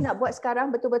kalau you nak buat sekarang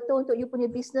betul-betul untuk you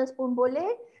punya business pun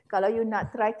boleh. Kalau you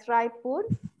nak try pun,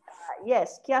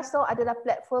 yes, Kiah Store adalah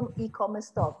platform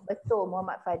e-commerce store. Betul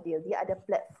Muhammad Fadil, dia ada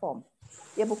platform.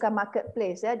 Dia bukan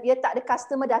marketplace ya. Dia tak ada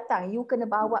customer datang, you kena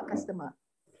bawa customer.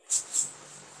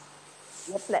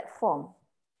 Dia platform.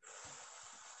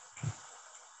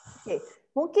 Okay.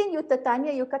 Mungkin you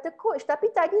tertanya, you kata coach,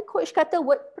 tapi tadi coach kata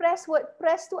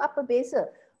WordPress tu apa beza?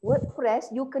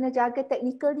 WordPress you kena jaga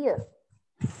technical dia.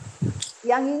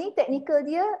 Yang ini technical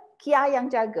dia Kiah yang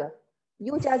jaga.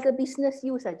 You jaga business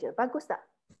you saja. Bagus tak?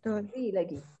 Betul.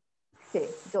 Lagi.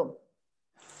 Okay, jom.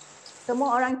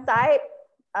 Semua orang type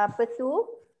apa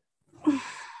tu?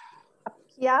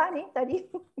 Kiah ni tadi.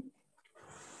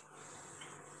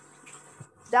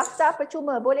 Daftar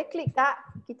percuma. Boleh klik tak?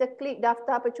 Kita klik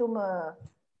daftar percuma.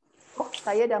 Oh,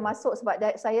 saya dah masuk sebab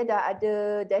saya dah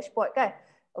ada dashboard kan.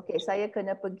 Okey, saya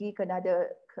kena pergi ke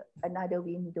another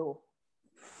window.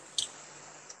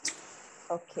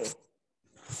 Okey.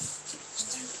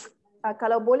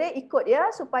 Kalau boleh ikut ya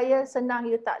supaya senang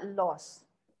you tak lost.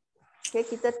 Okey,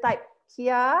 kita type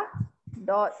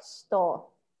kiah.store.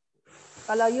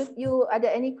 Kalau you ada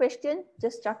any question,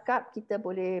 just cakap, kita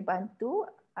boleh bantu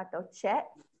atau chat.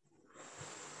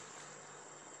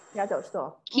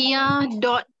 Kiah.store.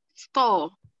 Kiah.store.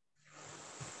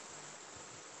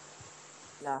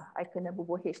 Lah, I kena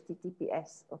bubuh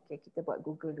HTTPS. Okey, kita buat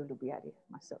Google dulu biar dia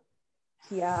masuk.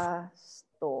 Kiah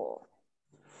Store.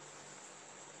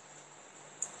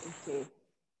 Okey.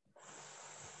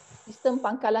 Sistem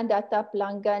pangkalan data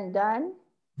pelanggan dan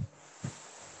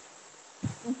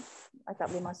I tak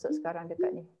boleh masuk sekarang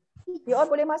dekat ni. You all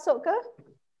boleh masuk ke?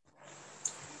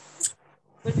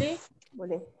 Boleh.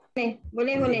 Boleh.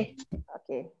 Boleh.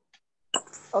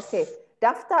 Okey.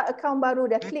 Daftar akaun baru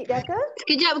dah klik dah ke?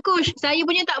 Sekejap coach, saya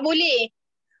punya tak boleh.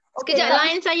 Sekejap,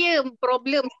 line saya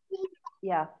problem.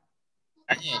 Ya.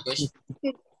 Tanya coach.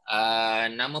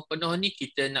 Nama penuh ni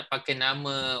kita nak pakai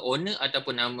nama owner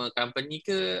ataupun nama company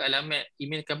ke, alamat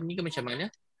email company ke, macam mana?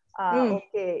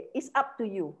 Okay, it's up to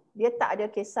you. Dia tak ada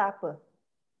kisah apa.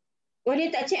 Oh,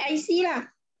 dia tak check IC lah.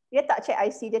 Dia tak check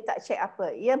IC, dia tak check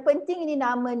apa. Yang penting ini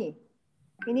nama ni.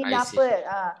 Ini apa?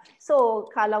 So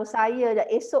kalau saya dah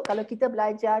esok kalau kita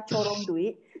belajar corong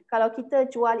duit, kalau kita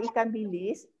jual ikan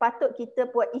bilis, patut kita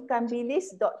buat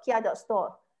ikanbilis.kiah.store.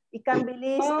 Ikan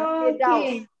bilis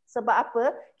Firdaus. Sebab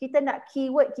apa? Kita nak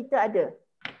keyword kita ada.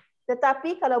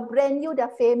 Tetapi kalau brand you dah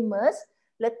famous,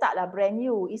 letaklah brand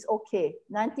you. Is okay.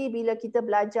 Nanti bila kita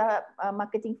belajar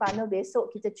marketing funnel besok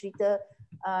kita cerita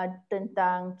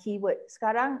tentang keyword.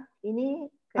 Sekarang ini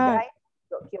kedai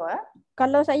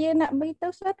Kalau saya nak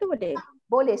beritahu sesuatu boleh?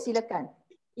 Boleh, silakan.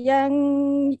 Yang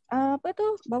apa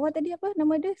tu? Bawah tadi apa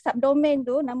nama dia? Subdomain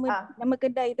tu, nama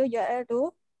kedai tu, URL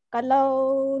tu. Kalau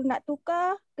nak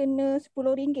tukar kena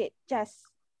RM10 just.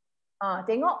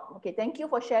 Tengok. Okay, thank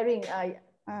you for sharing.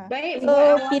 Baik. So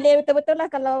pilih betul-betul lah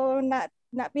kalau nak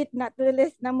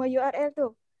tulis nama URL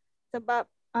tu. Sebab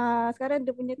sekarang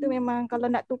dia punya tu memang kalau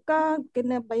nak tukar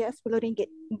kena bayar RM10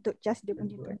 untuk just dia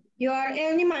punya tu.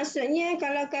 URL ni maksudnya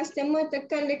kalau customer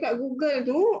tekan dekat Google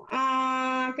tu,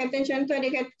 kata contoh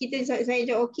dia kata saya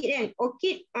jual orchid kan.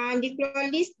 Orchid di keluar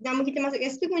list nama kita masuk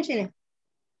kat situ pun macam mana?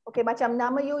 Okay, macam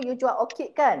nama you jual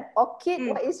orchid kan? Orchid,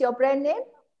 what is your brand name?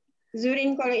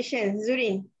 Zurin Collection,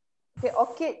 Zurin. Okay,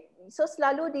 orchid. So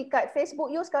selalu dekat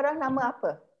Facebook you sekarang nama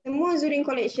apa? Semua Zurin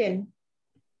Collection.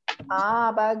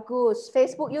 Bagus.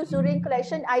 Facebook you Zurin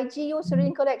Collection, IG you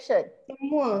Zurin Collection.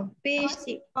 Semua. Page,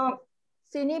 TikTok.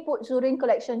 Sini put Zurin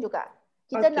Collection juga.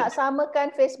 Kita nak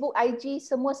samakan Facebook, IG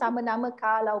semua sama nama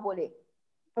kalau boleh.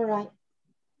 Alright.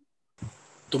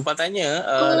 Tumpang tanya.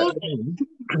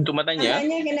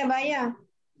 Kena bayar.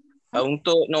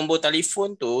 Untuk nombor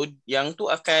telefon tu, yang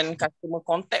tu akan customer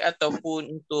contact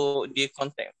ataupun untuk dia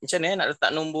contact? Macam mana nak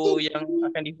letak nombor yang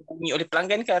akan dihubungi oleh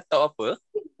pelanggan ke atau apa?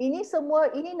 Ini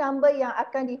semua, ini number yang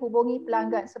akan dihubungi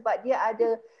pelanggan sebab dia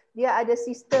ada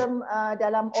sistem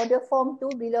dalam order form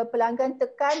tu bila pelanggan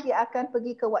tekan dia akan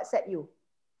pergi ke WhatsApp you.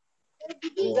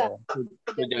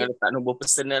 So jangan letak nombor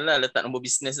personal lah, letak nombor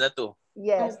bisnes lah tu.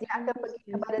 Yes, dia akan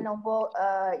pergi kepada nombor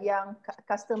yang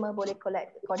customer boleh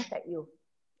contact you.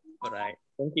 Alright,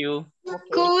 thank you.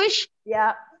 Okay. Coach,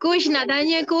 Coach nak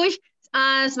tanya Coach,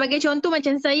 sebagai contoh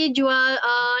macam saya jual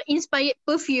inspired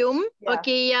perfume,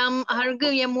 okay, yang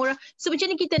harga yang murah. So macam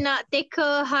ni kita nak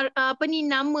tackle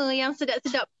nama yang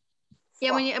sedap-sedap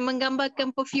yang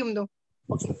menggambarkan perfume tu?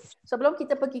 Okay. Sebelum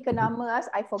kita pergi ke nama,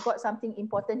 I forgot something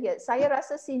important here. Saya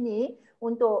rasa sini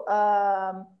untuk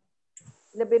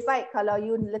lebih baik kalau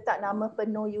you letak nama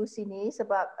penuh you sini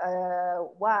sebab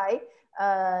why?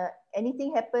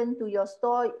 Anything happen to your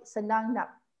store, senang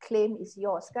nak claim is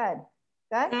yours kan?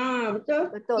 Kan? Betul.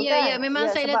 Betul Ya, kan? ya,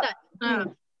 memang saya sebab, letak.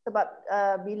 Sebab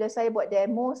bila saya buat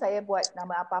demo, saya buat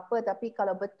nama apa-apa, tapi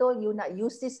kalau betul you nak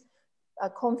use this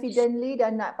confidently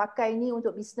dan nak pakai ni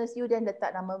untuk business you, dan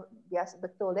letak nama biasa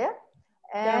betul ya.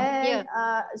 And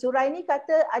Zuraini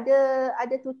kata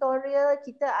ada tutorial,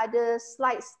 kita ada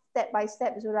slide step by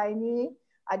step Zuraini.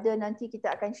 Ada nanti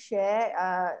kita akan share.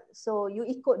 So you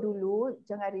ikut dulu,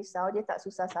 jangan risau, dia tak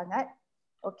susah sangat.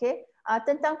 Okay.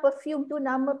 Tentang perfume tu,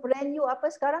 nama brand you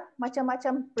apa sekarang?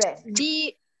 Macam-macam brand.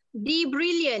 The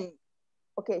Brilliant.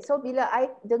 Okay, so bila I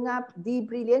dengar The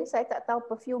Brilliant, saya tak tahu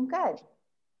perfume kan?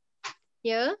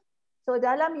 Ya. So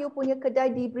dalam you punya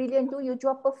kedai The Brilliant tu, you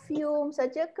jual perfume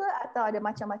saja ke atau ada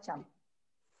macam-macam?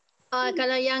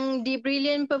 Kalau yang The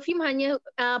Brilliant perfume hanya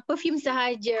perfume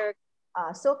sahaja.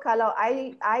 So kalau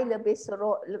I lebih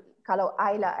serok, kalau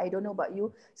I lah, I don't know about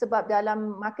you, sebab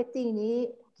dalam marketing ni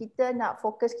kita nak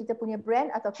fokus kita punya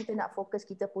brand atau kita nak fokus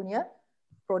kita punya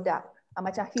produk.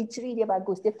 Macam Hijri dia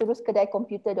bagus, dia terus kedai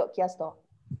komputer.Kiah Store.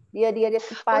 Dia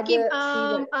kepada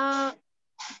keyword.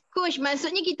 Coach,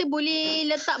 maksudnya kita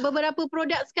boleh letak beberapa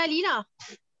produk sekali lah?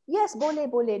 Yes, boleh.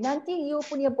 Nanti you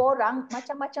punya borang,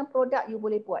 macam-macam produk you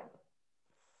boleh buat.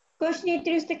 Coach ni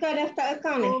terus tekan daftar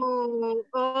akaun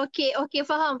Okay,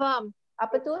 faham.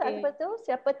 Apa tu?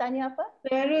 Siapa tanya apa?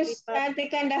 Terus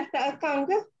tekan daftar akaun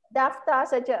ke? Daftar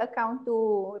saja akaun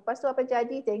tu. Lepas tu apa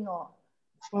jadi tengok.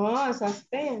 Oh,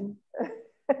 suspend.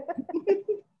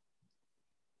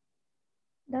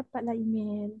 Dapatlah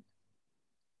email.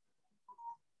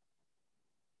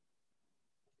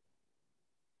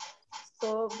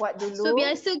 So buat dulu. So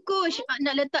biasa coach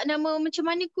nak letak nama macam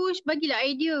mana coach? Bagilah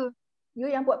idea. You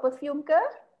yang buat perfume ke?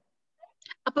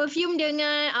 Perfume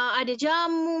dengan ada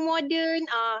jamu moden,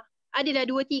 adalah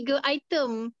 2-3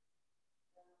 item.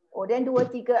 Oh, dan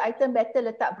 2-3 item better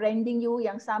letak branding you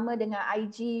yang sama dengan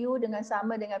IG you, dengan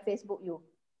sama dengan Facebook you.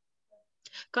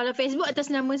 Kalau Facebook atas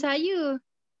nama saya.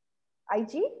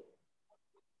 IG?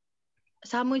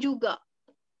 Sama juga.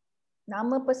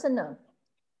 Nama personal?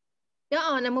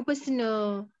 Ya, nama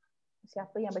personal.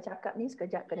 Siapa yang bercakap ni?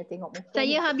 Sekejap kena tengok muka.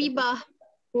 Saya Habibah.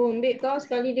 Oh, ambil kau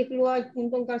sekali dia keluar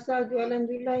untung kasar jualan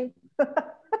Julai.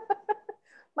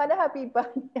 Mana Habibah?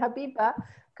 Habibah,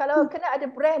 kalau kena ada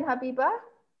brand Habibah.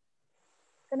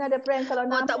 Kena ada brand kalau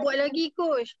nama. Tak buat lagi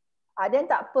coach.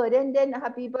 Then tak apa. Then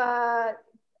Habibah,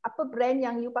 apa brand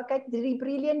yang you pakai? The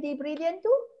Brilliant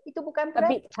tu? Itu bukan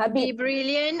brand? The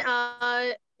Brilliant,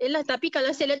 tapi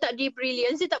kalau saya letak The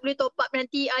Brilliant, saya tak boleh top up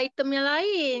nanti item yang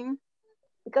lain.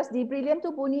 Because The Brilliant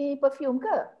tu bunyi perfume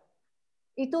ke?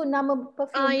 Itu nama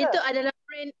perfume ke? Itu adalah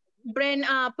brand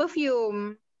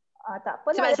perfume. Tak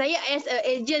apalah. Sebab saya as a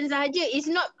agent sahaja, it's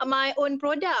not my own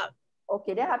product.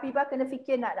 Okay, dan Habibah kena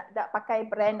fikir nak pakai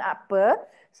brand apa,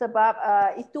 sebab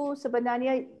itu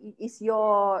sebenarnya is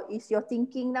your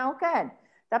thinking now kan.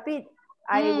 Tapi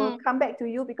I will come back to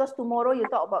you because tomorrow you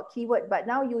talk about keyword, but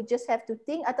now you just have to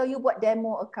think atau you buat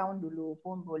demo account dulu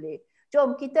pun boleh.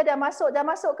 Jom, kita dah masuk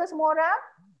ke semua orang?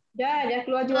 Dah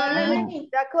keluar jualan ni.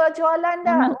 Dah keluar jualan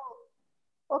dah.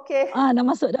 Okay. Dah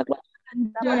masuk dah keluar.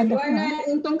 Jualan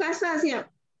untung kasar siap.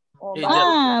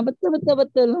 Betul.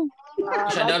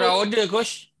 Dah ada order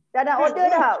coach. Dah ada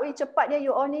order dah. Wih, cepatnya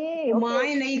you on ni.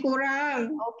 Main lagi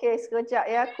kurang. Okay, sekejap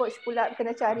ya. Coach pula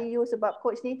kena cari you sebab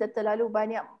coach ni terlalu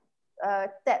banyak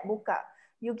tab buka.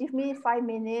 You give me 5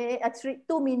 minutes, 2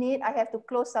 minutes, I have to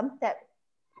close some tab.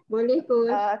 Boleh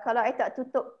coach. Kalau I tak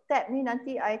tutup tab ni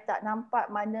nanti I tak nampak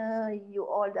mana you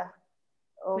all dah.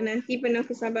 Nanti penuh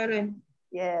kesabaran.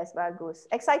 Yes, bagus.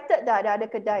 Excited dah ada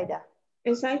kedai dah.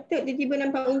 Excited tiba-tiba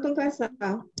nampak untung kasar.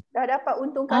 Dah dapat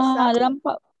untung kasar. Dah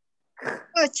nampak.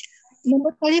 Coach,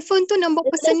 nombor telefon tu nombor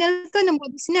personal ke nombor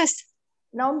bisnes?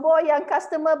 Nombor yang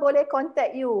customer boleh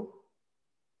contact you.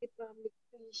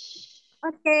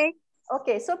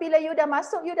 Okay, so bila you dah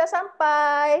masuk, you dah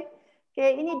sampai.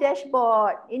 Okay, ini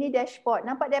dashboard.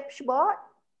 Nampak dashboard?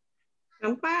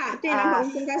 Nampak. Tu yang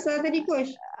nampak untung kasar tadi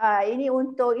coach. Ini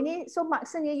untung. So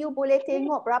maksudnya you boleh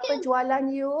tengok berapa jualan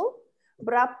you,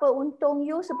 berapa untung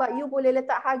you sebab you boleh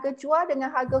letak harga jual dengan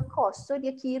harga kos. So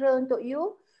dia kira untuk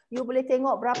you. You boleh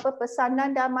tengok berapa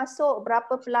pesanan dah masuk,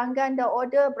 berapa pelanggan dah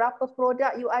order, berapa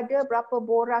produk you ada, berapa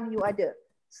borang you ada.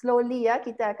 Slowly ya,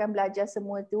 kita akan belajar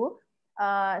semua tu.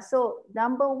 So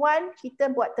number 1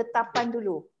 kita buat tetapan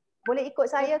dulu. Boleh ikut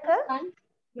saya ke?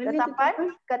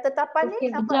 Tetapan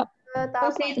ni nampak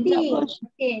Sesi.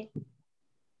 Okay.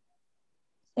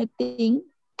 Setting.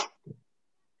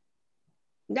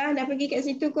 Dah pergi kat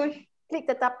situ coach. Klik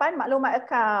tetapan maklumat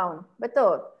account.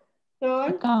 Betul?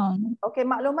 Betul. Account. Okey,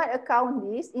 maklumat account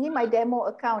list. Ini my demo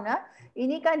account ah.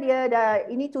 Ini kan dia dah,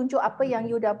 ini tunjuk apa yang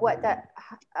you dah buat tak,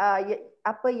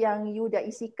 apa yang you dah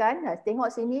isikan. Tengok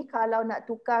sini, kalau nak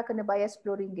tukar kena bayar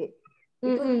RM10.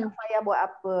 Itu tak payah buat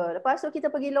apa. Lepas tu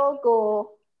kita pergi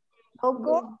logo.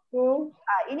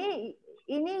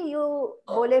 Ini you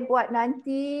boleh buat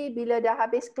nanti bila dah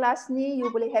habis kelas ni,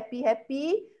 you boleh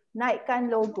happy-happy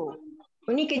naikkan logo.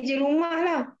 Oh, ni kerja rumah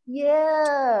lah.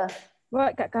 Yeah.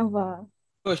 Buat kat Canva.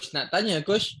 Coach, nak tanya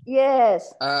Coach.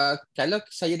 Yes. Kalau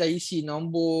saya dah isi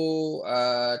nombor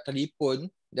telefon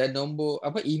dan nombor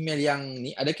email yang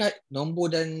ni, adakah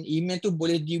nombor dan email tu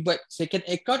boleh dibuat second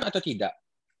account atau tidak?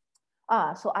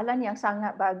 Soalan yang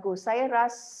sangat bagus. Saya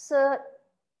rasa,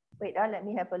 let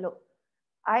me have a look.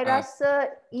 I rasa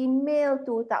email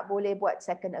tu tak boleh buat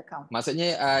second account.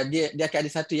 Maksudnya dia akan ada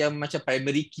satu yang macam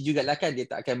primary key jugalah kan, dia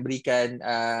tak akan berikan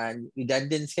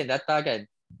redundant kan data kan.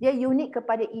 Dia unik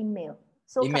kepada email.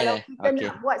 So email kalau kita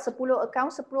nak buat 10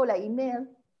 account, 10 lah email.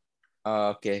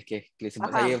 Okey.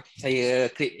 Sebab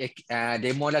saya create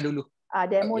demo lah dulu.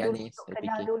 Demo dulu,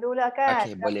 kenal dululah kan.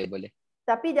 Okey, boleh.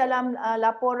 Tapi dalam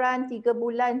laporan 3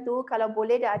 bulan tu, kalau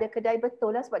boleh dah ada kedai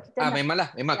betul lah, sebab kita memang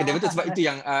kedai betul, sebab itu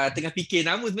yang tengah fikir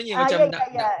nama sebenarnya, macam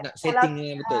nak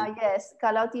settingnya betul. Yes,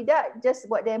 kalau tidak just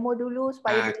buat demo dulu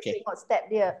supaya boleh tengok step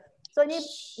dia. So ni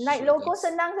naik logo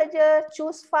senang saja,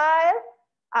 choose file,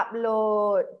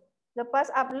 upload.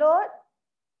 Lepas upload,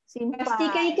 simpan.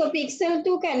 Pastikan ikut pixel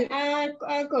tu kan,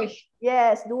 Coach?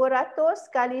 Yes, 200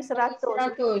 kali 100.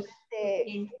 100.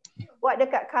 Okay. Buat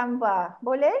dekat Canva.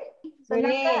 Boleh? Senang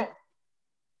kan?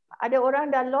 Ada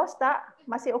orang dah lost tak?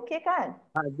 Masih okey kan?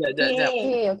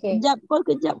 Okey.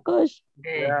 Kejap, Coach.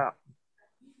 Ya.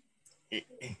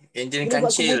 Engine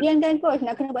kancil. Kemudian kan Coach,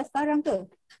 nak kena buat sekarang ke?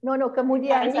 No,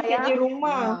 kemudian saya. Ini kerja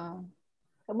rumah.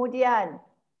 Kemudian.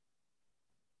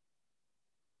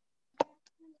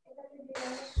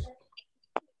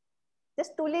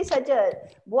 Just tulis saja,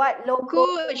 buat logo.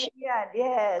 Coach,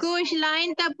 yes. Coach,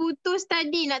 line tak putus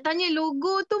tadi. Nak tanya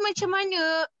logo tu macam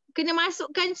mana? Kena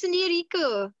masukkan sendiri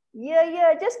ke?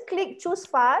 Ya, just klik choose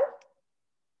file.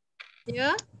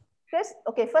 Ya.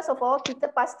 First of all,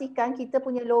 kita pastikan kita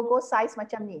punya logo size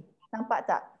macam ni. Nampak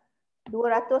tak?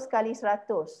 200 kali 100.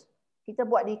 Kita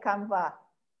buat di Canva.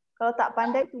 Kalau tak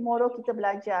pandai, tomorrow kita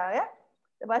belajar ya.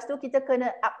 Lepas tu kita kena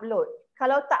upload.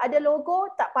 Kalau tak ada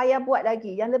logo, tak payah buat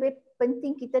lagi. Yang lebih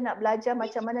penting kita nak belajar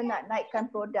macam mana nak naikkan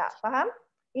produk. Faham?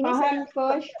 Ini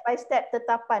step by step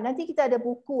tetapan. Nanti kita ada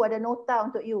buku, ada nota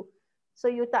untuk you. So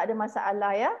you tak ada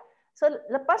masalah ya. So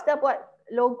lepas dah buat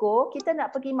logo, kita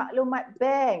nak pergi maklumat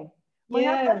bank.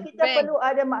 Mengapa kita perlu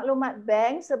ada maklumat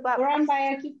bank? Sebab orang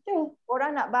bayar kita.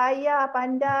 Orang nak bayar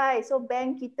pandai. So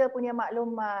bank kita punya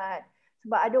maklumat.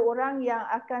 Sebab ada orang yang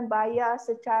akan bayar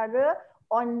secara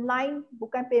online,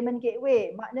 bukan payment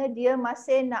gateway. Makna dia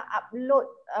masih nak upload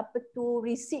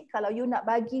receipt. Kalau you nak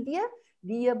bagi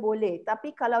dia boleh.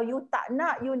 Tapi kalau you tak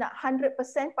nak, you nak 100%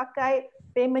 pakai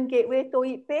payment gateway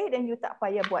ToyyibPay, dan you tak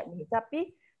payah buat ni.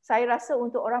 Tapi saya rasa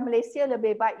untuk orang Malaysia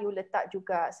lebih baik you letak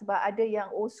juga. Sebab ada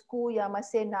yang old school yang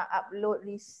masih nak upload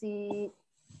receipt.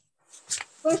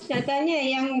 Coach nak tanya,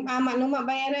 yang maklumat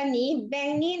bayaran ni,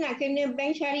 bank ni nak kena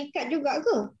bank syarikat juga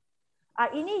ke?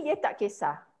 Ini dia tak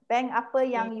kisah. Bank apa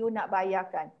yang you nak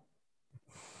bayarkan.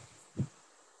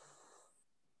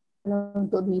 Kalau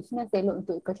untuk bisnes, elok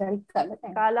untuk ke syarikat lah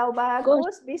kan? Kalau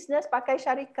bagus, bisnes pakai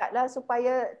syarikat lah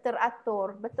supaya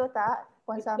teratur. Betul tak?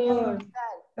 Puan Samsul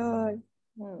kan? Betul.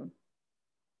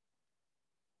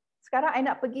 Sekarang I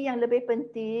nak pergi yang lebih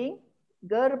penting,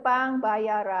 gerbang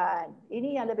bayaran.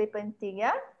 Ini yang lebih penting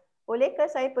ya.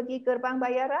 Bolehkah saya pergi gerbang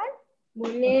bayaran?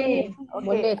 Boleh.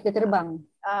 Boleh, kita terbang.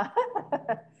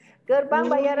 Gerbang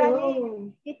bayaran ni,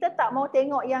 kita tak mau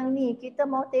tengok yang ni, kita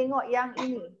mau tengok yang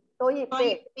ini.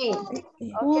 ToyyibPay.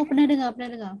 Oh, pernah dengar.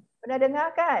 Pernah dengar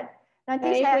kan?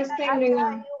 Nanti saya akan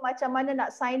ajar you macam mana nak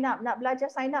sign up. Nak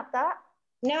belajar sign up tak?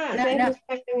 Nak.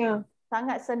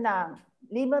 Sangat senang.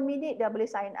 5 minit dah boleh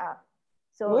sign up.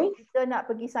 So, kita nak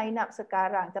pergi sign up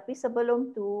sekarang. Tapi sebelum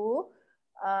tu,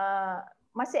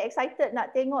 masih excited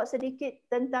nak tengok sedikit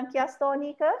tentang Kiah Store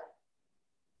ni ke?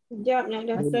 Kejap nak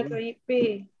daftar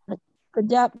ToyyibPay.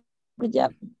 Kejap.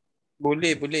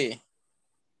 Boleh.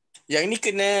 Yang ni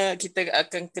kita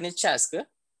akan kena charge ke?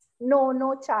 No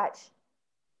charge.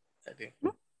 Tak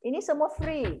ada. Ini semua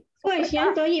free. Coach,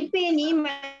 yang ToyyibPay ni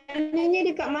maknanya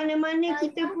dekat mana-mana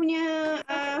kita punya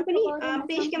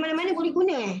page kat mana-mana boleh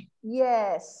guna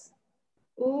Yes.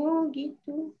 Oh,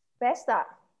 gitu. Best tak?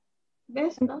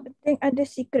 Best lah. Penting ada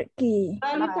secret key.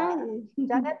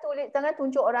 Jangan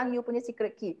tunjuk orang you punya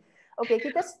secret key. Okay,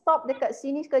 kita stop dekat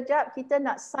sini sekejap. Kita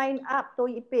nak sign up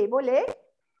ToyyibPay. Boleh?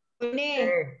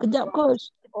 Boleh. Kejap,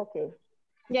 Coach. Okay.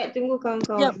 Sekejap, tunggu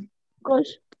kawan-kawan. Kejap,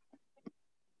 Coach.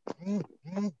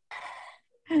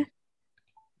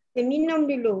 Saya minum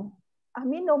dulu.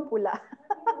 Minum pula.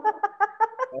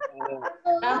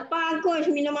 Apa Coach,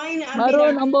 minum air nak habis Baru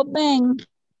dah. nombor bank.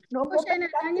 Nombor Coach, saya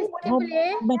nak tanya sikit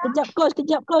boleh?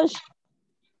 Kejap, Coach.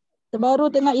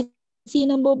 Terbaru tengah isi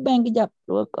nombor bank kejap.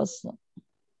 20.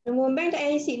 Nombor bank tak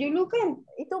payah isi dulu kan?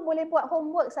 Itu boleh buat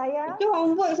homework sayang. Itu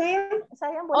homework sayang.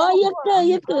 Sayang boleh Oh, ya homework. ke?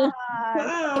 Ya ke?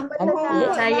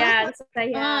 Homework Sayang.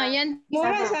 Yang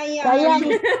Mora sayang.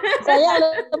 Sayang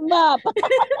lembab.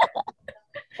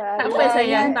 Tak apa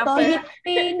sayang, tak apa.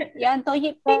 Yang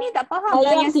ToyyibPay ni tak faham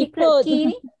lah yang secret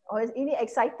key ni. Oh, ini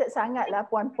excited sangat lah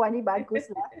puan-puan ni, bagus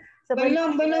lah.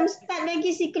 Belum start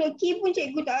lagi secret key pun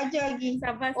cikgu tak ajar lagi.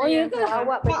 Sabar Oh ya sayang.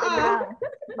 ke?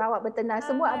 Bawa bertenang.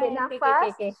 Semua ambil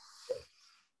nafas. Okay.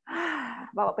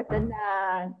 Bawa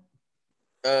bertenang.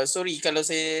 Sorry kalau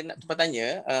saya nak tempat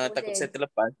tanya, takut Boleh. saya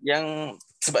terlepas. Yang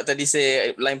sebab tadi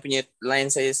saya line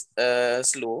saya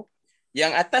slow.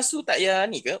 Yang atas tu tak payah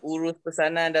ni ke? Urus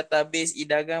pesanan, database,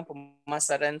 e-dagang,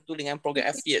 pemasaran tu dengan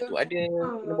program affiliate tu. Ada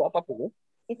kena buat apa-apa ke?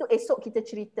 Itu esok kita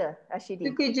cerita,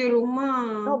 Rashidi. Itu kerja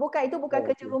rumah. No, bukan. Itu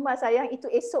bukan kerja rumah sayang. Itu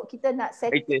esok kita nak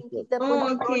setting kita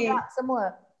punya produk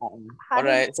semua.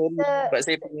 Alright, sorry sebab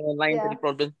saya punya line tadi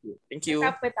problem tu. Thank you.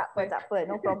 Tak apa.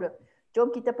 No problem.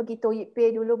 Jom kita pergi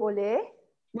ToyyibPay dulu, boleh?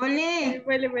 Boleh.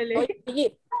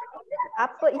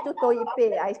 Apa itu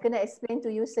ToyyibPay? I kena explain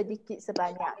to you sedikit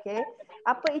sebanyak. Okay?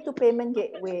 Apa itu payment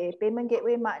gateway? Payment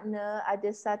gateway makna ada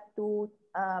satu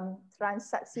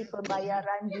transaksi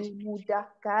pembayaran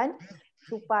dimudahkan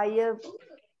supaya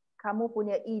kamu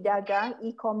punya e-dagang,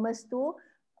 e-commerce tu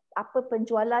apa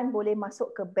penjualan boleh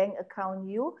masuk ke bank account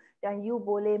you dan you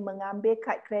boleh mengambil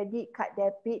kad kredit, kad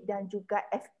debit dan juga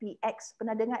FPX.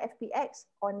 Pernah dengar FPX?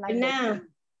 Online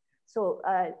banking. So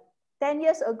 10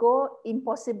 years ago,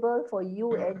 impossible for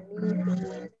you and me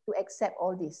to accept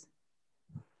all this.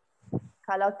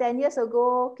 Kalau 10 years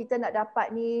ago, kita nak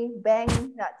dapat ni, bank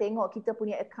nak tengok kita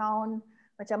punya account,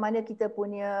 macam mana kita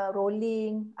punya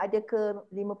rolling, ada ke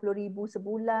 50,000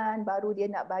 sebulan, baru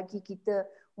dia nak bagi kita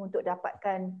untuk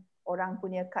dapatkan orang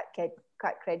punya kad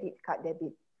kredit, kad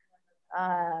debit.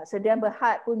 Sedia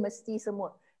berhad pun mesti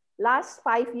semua. Last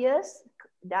 5 years,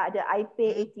 dah ada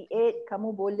iPay 88, kamu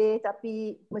boleh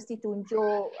tapi mesti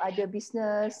tunjuk ada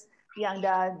business yang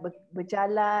dah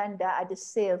berjalan, dah ada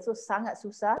sale. So sangat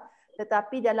susah.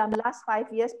 Tetapi dalam last 5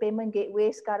 years, payment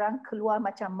gateway sekarang keluar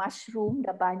macam mushroom,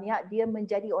 dah banyak, dia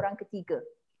menjadi orang ketiga.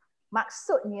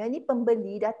 Maksudnya ni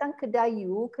pembeli datang kedai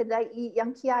you, kedai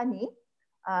yang Kiah ni,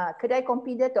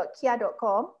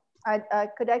 kedaikomputer.kiah.com,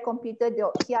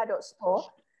 kedaikomputer.kiah.store,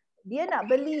 dia nak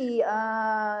beli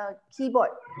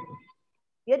keyboard.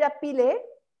 Dia dah pilih,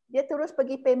 dia terus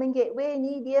pergi payment gateway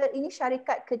ni, ini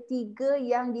syarikat ketiga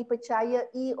yang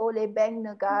dipercayai oleh bank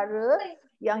negara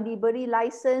yang diberi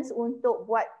license untuk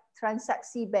buat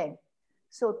transaksi bank.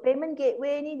 So payment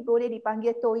gateway ni boleh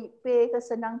dipanggil ToyyibPay ke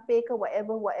SenangPay ke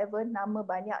whatever, nama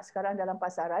banyak sekarang dalam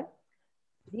pasaran.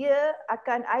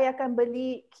 I akan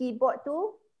beli keyboard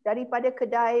tu daripada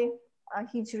kedai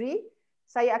Hijri,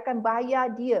 saya akan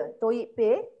bayar dia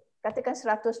ToyyibPay, katakan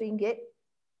RM100.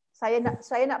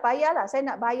 Saya nak bayar lah, saya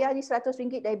nak bayar ni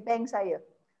RM100 dari bank saya.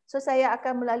 So saya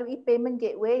akan melalui payment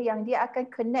gateway yang dia akan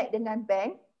connect dengan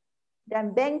bank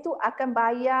dan bank tu akan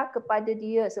bayar kepada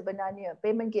dia sebenarnya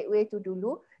payment gateway tu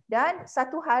dulu dan 1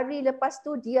 hari lepas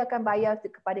tu dia akan bayar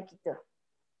kepada kita.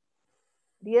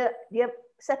 Dia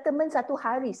settlement 1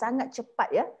 hari, sangat cepat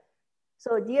ya.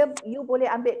 So you boleh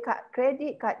ambil kad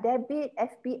kredit, kad debit,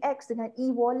 FPX dengan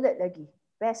e-wallet lagi.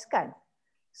 Best kan?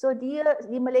 So dia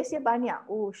di Malaysia banyak.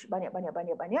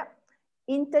 Banyak.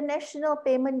 International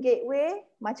payment gateway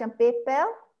macam PayPal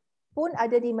pun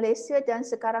ada di Malaysia dan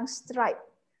sekarang Stripe.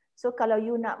 So kalau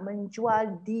you nak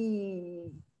menjual di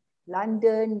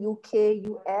London, UK,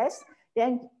 US,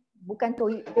 then bukan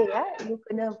ToyyibPay ya, you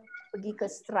kena pergi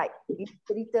ke Stripe. Ini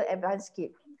cerita advance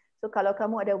sikit. So kalau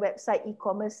kamu ada website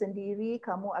e-commerce sendiri,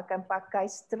 kamu akan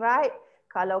pakai Stripe.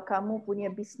 Kalau kamu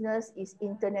punya business is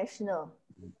international.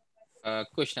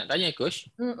 Coach nak tanya Coach,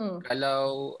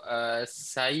 kalau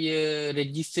saya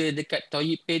register dekat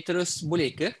ToyyibPay terus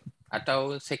boleh ke?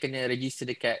 Atau saya kena register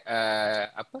dekat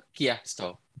Kiah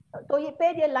Store?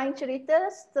 ToyyibPay dia lain cerita,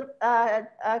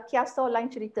 Kiah Store lain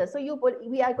cerita. So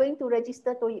we are going to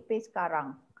register ToyyibPay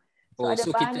sekarang.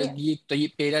 So kita pergi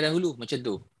ToyyibPay dah dahulu macam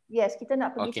tu? Yes, kita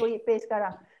nak pergi ToyyibPay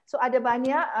sekarang. So ada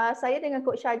banyak, saya dengan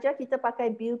Coach Hajar kita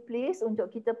pakai Bill Please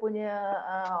untuk kita punya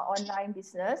online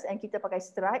business and kita pakai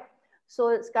Stripe.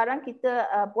 So sekarang kita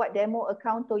buat demo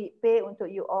account ToyyibPay untuk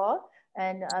you all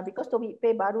and because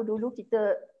ToyyibPay baru dulu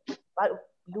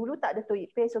dulu tak ada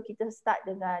ToyyibPay so kita start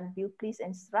dengan Bill Please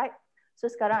and Stripe. So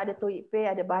sekarang ada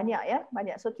ToyyibPay, ada banyak ya,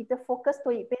 banyak. So kita fokus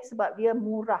ToyyibPay sebab dia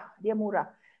murah,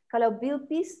 Kalau Bill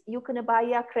Please you kena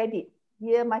bayar kredit.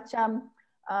 Dia macam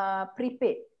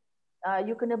prepaid.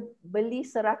 You kena beli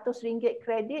RM100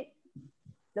 kredit,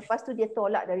 lepas tu dia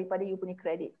tolak daripada you punya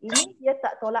kredit. Ini dia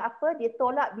tak tolak apa, dia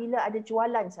tolak bila ada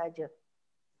jualan saja.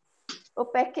 Oh,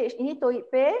 package ini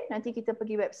ToyyibPay, nanti kita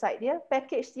pergi website dia.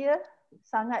 Package dia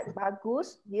sangat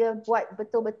bagus, dia buat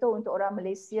betul-betul untuk orang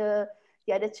Malaysia.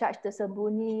 Dia ada charge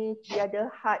tersembunyi, dia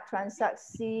ada hard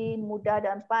transaksi, mudah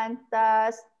dan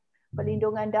pantas,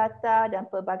 perlindungan data dan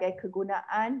pelbagai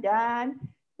kegunaan dan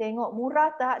tengok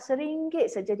murah tak? RM1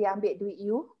 saja dia ambil duit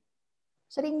you.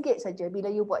 RM1 saja bila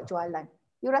you buat jualan.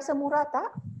 You rasa murah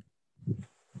tak?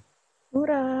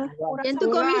 Murah. Yang tu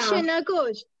commission lah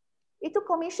Coach. Itu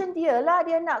commission dia lah.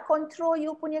 Dia nak control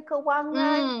you punya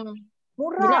kewangan.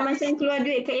 Murah. Dia macam keluar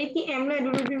duit ke ATM lah.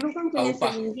 Dulu-dulu kan punya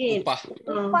RM1.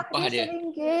 Upah dia.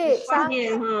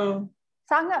 RM1.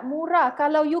 Sangat murah.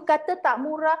 Kalau you kata tak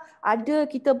murah, ada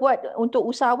kita buat untuk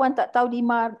usahawan tak tahu di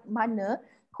mana.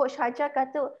 Coach Hajar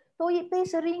kata, ToyyibPay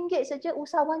RM1 saja.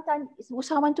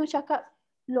 Usahawan tu cakap,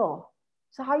 loh,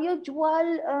 saya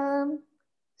jual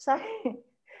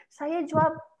saya jual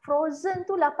frozen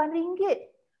tu RM8.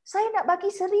 Saya nak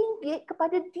bagi RM1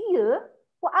 kepada dia.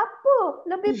 Buat apa?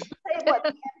 Lebih saya buat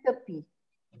PM tepi.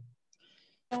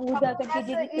 Yang mudahkan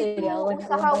kerja kita dia.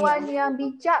 Usahawan yang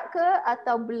bijak ke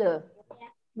atau blur?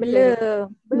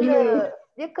 Blur.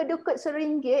 Dia kedekut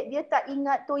RM1, dia tak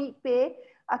ingat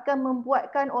ToyyibPay akan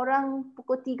membuatkan orang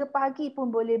pukul 3 pagi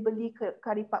pun boleh beli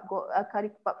kari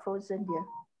kepap frozen dia.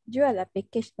 Jual lah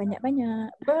package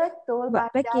banyak-banyak. Betul,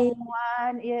 buat package.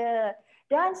 Ya.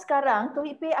 Dan sekarang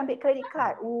ToyyibPay ambil credit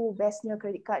card. Bestnya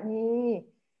credit card ni.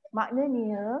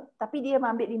 Maknanya, tapi dia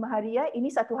ambil 5 hari ya, ini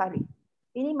 1 hari.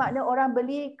 Ini makna orang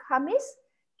beli Khamis,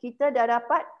 kita dah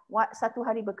dapat 1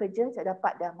 hari bekerja, dah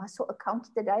dapat dah masuk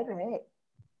account kita direct.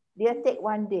 Dia take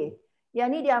 1 day. Yang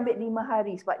ni dia ambil 5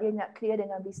 hari sebab dia nak clear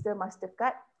dengan Visa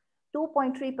Mastercard.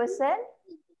 2.3%.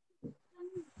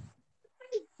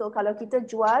 So kalau kita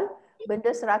jual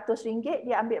benda RM100,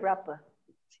 dia ambil berapa?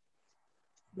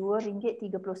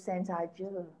 RM2.30 saja.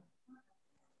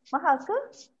 Mahal ke?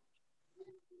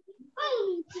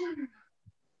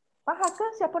 Mahal ke?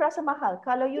 Siapa rasa mahal?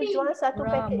 Kalau you jual satu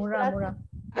package murah.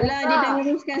 Alah, dia dah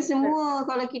uruskan semua.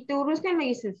 Kalau kita uruskan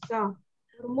lagi susah.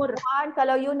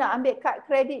 Kalau you nak ambil kad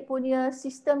kredit punya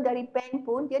sistem dari bank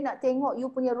pun, dia nak tengok you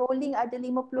punya rolling ada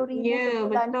RM50,000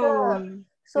 sebulan ke.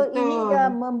 So ini dah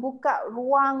membuka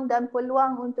ruang dan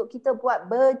peluang untuk kita buat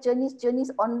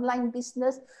berjenis-jenis online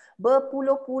business,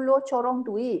 berpuluh-puluh corong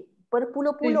duit.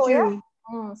 Berpuluh-puluh ya.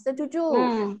 Setuju.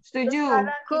 Setuju.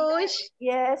 Coach.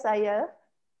 Yes, saya.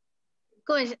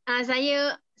 Coach,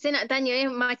 saya nak tanya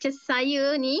macam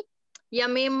saya ni yang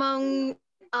memang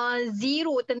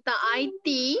zero tentang IT,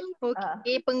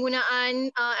 okey,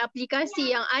 penggunaan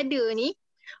aplikasi yang ada ni,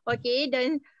 okey,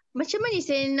 dan macam mana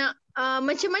saya nak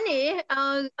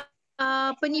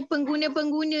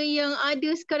pengguna-pengguna yang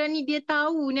ada sekarang ni dia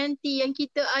tahu nanti yang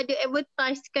kita ada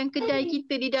advertisekan kedai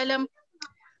kita di dalam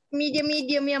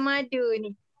medium-medium yang ada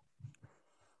ni.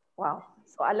 Wow,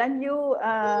 soalan you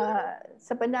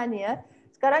sebenarnya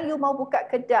sekarang you mau buka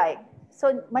kedai.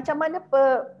 So macam mana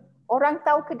orang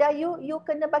tahu kedai you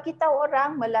kena bagi tahu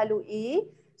orang melalui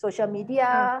social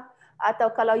media atau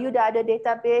kalau you dah ada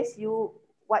database, you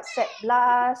WhatsApp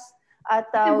blast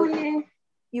atau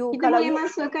kita boleh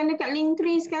masukkan dekat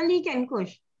Linktree sekali kan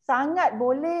Coach? Sangat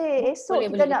boleh. Esok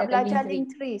kita nak belajar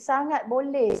Linktree. Sangat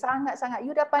boleh. Sangat-sangat.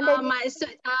 You dah pandai. Maksud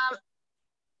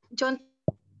contoh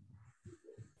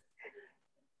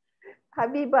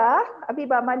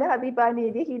Habibah mana Habibah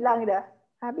ni? Dia hilang dah.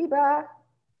 Habibah.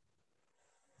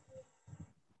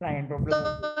 Lain problem.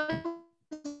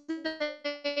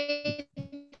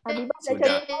 Habibah dah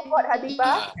jadi robot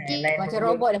Habibah. Macam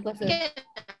robot dah puasa.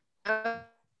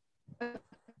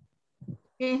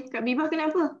 Kak Bibah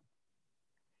kenapa?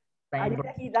 Dia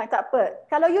dah hilang, tak apa.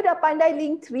 Kalau you dah pandai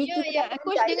Linktree,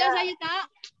 Coach dengar saya tak?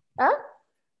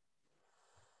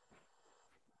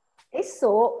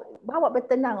 Esok, bawa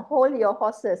bertenang, hold your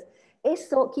horses.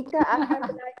 Esok kita akan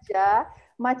belajar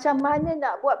macam mana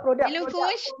nak buat produk-produk. Hello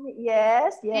Coach.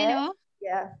 Yes. Hello.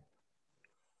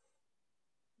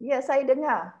 Ya, saya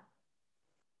dengar.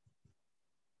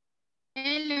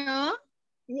 Hello.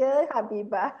 Ya,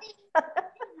 Habibah.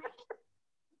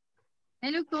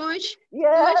 Hello Coach.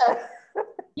 Ya.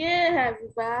 Ya,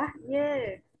 Habibah.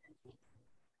 Ya.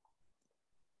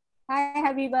 Hai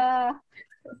Habibah.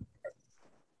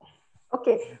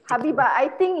 Okay, Habibah,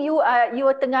 I think you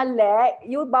tengah lag.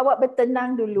 You bawa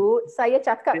bertenang dulu. Saya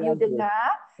cakap you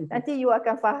dengar. Nanti you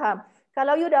akan faham.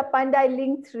 Kalau you dah pandai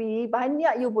Linktree,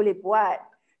 banyak you boleh buat.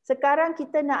 Sekarang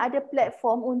kita nak ada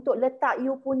platform untuk letak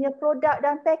you punya produk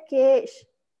dan package.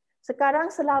 Sekarang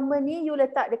selama ni you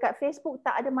letak dekat Facebook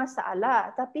tak ada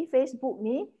masalah. Tapi Facebook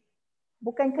ni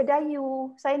bukan kedai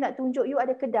you. Saya nak tunjuk you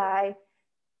ada kedai.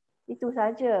 Itu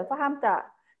saja. Faham tak?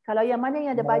 Kalau yang mana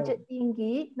yang ada bajet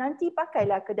tinggi, nanti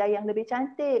pakailah kedai yang lebih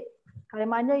cantik. Kalau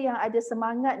mana yang ada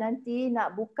semangat nanti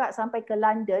nak buka sampai ke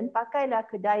London, pakailah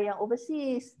kedai yang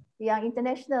overseas, yang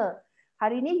international.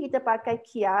 Hari ni kita pakai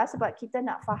Kiah sebab kita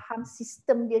nak faham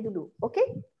sistem dia dulu.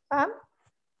 Okey? Faham?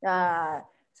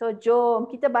 So jom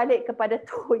kita balik kepada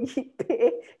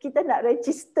ToyyibPay. Kita nak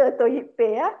register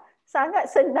ToyyibPay ya. Sangat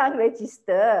senang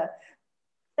register.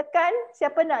 Tekan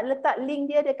siapa nak letak link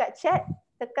dia dekat chat,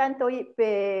 tekan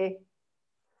ToyyibPay.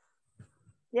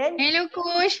 Hello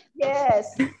Coach.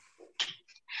 Yes.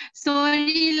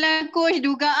 Sorry lah Coach,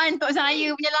 dugaan untuk saya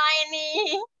punya line ni.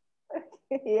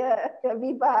 Ya,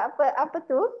 Habibah, apa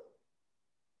tu?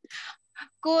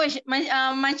 Coach,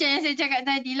 macam yang saya cakap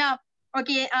tadi lah.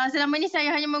 Okey, selama ni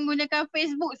saya hanya menggunakan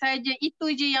Facebook saja.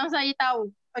 Itu je yang saya tahu.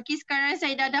 Okey, sekarang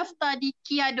saya dah daftar di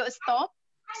Kiah.store.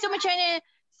 So macam mana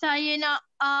saya nak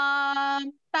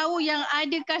tahu yang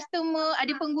ada customer,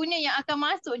 ada pengguna yang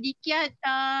akan masuk di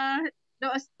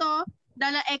Kiah.store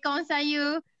dalam akaun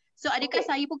saya. So adakah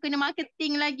saya pun kena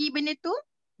marketing lagi benda tu?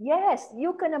 Yes,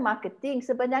 you kena marketing.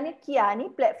 Sebenarnya Kiah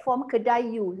ni platform kedai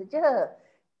you saja.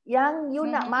 Yang you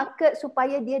nak market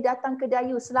supaya dia datang kedai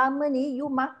you. Selama ni you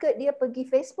market dia pergi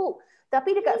Facebook.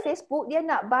 Tapi dekat Facebook dia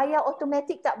nak bayar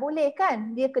automatik tak boleh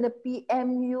kan? Dia kena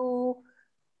PM you.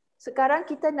 Sekarang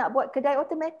kita nak buat kedai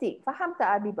automatik. Faham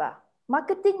tak Habibah?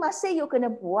 Marketing masih you kena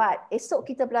buat. Esok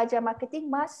kita belajar marketing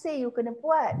masih you kena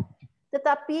buat.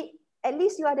 Tetapi at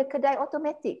least you ada kedai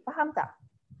automatik. Faham tak?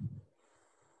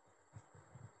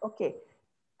 Okey.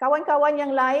 Kawan-kawan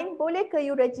yang lain, boleh ke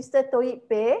you register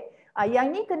ToyyibPay? Yang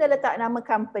ni kena letak nama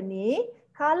company.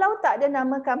 Kalau tak ada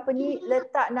nama company,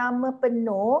 letak nama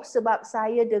penuh sebab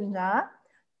saya dengar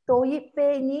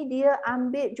ToyyibPay ni dia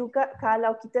ambil juga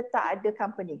kalau kita tak ada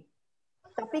company.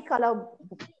 Tapi kalau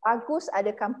bagus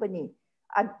ada company.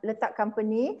 Letak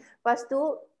company, lepas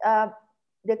tu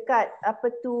dekat apa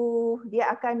tu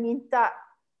dia akan minta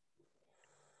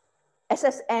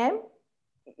SSM,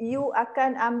 you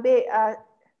akan ambil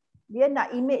dia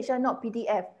nak image lah, not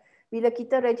PDF. Bila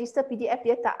kita register PDF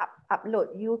dia tak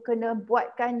upload. You kena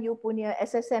buatkan you punya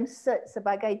SSM cert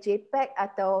sebagai JPEG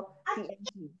atau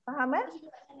PNG. Faham eh?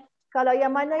 Kalau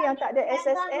yang mana yang tak ada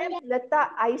SSM,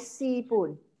 letak IC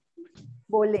pun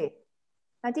boleh.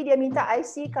 Nanti dia minta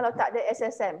IC kalau tak ada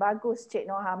SSM. Bagus Cik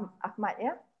Nur Ahmad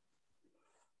ya.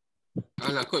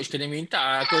 Alah coach kena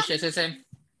minta coach SSM.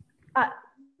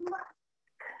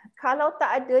 Kalau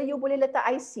tak ada, you boleh letak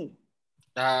IC.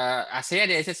 Saya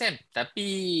ada SSM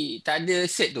tapi tak ada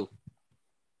cert tu.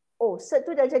 Oh, cert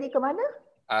tu dah jadi ke mana?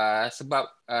 Sebab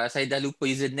saya dah lupa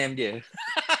username dia.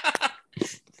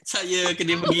 Saya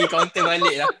kena pergi counter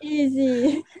balik lah.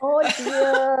 Easy. Oh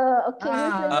dear. Okay,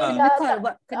 kena call.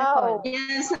 Kena call. Ya,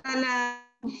 salah.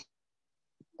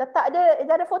 Tak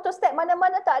ada photostat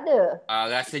mana-mana tak ada.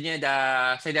 Rasanya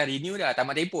saya dah renew dah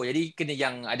tamat tempoh. Jadi kena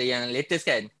yang ada yang latest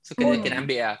kan. So kena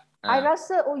ambil lah. I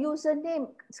rasa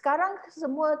username sekarang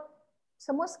semua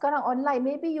sekarang online.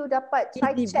 Maybe you dapat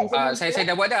try check. Saya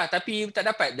dah buat dah tapi tak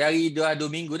dapat dari 2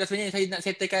 minggu dah sebenarnya saya nak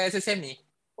settlekan SSM ni.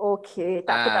 Okay,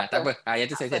 tak apa. Yang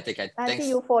tu saya settlekan.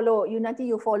 Nanti you follow.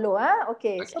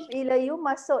 Okay. So bila you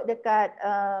masuk dekat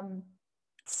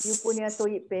you punya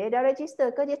ToyyibPay, dah register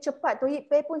ke? Dia cepat.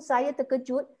 ToyyibPay pun saya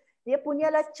terkejut. Dia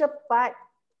punyalah cepat.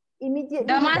 Immediate.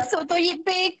 Dah masuk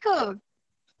ToyyibPay ke?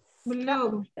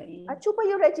 Belum. Cuba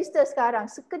you register sekarang.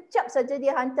 Sekejap saja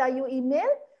dia hantar you email.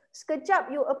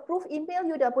 Sekejap you approve email,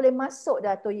 you dah boleh masuk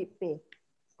dah ToyyibPay.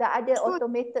 Dah ada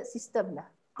automated system dah.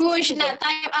 Coach nak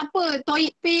type apa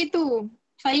ToyyibPay tu?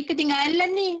 Saya ketinggalan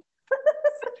ni.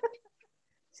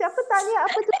 Siapa tanya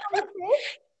apa tu ToyyibPay?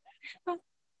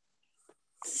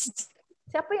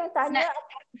 Siapa yang tanya?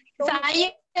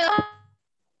 Saya.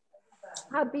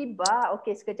 Habibah.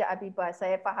 Okey, sekejap Habibah.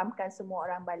 Saya fahamkan semua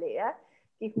orang balik ya.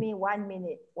 Give me 1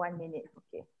 minute. 1 minute.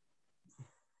 Okey.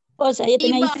 Oh, saya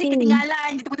tengah isi.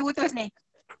 Ketinggalan je putus-putus ni.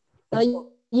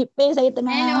 ToyyibPay saya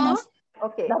tengah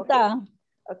daftar.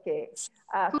 Okey.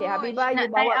 Okey, Habibah you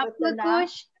bawa bertenang.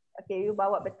 Okey, you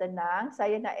bawa bertenang.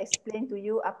 Saya nak explain to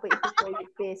you apa itu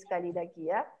ToyyibPay sekali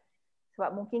lagi ya.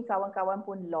 sebab mungkin kawan-kawan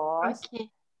pun lost. Okay.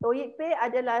 ToyyibPay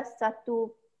adalah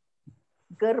satu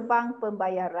gerbang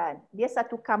pembayaran. Dia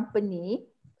satu company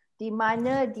di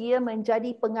mana dia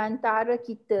menjadi pengantara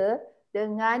kita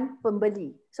dengan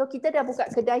pembeli. So kita dah buka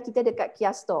kedai kita dekat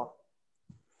Kiah Store.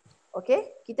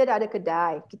 Okay, kita dah ada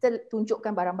kedai. Kita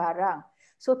tunjukkan barang-barang.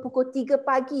 So pukul 3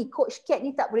 pagi, Coach Cat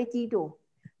ni tak boleh tidur.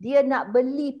 Dia nak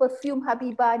beli perfume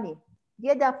Habibah ni.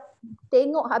 Dia dah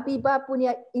tengok Habibah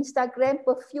punya Instagram,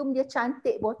 perfume dia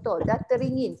cantik botol. Dah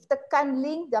teringin. Tekan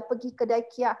link, dah pergi kedai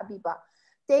Kiah Habibah.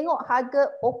 Tengok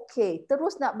harga okey.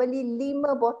 Terus nak beli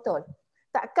 5 botol.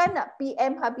 Takkan nak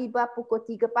PM Habibah pukul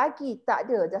 3 pagi. Tak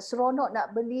ada. Dah seronok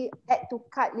nak beli, add to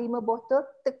cart 5 botol.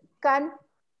 Tekan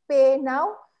pay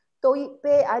now.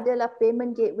 ToyyibPay adalah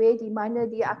payment gateway di mana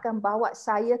dia akan bawa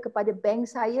saya kepada bank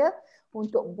saya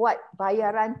untuk buat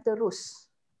bayaran terus.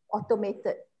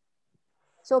 Automated.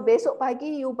 So besok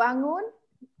pagi you bangun,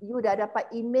 you dah dapat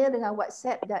email dengan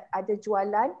WhatsApp dan ada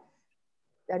jualan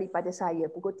daripada saya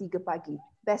pukul 3 pagi.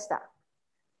 Best tak?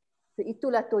 So,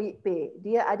 itulah ToyyibPay.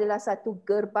 Dia adalah satu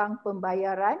gerbang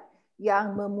pembayaran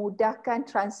yang memudahkan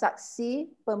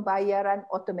transaksi pembayaran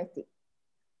automatik.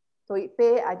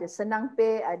 ToyyibPay ada Senang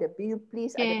Pay, ada Bill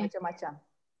Please, ada macam-macam.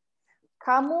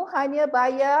 Kamu hanya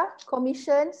bayar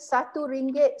komisen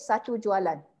RM1 satu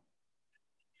jualan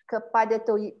kepada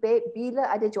ToyyibPay bila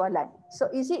ada jualan.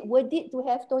 So is it worth it to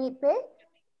have ToyyibPay?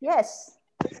 Yes.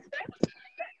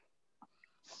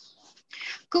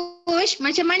 Coach,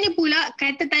 macam mana pula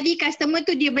kata tadi customer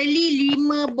tu dia beli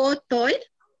 5 botol.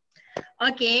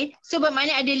 Okay, so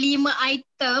bermakna ada 5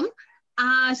 item.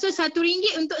 So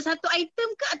RM1 untuk satu item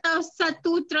ke atau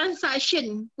satu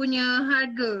transaction punya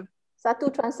harga? Satu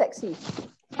transaksi.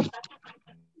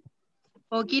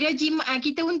 Oh, kira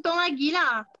kita untung lagi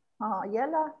lah.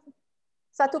 Yalah.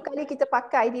 Satu kali kita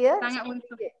pakai dia. Sangat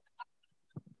untung.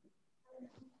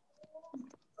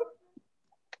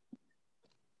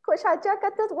 Coach Hajar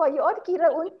kata, wah, you all kira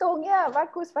untung ya.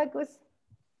 Bagus, bagus.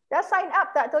 Dah sign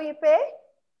up tak ToyyibPay?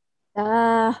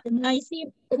 Dah. Tengah isi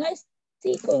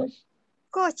Coach.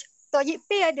 Coach,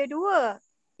 ToyyibPay ada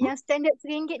 2. Yang standard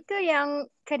RM1 ke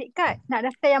yang credit card? Nak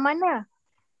daftar yang mana?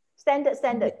 Standard.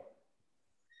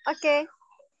 Okay.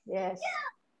 Yes.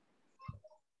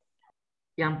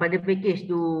 Yang pada package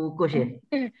tu Coach ya?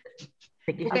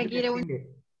 Package Bukan tu kira standard.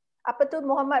 Apa tu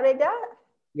Muhammad Reda?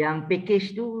 Yang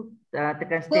package tu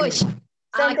tekan standard.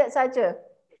 Standard saja.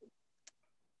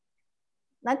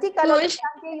 Nanti kalau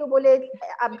nanti you boleh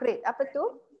upgrade. Apa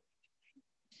tu?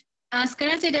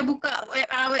 Sekarang saya dah buka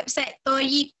website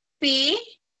ToyyibPay.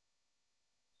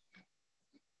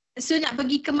 So nak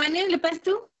pergi ke mana lepas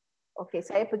tu? Okay,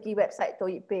 saya pergi website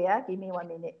ToyyibPay ya. Give me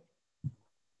 1 minute.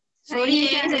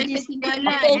 Sorry saya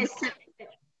ketinggalan.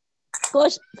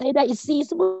 Coach, saya dah isi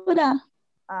semua dah.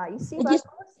 Isi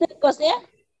register course ya.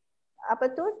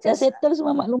 Apa tu? Dah settle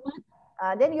semua maklumat.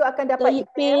 Then you akan dapat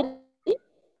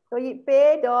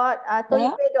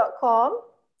ToyyibPay.com.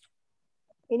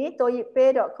 Ini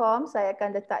ToyyibPay.com. Saya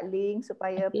akan letak link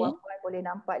supaya puan-puan boleh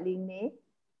nampak link ni.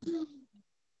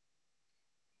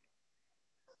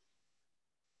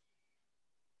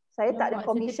 Saya tak ada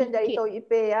komisen dari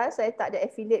ToyyibPay ya. Saya tak ada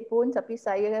affiliate pun, tapi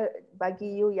saya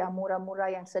bagi you yang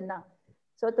murah-murah yang senang.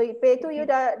 So ToyyibPay tu you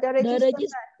dah register. Dah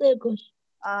register Coach.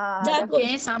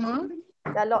 Okay, sama.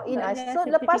 Dah login. So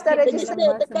lepas dah register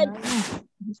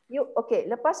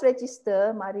lepas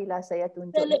register, marilah saya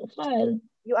tunjuk.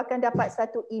 You akan dapat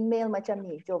satu email macam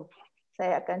ni. Jom.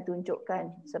 Saya akan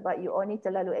tunjukkan sebab you all ni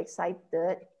terlalu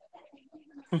excited.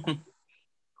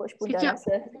 Coach pun dah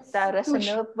rasa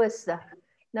nervous dah.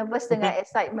 Nervous dengan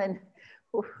excitement.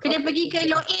 Kena pergi ke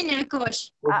login ya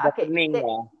Coach. Pening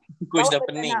lah. Coach dah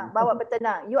pening. Bawa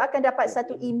bertenang. You akan dapat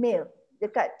satu email.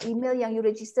 Dekat email yang you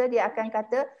register, dia akan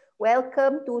kata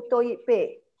welcome to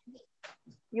ToyyibPay.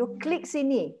 You klik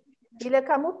sini. Bila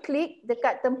kamu klik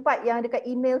dekat tempat yang dekat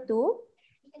email tu,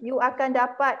 you akan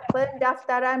dapat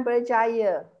pendaftaran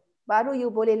berjaya. Baru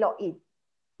you boleh login.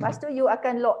 Lepas tu you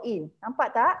akan login.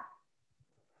 Nampak tak?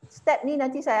 Step ni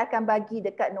nanti saya akan bagi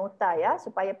dekat nota ya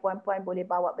supaya puan-puan boleh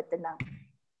bawa bertenang.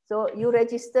 So you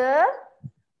register,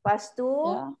 lepas tu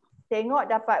tengok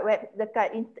dapat web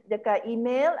dekat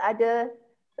email ada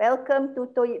welcome to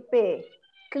ToyyibPay.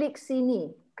 Klik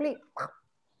sini, klik.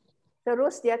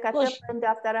 Terus dia kata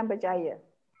pendaftaran berjaya.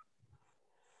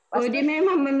 Dia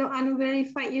memang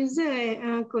unverified user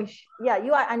Coach. Ya,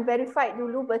 you are unverified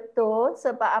dulu betul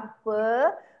sebab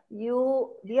apa?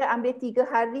 Dia ambil 3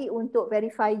 hari untuk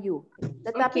verify you.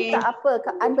 Tetapi tak apa,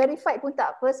 unverified pun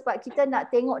tak apa sebab kita nak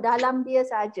tengok dalam dia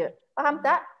saja. Faham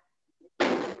tak?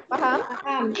 Faham?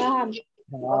 Faham.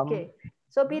 Okey.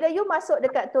 So bila you masuk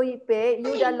dekat ToyyibPay,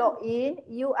 you dah log in,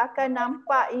 you akan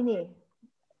nampak ini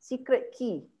secret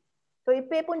key.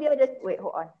 ToyyibPay pun dia ada, wait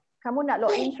hold on. Kamu nak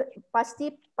log in,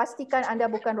 pastikan anda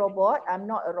bukan robot. I'm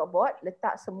not a robot.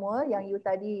 Letak semua yang you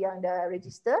tadi yang dah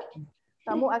register.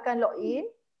 Kamu akan log in.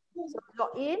 So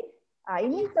log in.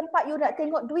 Ini tempat you nak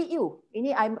tengok duit you.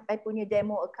 Ini I punya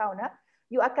demo account.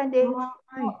 You akan tengok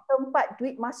tempat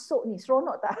duit masuk ni.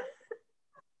 Seronok tak?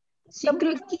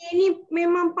 Secret key ni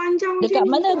memang panjang dekat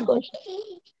macam mana ni. Coach?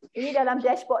 Ini dalam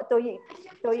dashboard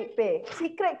ToyyibPay.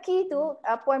 Secret key tu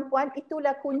puan-puan,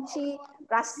 itulah kunci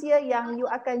rahsia yang you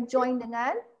akan join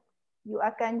dengan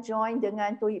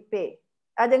ToyyibPay.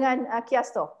 Dengan Kiah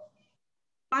Store.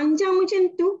 Panjang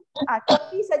macam tu.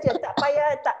 Copy saja, tak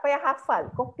payah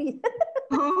hafal, copy.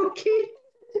 Okey.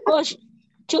 Coach,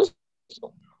 choose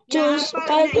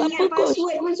file tu apa Coach?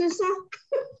 Password pun susah.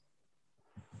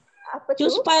 Apa tu?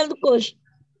 Choose file tu Coach.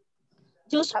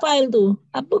 Choose file tu.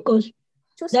 Apa Coach?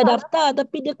 Dah daftar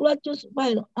tapi dia keluar choose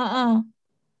file.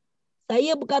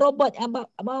 Saya bukan robot.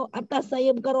 Abang atas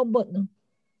saya bukan robot tu.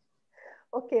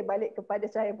 Okey, balik kepada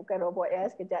saya bukan robot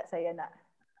ya. Sekejap saya nak.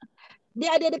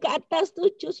 Dia ada dekat atas tu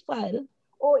choose file.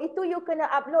 Oh, itu you kena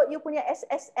upload you punya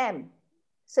SSM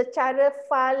secara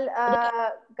file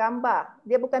gambar.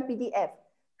 Dia bukan PDF.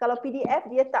 Kalau PDF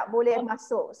dia tak boleh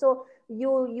masuk. So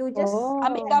you just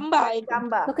ambil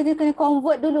gambar. So kita kena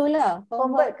convert dululah.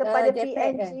 Convert kepada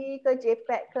PNG ke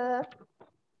JPEG ke.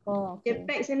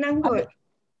 JPEG senang kot.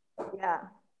 Ya.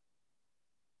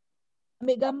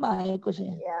 Ambil gambar Coach.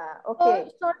 Ya,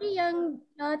 okey. Sorry yang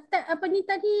apa ni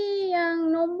tadi yang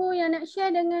nombor yang nak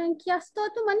share dengan Kiah Store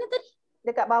tu mana tadi?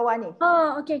 Dekat bawah ni.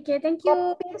 Oh, okay, thank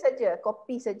you.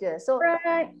 Copy saja. So,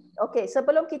 okay,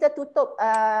 sebelum kita tutup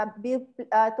bill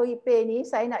ToyyibPay ni,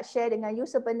 saya nak share dengan you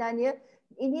sebenarnya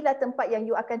inilah tempat yang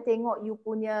you akan tengok you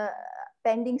punya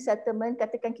pending settlement.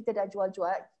 Katakan kita dah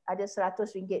jual-jual, ada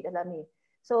RM100 dalam ni.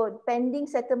 So, pending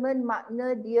settlement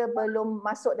makna dia belum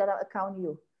masuk dalam account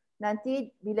you. Nanti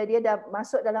bila dia dah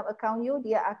masuk dalam account you,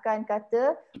 dia akan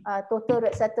kata total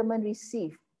settlement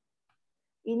received.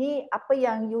 Ini apa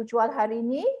yang you jual hari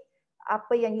ni,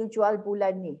 apa yang you jual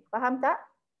bulan ni. Faham tak?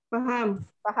 Faham.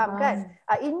 Faham kan?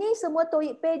 Ini semua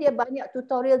ToyyibPay dia banyak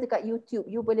tutorial dekat YouTube.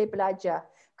 You boleh belajar.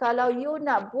 Kalau you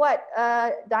nak buat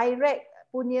direct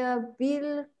punya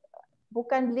bill,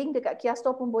 bukan link dekat Kiah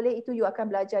Store pun boleh. Itu you akan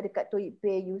belajar dekat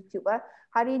ToyyibPay YouTube.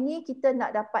 Hari ni kita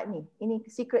nak dapat ni. Ini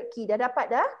secret key. Dah dapat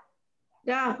dah?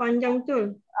 Dah, panjang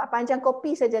betul. Panjang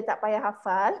kopi saja, tak payah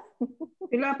hafal.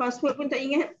 Itulah password pun tak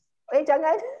ingat.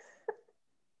 Jangan.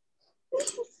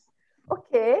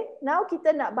 Okay, now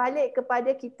kita nak balik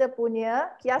kepada kita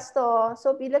punya Kiah Store.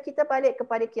 So bila kita balik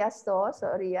kepada Kiah Store,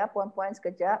 sorry ya puan-puan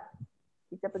sekejap.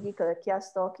 Kita pergi ke Kiah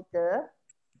Store kita.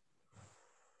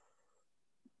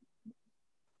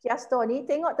 Kiah Store ni,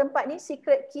 tengok tempat ni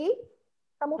secret key.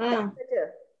 Kamu paste saja.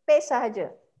 Paste sahaja.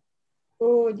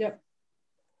 Oh, jap.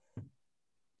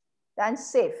 Dan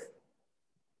save.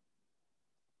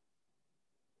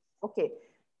 Okay.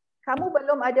 Kamu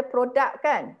belum ada produk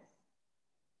kan?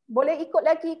 Boleh ikut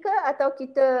lagi ke atau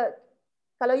kita,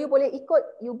 kalau you boleh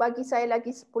ikut, you bagi saya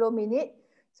lagi 10 minit.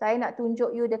 Saya nak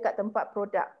tunjuk you dekat tempat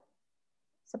produk.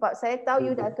 Sebab saya tahu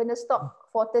you dah kena stop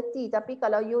 4:30, tapi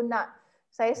kalau you nak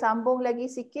saya sambung lagi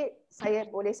sikit, saya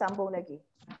boleh sambung lagi.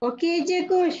 Okey je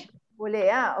Coach. Boleh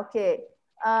ya? Okey.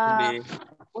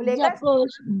 Boleh kan?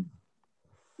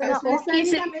 Tak selesai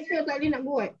ni besok tak boleh nak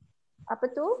buat. Apa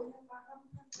tu?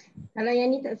 Kalau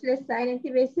yang ni tak selesai, nanti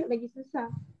besok lagi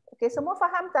susah. Okey, semua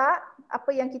faham tak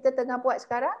apa yang kita tengah buat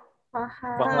sekarang?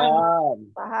 Faham.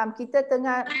 Faham. Kita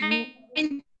tengah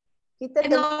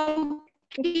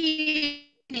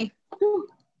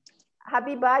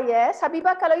Habibah, yes.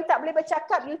 Habibah, kalau you tak boleh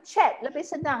bercakap, you chat. Lebih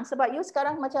senang sebab you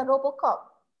sekarang macam Robocop.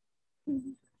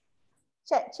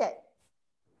 Chat.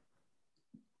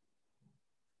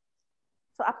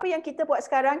 So apa yang kita buat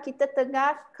sekarang, kita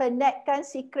tengah connectkan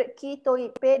secret key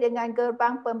ToyyibPay dengan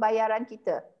gerbang pembayaran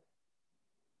kita.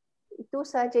 Itu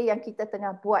saja yang kita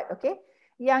tengah buat, okey?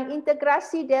 Yang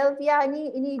integrasi Delvia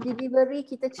ni, ini delivery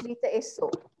kita cerita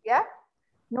esok, ya.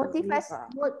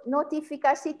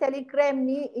 Notifikasi Telegram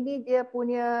ni, ini dia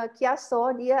punya Kiah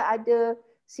Store, dia ada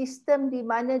sistem di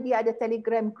mana dia ada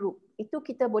Telegram group. Itu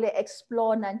kita boleh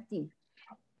explore nanti.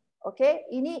 Okay,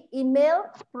 ini email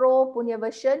pro punya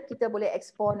version, kita boleh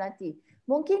explore nanti.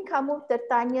 Mungkin kamu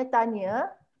tertanya-tanya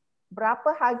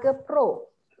berapa harga pro.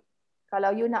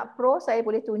 Kalau you nak pro, saya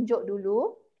boleh tunjuk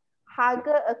dulu.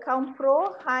 Harga account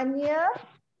pro hanya,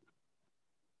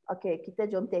 okay, kita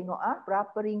jom tengok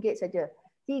berapa ringgit saja.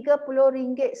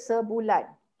 RM30 sebulan.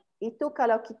 Itu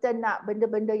kalau kita nak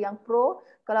benda-benda yang pro,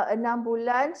 kalau 6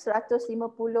 bulan 150,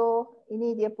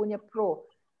 ini dia punya pro.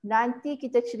 Nanti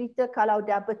kita cerita kalau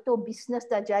dah betul bisnes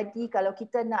dah jadi, kalau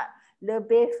kita nak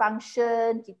lebih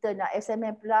function, kita nak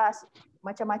SMM plus,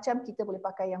 macam-macam kita boleh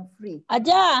pakai yang free.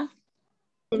 Hajar.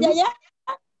 Sekejap ya.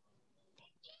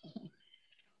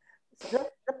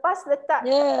 Lepas letak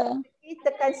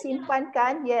tekan simpan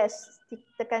kan? Yes,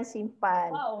 tekan simpan.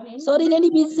 Sorry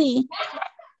Lady busy.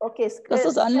 Okey,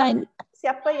 Kursus online.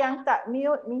 Siapa yang tak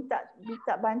mute minta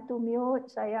bantu mute,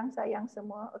 sayang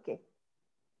semua. Okey.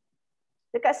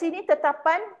 Dekat sini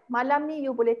tetapan malam ni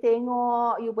you boleh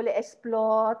tengok, you boleh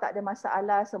explore, tak ada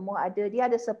masalah, semua ada. Dia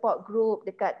ada support group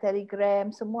dekat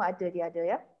Telegram, semua ada, dia ada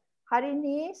ya. Hari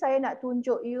ni saya nak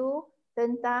tunjuk you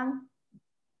tentang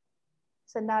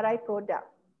senarai produk.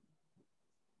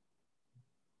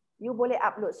 You boleh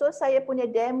upload. So saya punya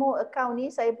demo account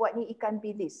ni saya buat ni ikan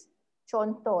bilis.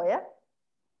 Contoh ya.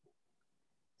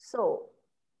 So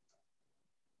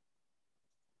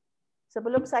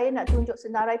sebelum saya nak tunjuk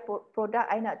senarai produk,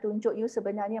 saya nak tunjuk you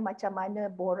sebenarnya macam mana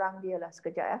borang dia lah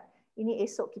sekejap ya. Ini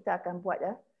esok kita akan buat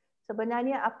ya.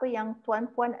 Sebenarnya apa yang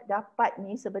tuan-puan dapat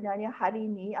ni sebenarnya hari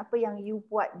ni, apa yang you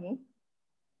buat ni.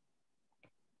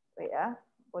 Wait ya,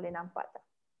 boleh nampak tak?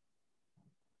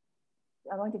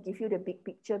 I want to give you the big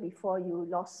picture before you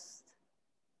lost.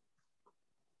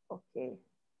 Okay.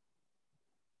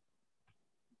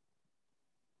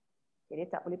 Dia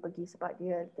tak boleh pergi sebab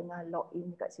dia tengah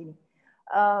login kat sini.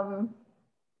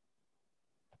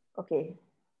 Okay,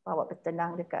 bawa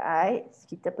bertenang dekat I.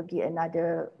 Kita pergi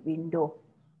another window.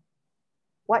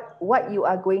 What you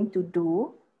are going to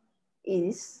do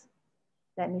is,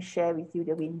 let me share with you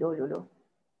the window dulu.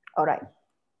 Alright.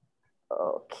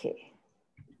 Okay.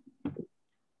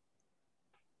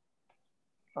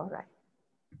 Alright.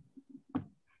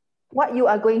 What you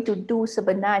are going to do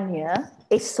sebenarnya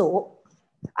esok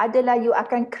adalah you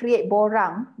akan create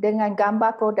borang dengan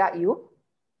gambar produk you.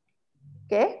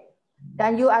 Okay.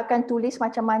 Dan you akan tulis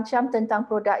macam-macam tentang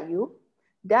produk you.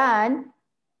 Dan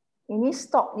ini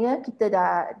stoknya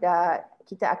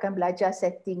kita akan belajar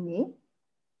setting ni.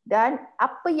 Dan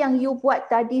apa yang you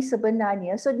buat tadi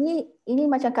sebenarnya, so ini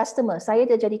macam customer. Saya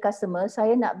dah jadi customer,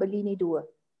 saya nak beli ni 2.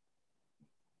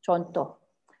 Contoh.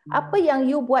 Apa yang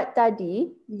you buat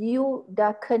tadi, you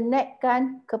dah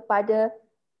connectkan kepada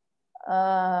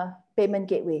payment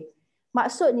gateway.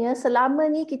 Maksudnya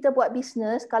selama ni kita buat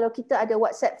bisnes, kalau kita ada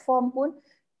WhatsApp form pun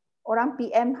orang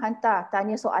PM hantar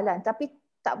tanya soalan tapi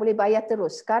tak boleh bayar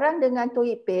terus. Sekarang dengan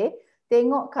ToyyibPay,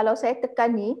 tengok kalau saya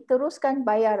tekan ni, teruskan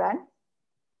bayaran.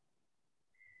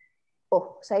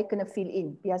 Oh, saya kena fill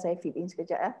in. Biar saya fill in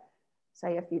sekejap ya.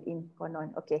 Saya fill in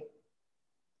konon. Okey.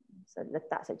 Saya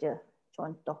letak saja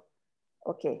contoh.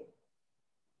 Okey.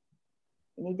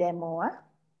 Ini demo ah.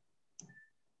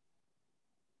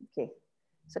 Okay.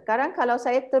 Sekarang kalau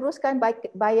saya teruskan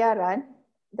bayaran,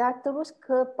 dah terus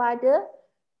kepada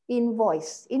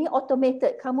invoice. Ini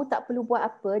automated. Kamu tak perlu buat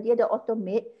apa. Dia dah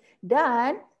automate.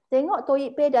 Dan tengok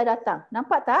ToyyibPay dah datang.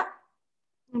 Nampak tak?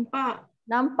 Nampak.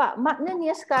 Nampak.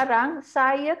 Maknanya sekarang,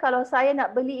 kalau saya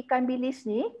nak beli ikan bilis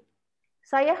ni,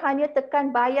 saya hanya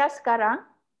tekan bayar sekarang.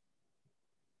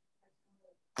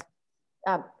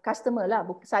 Customer lah.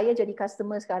 Saya jadi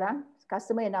customer sekarang.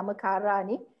 Customer yang nama Kara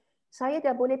ni. Saya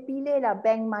dah boleh pilih lah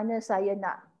bank mana saya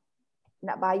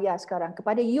nak bayar sekarang.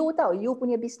 Kepada you tau, you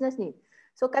punya business ni.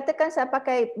 So katakan saya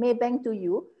pakai Maybank to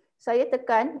you, saya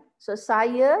tekan, so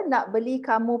saya nak beli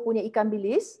kamu punya ikan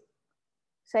bilis,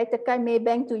 saya tekan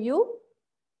Maybank to you,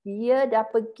 dia dah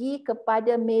pergi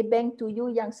kepada Maybank to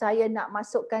you yang saya nak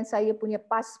masukkan saya punya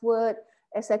password,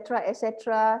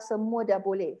 etc. Semua dah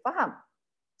boleh. Faham?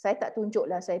 Saya tak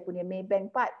tunjuklah saya punya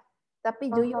Maybank part. Tapi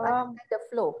do you understand the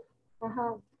flow?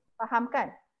 Faham. Faham kan?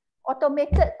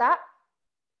 Automated tak?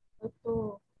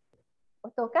 Betul.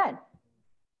 Betul kan?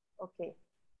 Okey.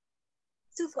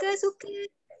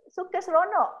 Suka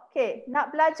seronok. Okey, nak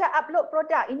belajar upload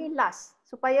produk. Ini last.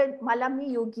 Supaya malam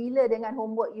ni you gila dengan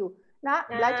homework you.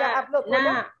 Nak belajar upload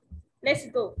produk? Let's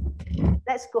go.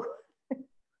 Let's go.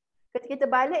 Kita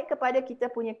balik kepada kita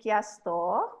punya Kiah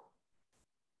Store.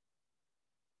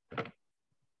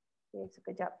 Okay,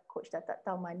 sekejap coach dah tak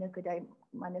tahu mana kedai,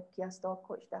 mana Kiah Store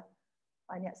coach dah.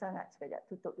 Banyak sangat, sekejap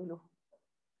tutup dulu.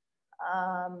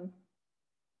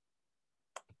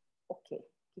 Okay,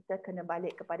 kita kena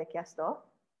balik kepada Kiah Store.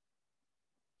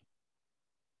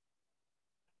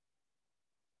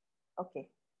 Okay.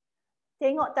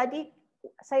 Tengok tadi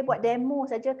saya buat demo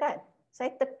saja kan.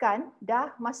 Saya tekan,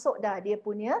 dah masuk dah dia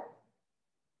punya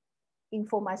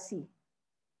informasi.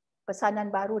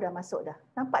 Pesanan baru dah masuk dah.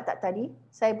 Nampak tak tadi?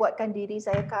 Saya buatkan diri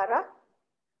saya Kara.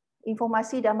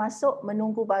 Informasi dah masuk,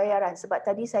 menunggu bayaran. Sebab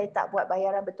tadi saya tak buat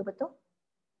bayaran betul-betul.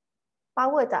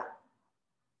 Power tak?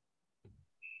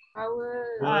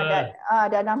 Power.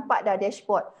 Dah nampak dah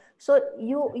dashboard. So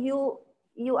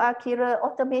you are kira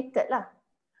automated lah.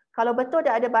 Kalau betul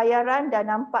dah ada bayaran, dah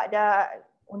nampak dah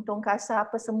untung kasar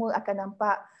apa semua akan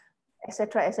nampak,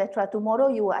 etc. Tomorrow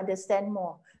you will understand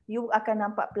more. You akan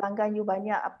nampak pelanggan you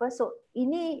banyak apa. So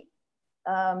ini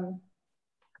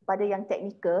kepada yang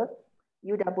teknikal,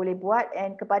 you dah boleh buat,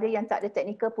 and kepada yang tak ada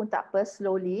teknikal pun tak apa,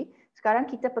 slowly. Sekarang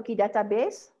kita pergi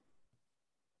database.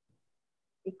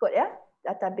 Ikut ya,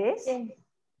 database.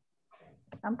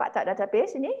 Nampak tak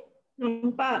database ini?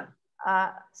 Nampak.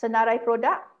 Senarai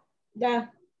produk. Dah.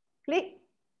 Klik.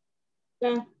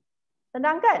 Dah.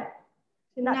 Senang kan?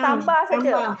 Nak Senang. tambah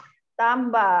saja.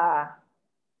 Tambah.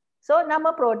 So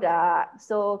nama produk.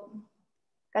 So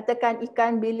katakan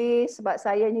ikan bilis, sebab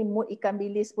saya ni mood ikan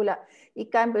bilis pula.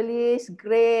 Ikan bilis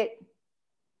grade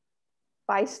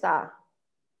 5 star.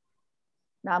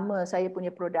 Nama saya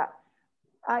punya produk.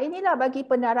 Inilah bagi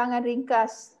penerangan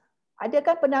ringkas. Ada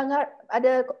kan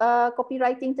ada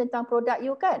copywriting tentang produk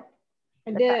you kan?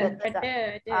 Ada.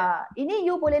 Ini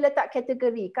you boleh letak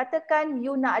kategori. Katakan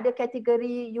you nak ada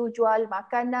kategori you jual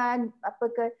makanan, apa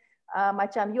ke,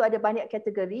 macam you ada banyak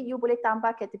kategori, you boleh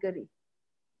tambah kategori.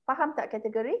 Faham tak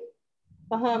kategori?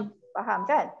 Faham. Faham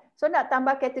kan? So nak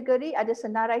tambah kategori, ada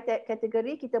senarai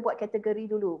kategori, kita buat kategori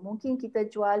dulu. Mungkin kita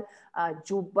jual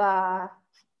jubah,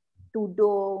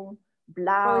 tudung,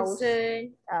 blouse.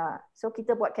 So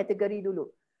kita buat kategori dulu.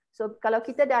 So kalau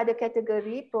kita dah ada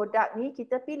kategori produk ni,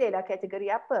 kita pilihlah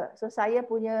kategori apa. So saya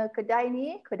punya kedai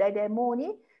ni, kedai demo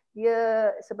ni,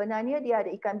 dia sebenarnya dia ada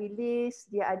ikan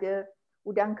bilis, dia ada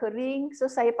udang kering.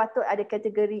 So saya patut ada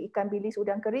kategori ikan bilis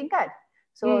udang kering kan?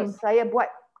 So saya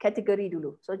buat kategori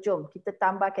dulu. So jom kita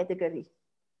tambah kategori.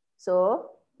 So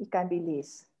ikan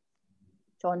bilis.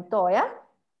 Contoh ya.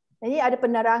 Ini ada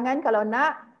penerangan kalau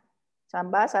nak.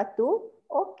 Tambah satu.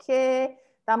 Okey.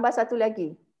 Tambah satu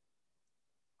lagi.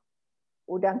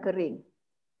 Udang kering.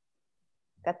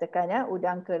 Katakan ya,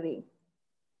 udang kering.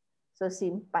 So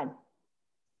simpan.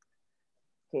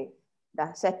 Okey.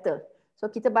 Dah settle. So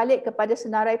kita balik kepada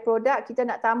senarai produk. Kita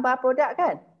nak tambah produk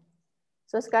kan?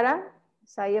 So sekarang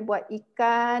saya buat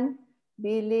ikan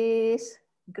bilis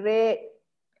grade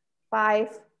 5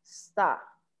 star.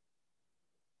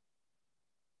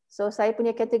 So saya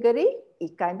punya kategori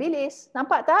ikan bilis.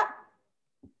 Nampak tak?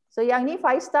 So yang ni 5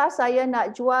 star saya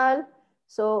nak jual.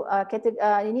 So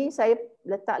ini saya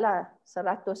letaklah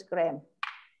 100 gram.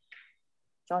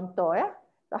 Contoh ya.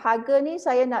 So, harga ni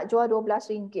saya nak jual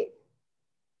RM12.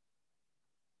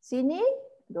 Sini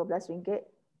RM12.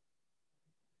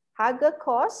 Harga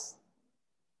kos.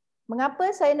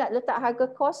 Mengapa saya nak letak harga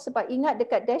kos? Sebab ingat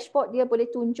dekat dashboard dia boleh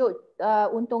tunjuk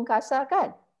untung kasar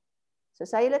kan? So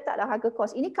saya letaklah harga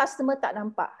kos. Ini customer tak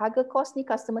nampak. Harga kos ni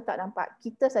customer tak nampak.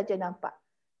 Kita saja nampak.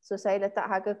 So saya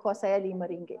letak harga kos saya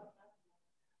RM5.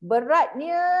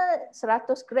 Beratnya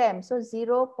 100 gram. So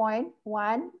 0.1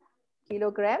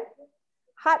 kilogram.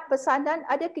 Had pesanan,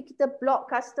 adakah kita block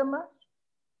customer?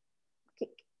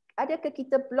 Adakah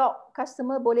kita block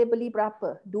customer boleh beli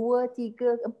berapa? 2,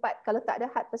 3, 4. Kalau tak ada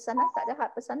had pesanan, tak ada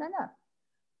had pesanan lah.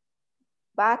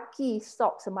 Baki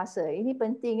stok semasa. Ini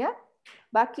penting ya.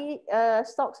 Baki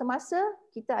stok semasa,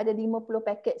 kita ada 50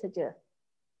 paket saja.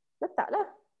 Letaklah.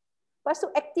 Lepas tu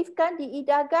aktifkan di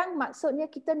e-dagang, maksudnya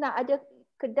kita nak ada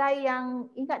kedai yang,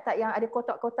 ingat tak yang ada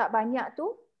kotak-kotak banyak tu?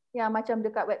 Yang macam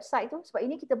dekat website tu. Sebab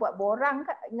ini kita buat borang,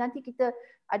 nanti kita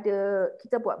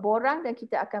buat borang dan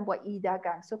kita akan buat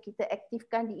e-dagang. So kita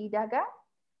aktifkan di e-dagang.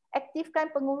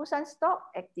 Aktifkan pengurusan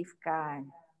stok,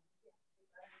 aktifkan.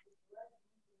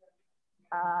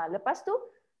 Lepas tu,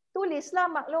 tulislah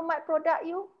maklumat produk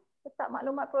you. Letak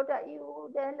maklumat produk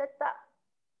you dan letak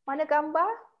mana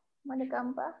gambar? Mana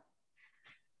gambar?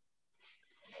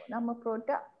 Nama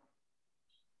produk.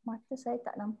 Mata saya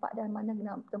tak nampak dah mana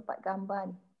tempat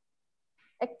gambar ni.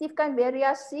 Aktifkan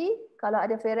variasi. Kalau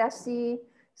ada variasi,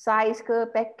 size ke,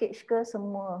 package ke,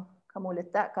 semua kamu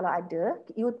letak. Kalau ada,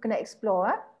 you kena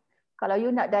explore. Kalau you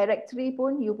nak directory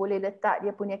pun, you boleh letak dia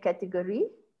punya kategori.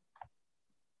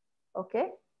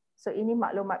 Okay. So ini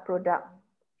maklumat produk.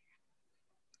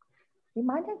 Di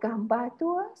mana gambar tu?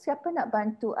 Siapa nak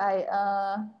bantu I?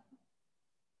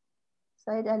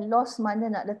 Saya dah lost mana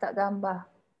nak letak gambar.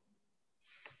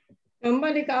 Gambar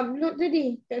dekat upload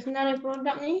tadi. Kat senarai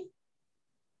produk ni.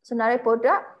 Senarai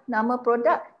produk, nama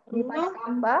produk, di mana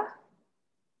gambar.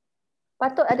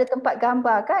 Patut ada tempat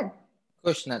gambar kan?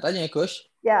 Coach, nak tanya Coach.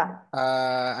 Ya.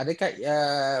 Adakah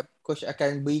Coach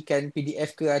akan berikan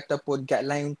PDF ke ataupun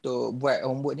guideline untuk buat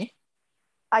homework ni?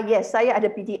 Yes, saya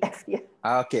ada PDF dia.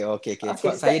 Okey. Okey,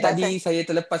 Sebab saya tadi saya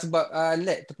terlepas sebab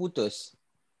lag terputus.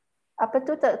 Apa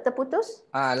tu terputus?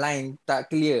 Line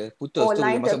tak clear, putus tu.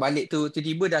 line Yang masuk balik tu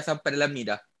tiba-tiba dah sampai dalam ni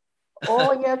dah.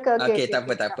 Oh, ya ke? Okey, tak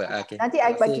apa. Okey. Nanti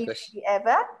I bagi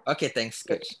PDF Okey, thanks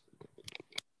coach.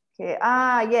 Okay.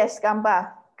 Yes,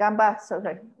 gambar.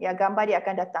 Sorry. Ya, gambar dia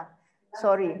akan datang.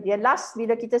 Sorry. Dia last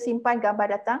bila kita simpan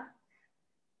gambar datang.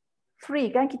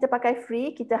 Free kan, kita pakai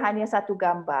free, kita hanya satu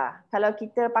gambar. Kalau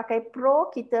kita pakai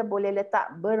pro, kita boleh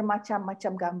letak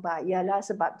bermacam-macam gambar. Ialah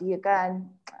sebab dia kan,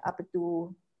 apa tu,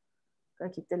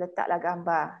 kalau kita letaklah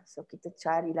gambar. So kita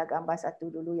carilah gambar satu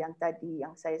dulu yang tadi,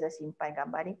 yang saya simpan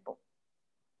gambar ni.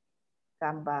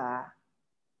 Gambar.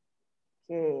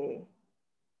 Okay.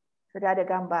 Sudah ada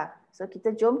gambar. So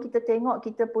jom kita tengok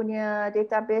kita punya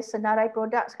database senarai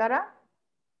produk sekarang.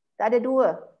 Tak ada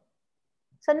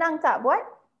 2. Senang tak buat?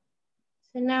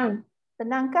 Senang.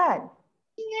 Senang kan?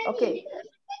 Okay.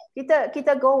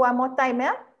 Kita go one more time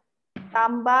ya.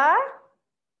 Tambah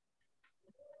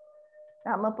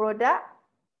nama produk,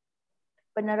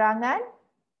 penerangan,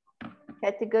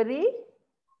 kategori,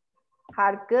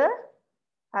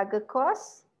 harga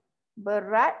kos,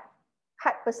 berat,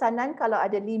 had pesanan kalau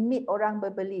ada limit orang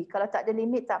berbeli. Kalau tak ada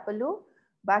limit tak perlu.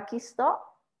 Baki stok.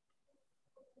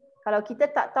 Kalau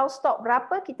kita tak tahu stok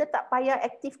berapa, kita tak payah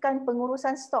aktifkan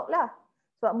pengurusan stok lah.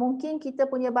 Sebab mungkin kita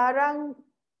punya barang,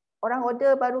 orang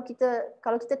order baru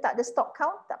kalau kita tak ada stock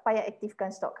count, tak payah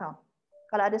aktifkan stock count.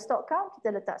 Kalau ada stock count,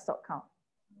 kita letak stock count.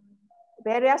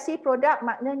 Variasi produk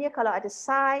maknanya kalau ada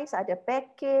size, ada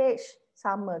package,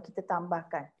 sama kita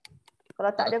tambahkan.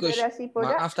 Kalau tak ada variasi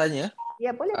produk. Maaf tanya.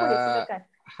 Ya, boleh silakan.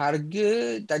 Harga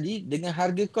tadi dengan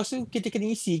harga kos tu kita kena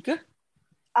isi ke?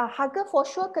 Harga for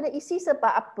sure kena isi sebab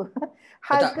apa?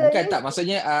 Tak.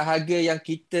 Maksudnya harga yang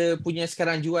kita punya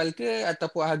sekarang jual ke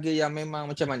ataupun harga yang memang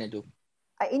macam mana tu?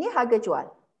 Ini harga jual.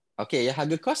 Okey, yang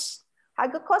harga kos?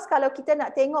 Harga kos kalau kita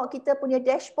nak tengok kita punya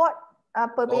dashboard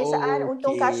perbezaan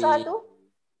untung kasar tu.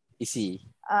 Isi.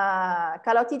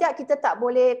 Kalau tidak kita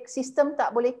sistem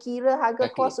tak boleh kira harga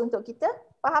kos untuk kita.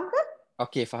 Faham ke?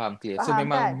 Okey, faham, clear. So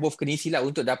memang both kena isi lah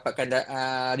untuk dapatkan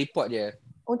report dia.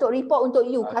 Untuk report untuk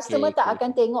you. Customer tak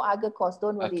akan tengok harga kos,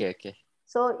 don't worry. Okay.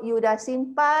 So you dah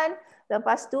simpan,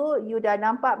 lepas tu you dah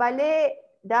nampak balik,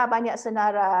 dah banyak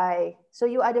senarai. So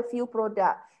you ada few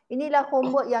produk. Inilah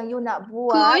homework yang you nak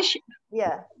buat. Coach.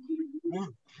 Ya.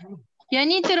 Yang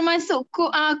ni termasuk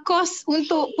kos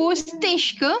untuk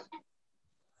postage ke?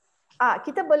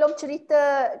 Kita belum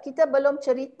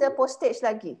cerita postage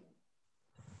lagi.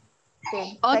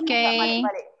 Okay.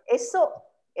 Balik.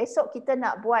 Esok kita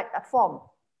nak buat form.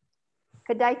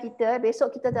 Kedai kita,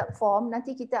 besok kita buat form,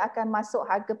 nanti kita akan masuk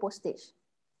harga postage.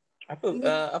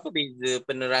 Apa beza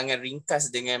penerangan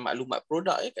ringkas dengan maklumat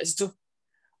produk kat situ?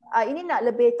 Ini nak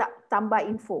lebih tambah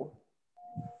info.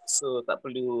 So tak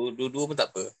perlu dua-dua pun tak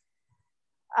apa.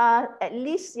 At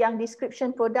least yang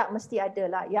description produk mesti ada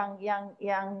lah.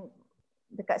 Yang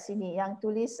dekat sini, yang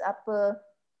tulis apa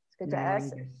sekejap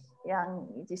yang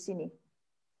di sini.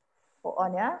 Hold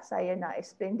on ya, saya nak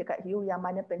explain dekat you yang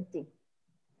mana penting.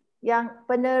 Yang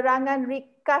penerangan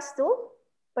ringkas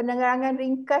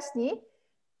ni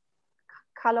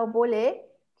kalau boleh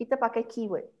kita pakai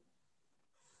keyword.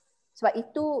 Sebab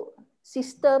itu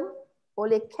sistem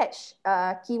boleh catch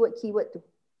keyword-keyword tu.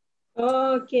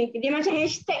 Okay. Dia macam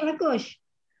hashtag lah coach.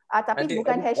 Tapi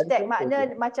bukan hashtag,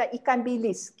 makna macam ikan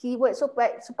bilis. Keyword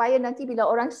supaya nanti bila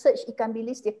orang search ikan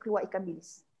bilis, dia keluar ikan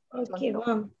bilis. Okay,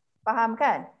 faham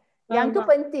kan? Yang tu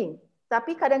penting.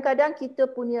 Tapi kadang-kadang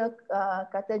kita punya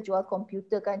kata jual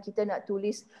komputer kan, kita nak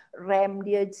tulis RAM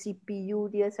dia, CPU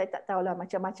dia, saya tak tahulah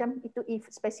macam-macam. Itu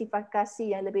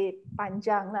spesifikasi yang lebih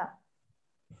panjang lah.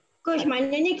 Coach,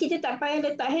 maknanya kita tak payah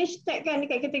letak hashtag kan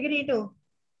dekat kategori tu?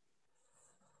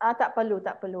 Tak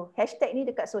perlu. Hashtag ni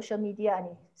dekat social media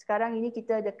ni. Sekarang ini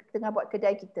kita tengah buat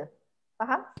kedai kita.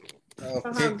 Faham?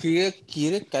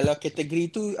 Kira kalau kategori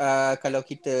tu kalau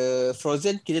kita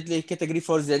frozen, kita tulis kategori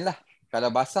frozen lah. Kalau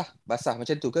basah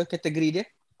macam tu ke kategori dia?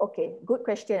 Okay, good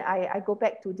question. I go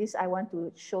back to this. I want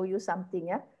to show you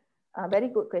something ya. Very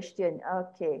good question.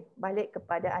 Okay, balik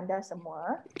kepada anda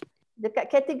semua. Dekat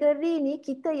kategori ni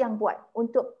kita yang buat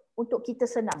untuk kita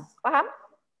senang. Faham?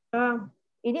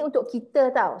 Ini untuk kita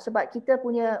tahu sebab kita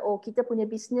punya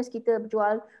bisnes, kita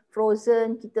jual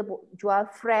frozen, kita jual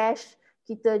fresh,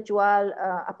 kita jual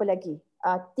apa lagi?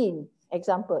 Tin,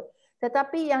 example.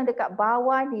 Tetapi yang dekat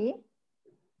bawah ni,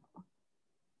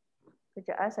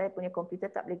 kejap saya punya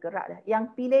komputer tak boleh gerak dah. Yang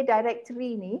pilih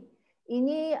directory ni,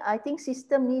 ini I think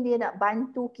sistem ni dia nak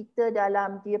bantu kita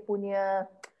dalam dia punya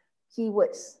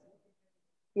keywords.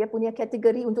 Dia punya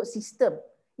kategori untuk sistem.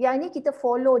 Yang ni kita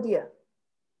follow dia.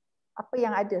 Apa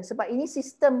yang ada. Sebab ini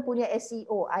sistem punya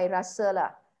SEO, I rasa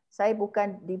lah. Saya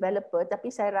bukan developer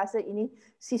tapi saya rasa ini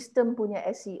sistem punya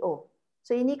SEO.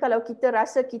 So ini kalau kita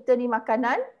rasa kita ni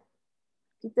makanan,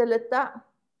 kita letak,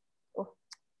 oh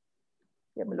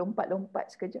dia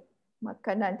melompat-lompat sekejap.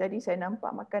 Makanan tadi saya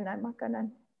nampak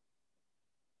makanan.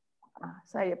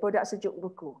 Saya produk sejuk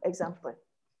buku, example.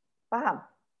 Faham?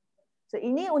 So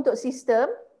ini untuk sistem,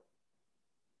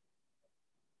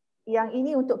 yang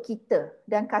ini untuk kita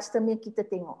dan customer kita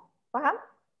tengok. Faham?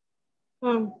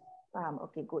 Faham,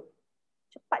 okay good.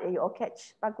 Cepat ya you all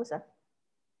catch, bagus lah.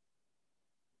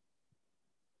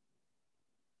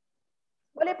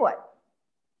 Boleh buat?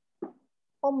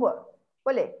 Homework?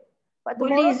 Boleh?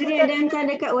 Boleh Zuri ada hantar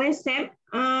dekat WhatsApp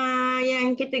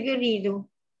yang kategori tu.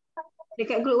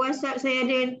 Dekat grup WhatsApp saya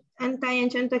ada hantar yang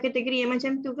contoh kategori yang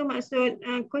macam tu ke maksud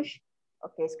coach?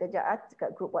 Okey, sekejap dekat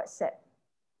grup WhatsApp.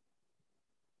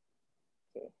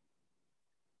 Okay.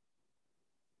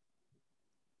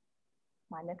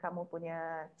 Mana kamu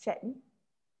punya chat ni?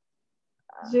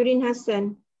 Zurin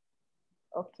Hassan.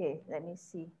 Okay, let me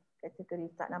see. Kategori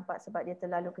tak nampak sebab dia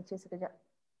terlalu kecil sekejap.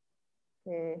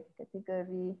 Okay,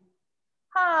 kategori.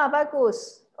 Ha,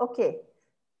 bagus. Okay.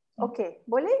 Okay,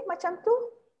 boleh macam tu?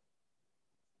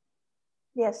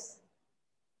 Yes.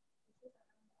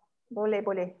 Boleh.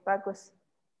 Bagus.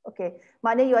 Okay.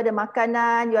 Maknanya you ada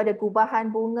makanan, you ada gubahan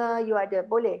bunga, you ada.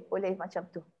 Boleh macam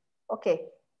tu.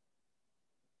 Okay.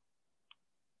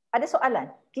 Ada soalan?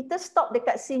 Kita stop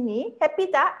dekat sini. Happy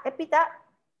tak?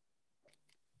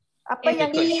 Apa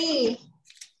yang ni?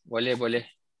 Boleh.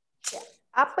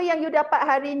 Apa yang you dapat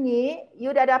hari ni,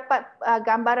 you dah dapat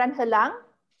gambaran helang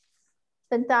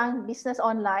tentang bisnes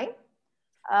online.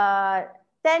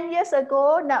 10 years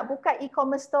ago nak buka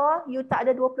e-commerce store, you tak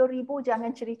ada 20,000,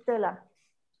 jangan ceritalah.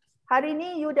 Hari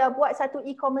ni you dah buat satu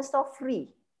e-commerce store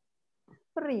free.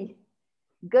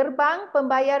 Gerbang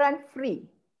pembayaran free.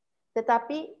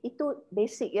 Tetapi itu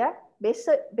basic ya.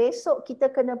 Besok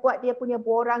kita kena buat dia punya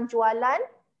borang jualan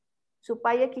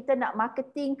supaya kita nak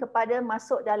marketing kepada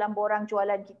masuk dalam borang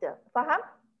jualan kita. Faham?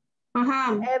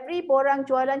 Faham. Every borang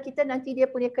jualan kita nanti dia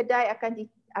punya kedai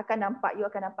akan nampak, you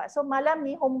akan nampak. So malam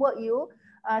ni homework you,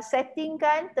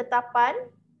 settingkan tetapan.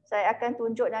 Saya akan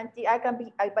tunjuk nanti, I akan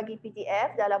bagi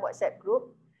PDF dalam WhatsApp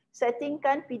group.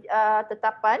 Settingkan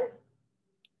tetapan.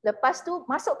 Lepas tu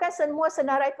masukkan semua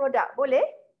senarai produk. Boleh?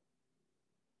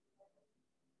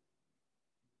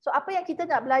 So apa yang kita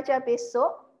nak belajar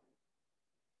besok?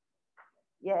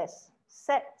 Yes,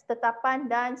 set tetapan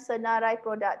dan senarai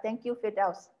produk. Thank you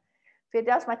Firdaus.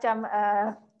 Firdaus macam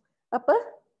apa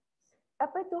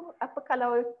tu? Apa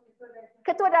kalau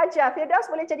ketua darjah? Firdaus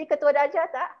boleh jadi ketua darjah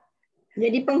tak?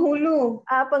 Jadi penghulu.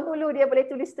 Penghulu dia boleh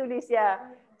tulis-tulis ya.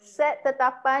 Set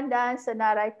tetapan dan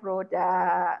senarai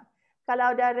produk.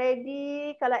 Kalau dah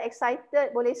ready, kalau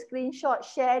excited boleh screenshot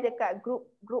share dekat grup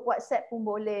WhatsApp pun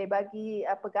boleh, bagi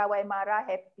pegawai marah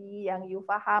happy yang you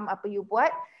faham apa you buat.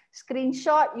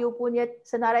 Screenshot you punya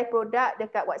senarai produk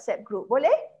dekat WhatsApp group.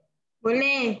 Boleh?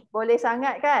 Boleh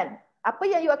sangat kan? Apa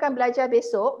yang you akan belajar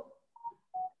besok?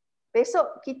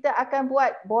 Besok kita akan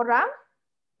buat borang,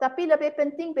 tapi lebih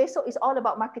penting besok is all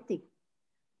about marketing.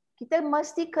 Kita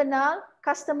mesti kenal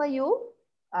customer you.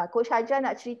 Coach Hajar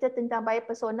nak cerita tentang buyer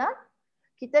persona.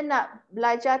 Kita nak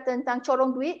belajar tentang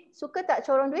corong duit. Suka tak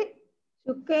corong duit?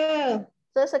 Suka.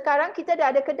 So sekarang kita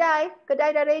dah ada kedai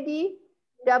dah ready.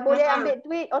 Dah boleh ambil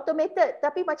duit automated,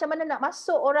 tapi macam mana nak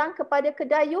masuk orang kepada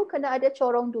kedai you, kena ada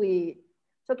corong duit.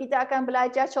 So kita akan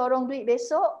belajar corong duit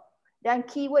besok dan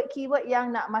keyword-keyword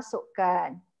yang nak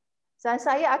masukkan. Dan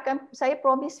saya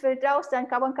promise Firdaus dan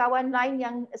kawan-kawan lain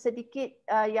yang sedikit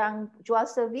yang jual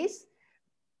servis,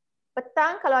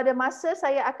 petang kalau ada masa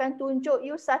saya akan tunjuk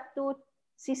you satu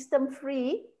sistem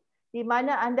free di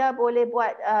mana anda boleh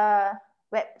buat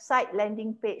website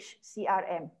landing page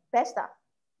CRM. Best tak?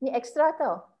 Ini ekstra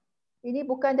tau. Ini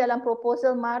bukan dalam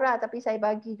proposal marah tapi saya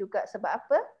bagi juga. Sebab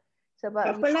apa?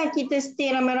 Sebab apalah kita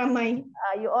stay ramai-ramai.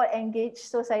 You all engage,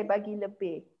 so saya bagi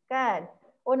lebih. Kan?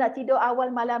 Oh nak tidur awal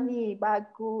malam ni.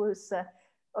 Bagus.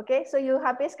 Okay, so you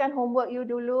habiskan homework you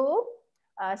dulu.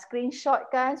 Screenshot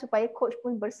kan supaya coach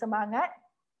pun bersemangat.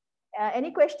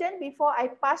 Any question before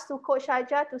I pass to Coach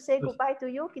Hajar to say goodbye to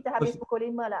you? Kita habis pukul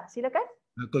 5 lah. Silakan.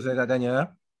 Coach saya nak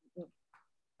tanya.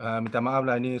 Minta maaf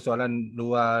lah, ini soalan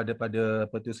luar daripada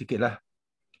apa tu sikit lah.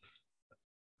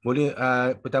 Boleh,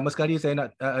 pertama sekali saya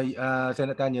nak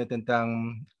tanya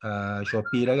tentang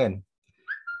Shopee lah kan.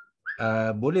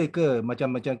 Boleh ke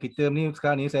macam kita ni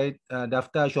sekarang ni saya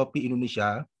daftar Shopee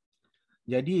Indonesia.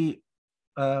 Jadi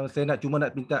saya nak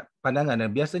minta pandangan.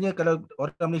 Biasanya kalau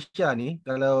orang Malaysia ni,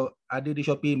 kalau ada di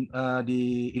Shopee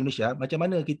di Indonesia, macam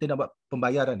mana kita nak buat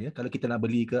pembayaran ya? Kalau kita nak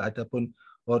beli ke ataupun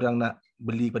orang nak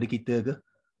beli pada kita ke?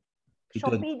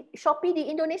 Shopee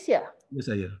di Indonesia? Ya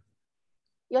saya.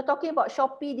 You're talking about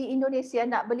Shopee di Indonesia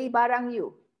nak beli barang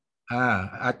you?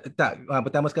 Tak.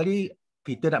 Pertama sekali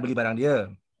kita nak beli barang dia.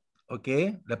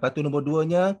 Okey. Lepas tu nombor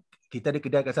duanya kita ada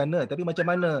kedai kat sana. Tapi macam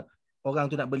mana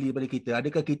orang tu nak beli pada kita?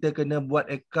 Adakah kita kena buat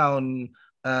akaun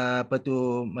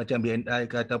macam BNI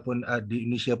ke ataupun di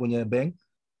Indonesia punya bank?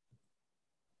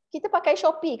 Kita pakai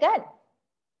Shopee kan?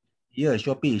 Ya,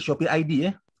 Shopee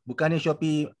ID bukannya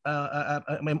Shopee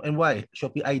MY,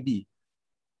 Shopee ID.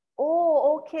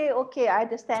 Oh, okay, I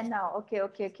understand now.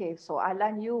 Okay.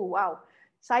 Soalan you, wow.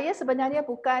 Saya sebenarnya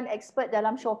bukan expert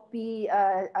dalam Shopee,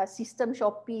 sistem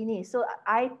Shopee ni. So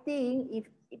I think if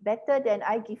better than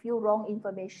I give you wrong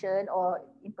information or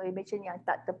information yang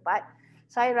tak tepat,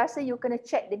 saya rasa you kena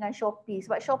check dengan Shopee.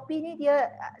 Sebab Shopee ni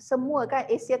dia semua kan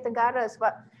Asia Tenggara.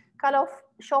 Sebab kalau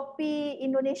Shopee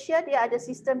Indonesia dia ada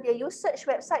sistem dia. You search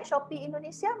website Shopee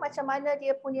Indonesia macam mana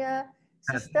dia punya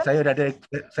sistem.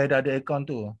 Saya dah ada akaun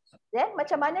tu. Then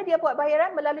macam mana dia buat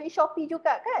bayaran melalui Shopee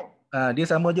juga kan? Dia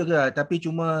sama juga tapi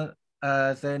cuma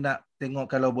saya nak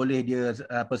tengok kalau boleh dia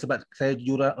sebab saya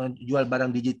jual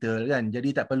barang digital kan.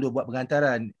 Jadi tak perlu buat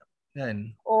pengantaran kan.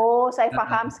 Oh, saya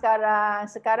faham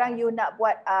sekarang. Sekarang you nak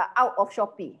buat out of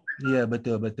Shopee. Ya,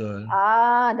 betul.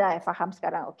 Dah faham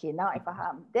sekarang. Okay, now I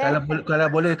faham. Then,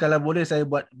 kalau boleh saya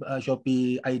buat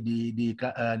Shopee ID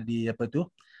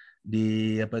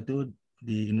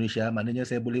di Indonesia, maknanya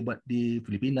saya boleh buat di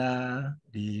Filipina,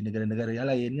 di negara-negara yang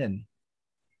lain kan.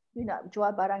 You nak jual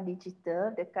barang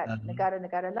digital dekat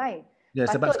negara-negara lain. Ya,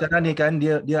 sebab sekarang ni kan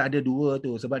dia ada dua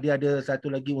tu. Sebab dia ada satu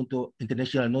lagi untuk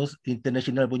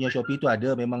international punya Shopee tu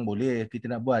ada, memang boleh kita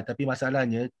nak buat. Tapi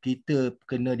masalahnya kita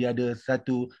kena dia ada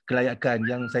satu kelayakan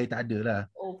yang saya tak ada lah.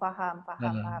 Oh, faham.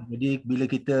 Jadi bila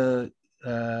kita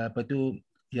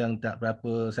yang tak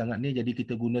berapa sangat ni, jadi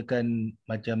kita gunakan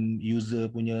macam user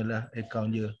punya lah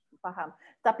account dia. Faham.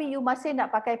 Tapi you masih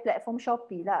nak pakai platform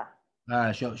Shopee lah.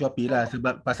 Shopee lah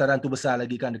sebab pasaran tu besar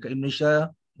lagi kan dekat Indonesia.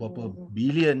 Berapa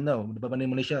bilion tau daripada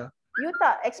Malaysia. You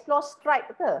tak explore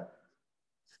Stripe ke?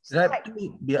 Stripe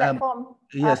tu platform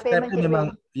Stripe tu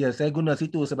memang saya guna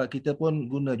situ sebab kita pun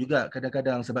guna juga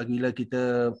kadang-kadang sebab bila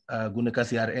kita gunakan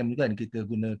CRM kan kita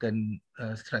gunakan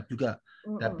Stripe juga.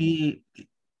 Tapi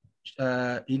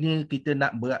ini kita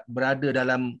nak berada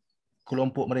dalam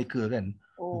kelompok mereka kan,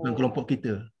 bukan kelompok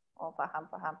kita. Oh, faham.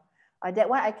 That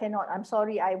one I cannot. I'm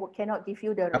sorry, I cannot give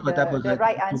you the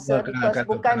right answer because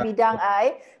bukan bidang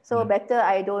I. So better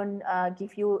I don't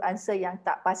give you answer yang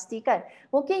tak pasti kan.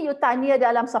 Mungkin you tanya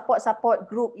dalam support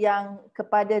group yang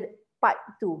kepada part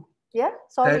tu. Ya,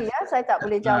 sorry saya tak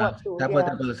boleh jawab tu. Tak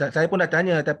apa. Saya pun nak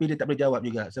tanya tapi dia tak boleh jawab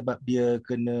juga sebab dia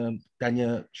kena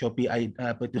tanya Shopee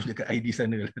dekat ID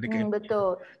sana.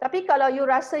 Betul. Tapi kalau you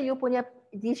rasa you punya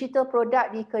digital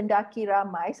product dikendaki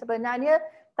ramai, sebenarnya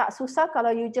tak susah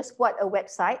kalau you just buat a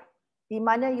website di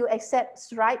mana you accept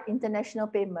Stripe international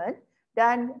payment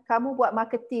dan kamu buat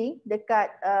marketing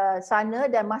dekat sana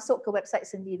dan masuk ke website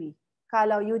sendiri.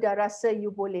 Kalau you dah rasa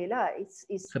you boleh lah.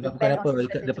 Sebab bukan apa,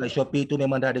 dekat Shopee tu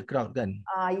memang dah ada crowd kan.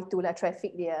 Itulah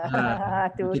traffic dia.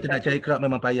 Kita nak cari crowd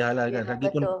memang payah lah kan.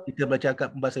 Lagi pun kita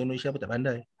bercakap bahasa Indonesia pun tak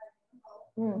pandai.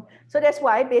 So that's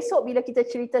why besok bila kita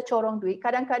cerita corong duit,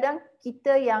 kadang-kadang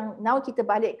kita yang now kita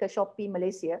balik ke Shopee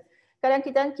Malaysia,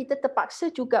 kadang-kadang kita terpaksa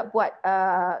juga buat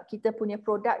kita punya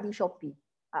produk di Shopee.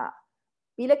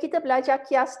 Bila kita belajar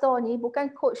Kiah Store ni,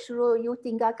 bukan coach suruh you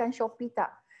tinggalkan Shopee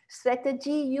tak.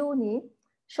 Strategi you ni,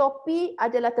 Shopee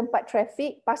adalah tempat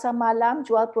traffic, pasar malam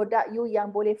jual produk you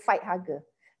yang boleh fight harga.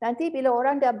 Nanti bila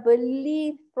orang dah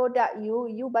beli produk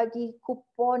you bagi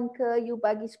kupon ke, you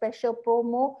bagi special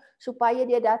promo supaya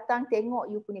dia datang tengok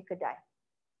you punya kedai.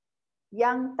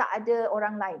 Yang tak ada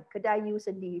orang lain, kedai you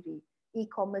sendiri,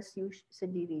 e-commerce you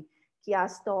sendiri.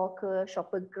 Kiah Store ke,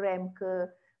 Shoppergram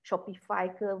ke,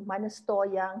 Shopify ke, mana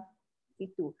store yang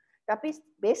itu. Tapi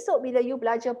besok bila you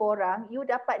belajar borang, you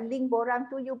dapat link borang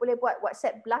tu, you boleh buat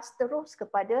WhatsApp blast terus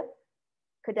kepada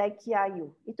kedai Kiah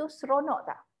you. Itu seronok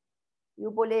tak?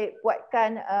 You boleh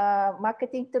buatkan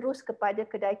marketing terus kepada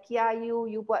kedai Kiah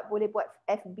you boleh buat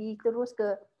FB terus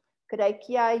ke kedai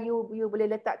Kiah you boleh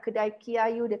letak kedai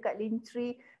Kiah you dekat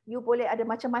Linktree, you boleh ada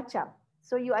macam-macam.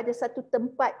 So you ada satu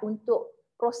tempat untuk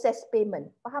proses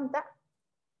payment. Faham tak?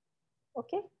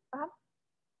 Okay, faham?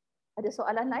 Ada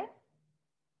soalan lain?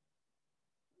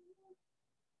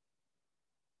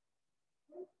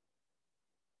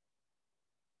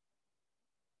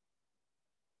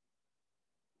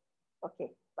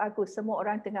 Okay, Bagus, semua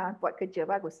orang tengah buat kerja,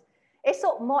 bagus.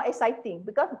 Esok more exciting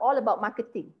because all about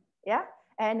marketing, yeah.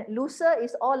 And lusa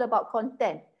is all about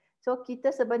content. So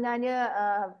kita sebenarnya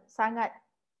sangat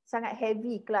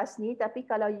heavy kelas ni, tapi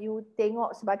kalau you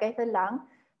tengok sebagai helang,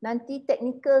 nanti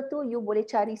technical tu you boleh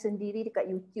cari sendiri dekat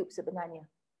YouTube sebenarnya.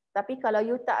 Tapi kalau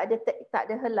you tak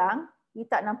ada helang, you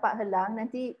tak nampak helang,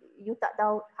 nanti you tak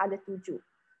tahu hala tuju.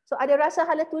 So ada rasa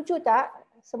hala tuju tak?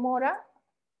 Semua orang?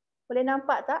 Boleh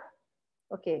nampak tak?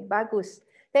 Okay, bagus.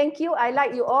 Thank you. I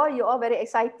like you all. You all very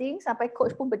exciting. Sampai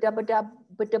coach pun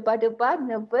berdebar-debar,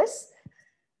 nervous.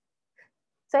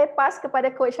 Saya pass kepada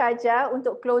Coach Hajar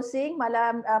untuk closing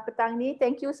malam petang ni.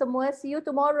 Thank you semua. See you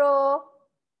tomorrow.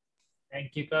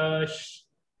 Thank you, Coach.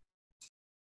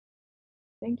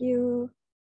 Thank you.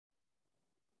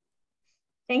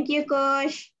 Thank you,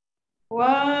 Coach.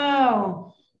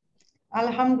 Wow.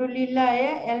 Alhamdulillah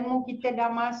ya, ilmu kita dah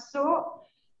masuk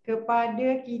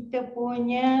kepada kita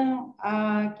punya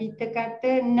kita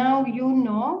kata now you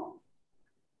know,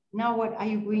 now what are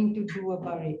you going to do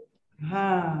about it.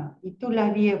 Itulah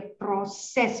dia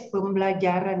proses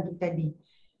pembelajaran tu tadi.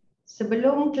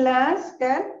 Sebelum kelas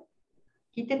kan,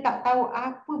 kita tak tahu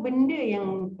apa benda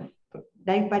yang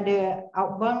daripada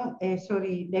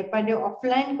daripada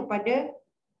offline kepada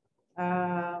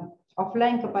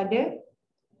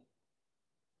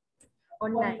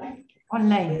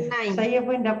online. Saya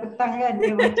pun dah petang kan,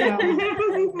 dia macam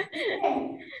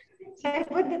saya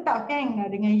pun tetap hang lah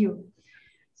dengan you.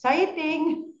 Saya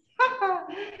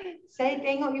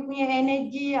tengok you punya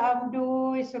energi,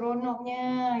 abdul,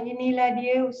 seronoknya. Inilah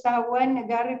dia usahawan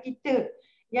negara kita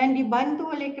yang dibantu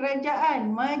oleh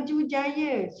kerajaan, maju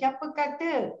jaya. Siapa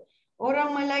kata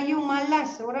orang Melayu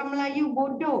malas, orang Melayu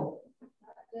bodoh?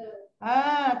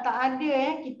 Tak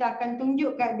ada kita akan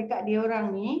tunjuk dekat dia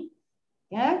orang ni.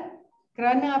 Ya,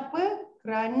 kerana apa?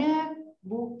 Kerana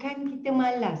bukan kita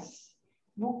malas,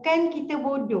 bukan kita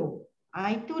bodoh.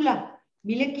 Itulah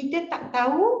bila kita tak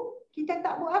tahu, kita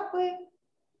tak buat apa.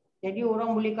 Jadi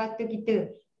orang boleh kata kita,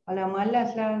 alah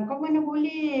malas lah, kau mana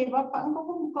boleh, bapak kau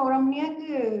pun bukan orang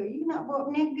berniaga, you nak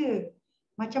buat berniaga.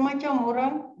 Macam-macam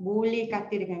orang boleh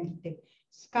kata dengan kita.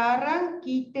 Sekarang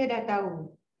kita dah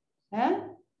tahu.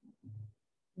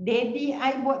 Daddy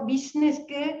I buat bisnes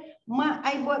ke, mak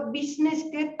I buat bisnes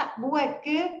ke, tak buat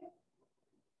ke,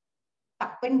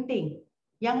 tak penting.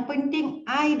 Yang penting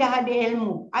I dah ada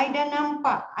ilmu, I dah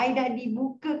nampak, I dah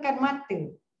dibukakan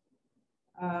mata.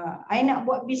 I nak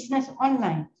buat bisnes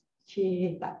online.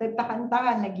 Tak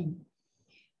tertahan-tahan lagi.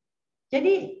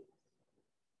 Jadi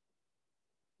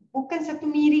bukan satu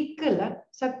miracle lah,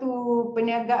 satu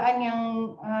perniagaan yang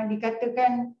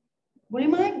dikatakan boleh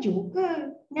maju ke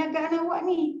perniagaan awak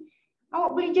ni?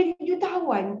 Awak boleh jadi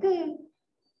jutawan ke?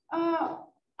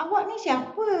 Awak ni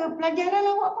siapa? Pelajaran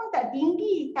awak pun tak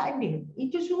tinggi. Tak ada.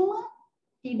 Itu semua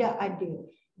tidak ada.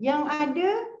 Yang ada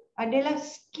adalah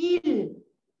skill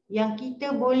yang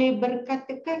kita boleh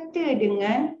berkata-kata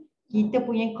dengan kita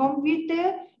punya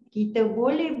komputer, kita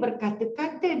boleh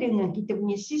berkata-kata dengan kita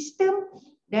punya sistem,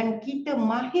 dan kita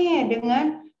mahir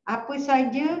dengan apa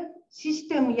saja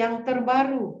sistem yang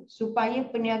terbaru supaya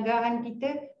perniagaan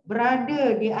kita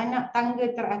berada di anak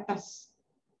tangga teratas.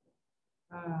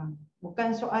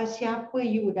 Bukan soal siapa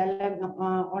you dalam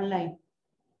online.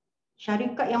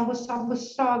 Syarikat yang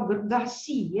besar-besar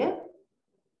gergasi ya,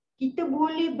 kita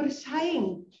boleh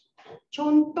bersaing.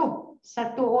 Contoh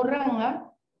satu orang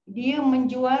dia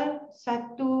menjual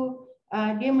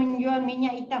dia menjual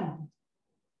minyak hitam.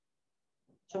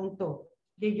 Contoh,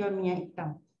 dia jual minyak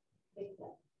hitam.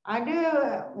 Ada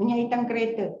minyak hitam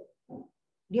kereta.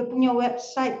 Dia punya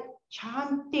website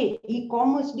cantik,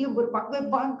 e-commerce dia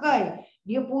berbagai-bagai.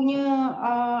 Dia punya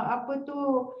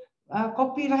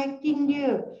copywriting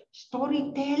dia,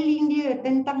 storytelling dia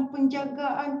tentang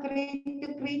penjagaan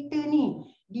kereta-kereta ni.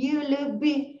 Dia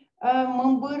lebih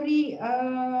memberi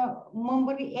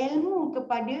ilmu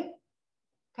kepada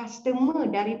customer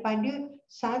daripada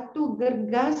satu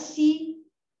gergasi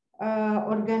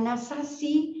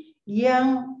organisasi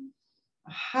yang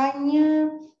hanya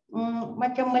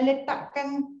macam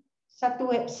meletakkan satu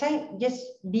website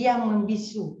just diam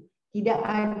membisu. Tidak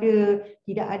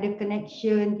ada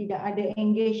connection, tidak ada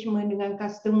engagement dengan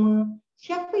customer.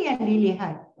 Siapa yang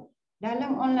dilihat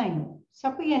dalam online?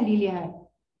 Siapa yang dilihat?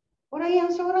 Orang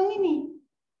yang seorang ini.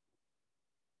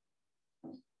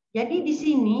 Jadi di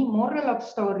sini moral of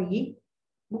story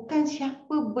bukan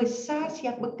siapa besar,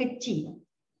 siapa kecil.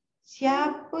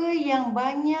 Siapa yang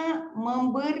banyak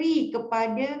memberi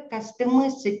kepada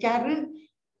customer secara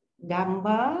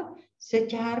gambar,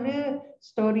 secara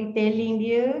storytelling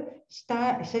dia,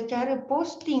 secara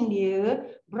posting dia,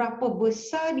 berapa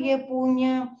besar dia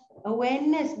punya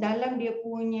awareness dalam dia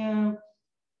punya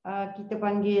kita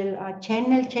panggil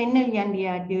channel-channel yang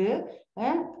dia ada,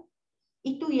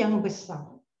 itu yang besar.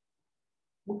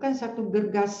 Bukan satu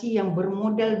gergasi yang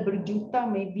bermodal berjuta,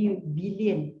 maybe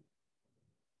billion.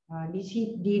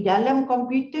 Di dalam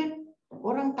komputer,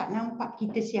 orang tak nampak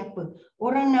kita siapa.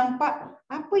 Orang nampak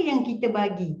apa yang kita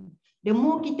bagi. The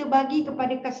more kita bagi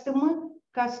kepada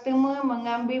customer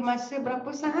mengambil masa berapa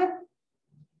saat?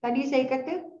 Tadi saya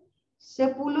kata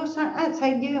 10 saat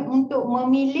saja untuk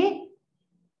memilih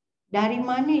dari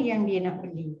mana yang dia nak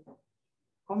beli.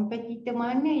 Kompetitor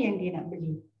mana yang dia nak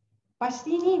beli.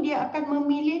 Pasti ni dia akan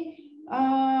memilih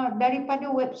daripada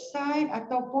website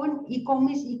ataupun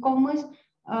e-commerce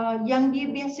yang dia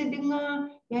biasa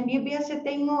dengar, yang dia biasa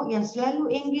tengok, yang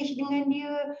selalu engage dengan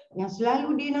dia, yang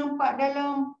selalu dia nampak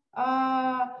dalam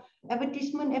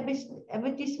advertisement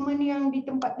yang di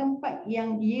tempat-tempat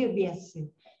yang dia biasa.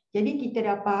 Jadi kita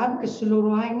dah faham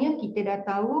keseluruhannya, kita dah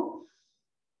tahu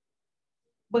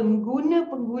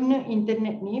pengguna-pengguna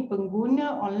internet ni,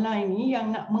 pengguna online ni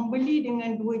yang nak membeli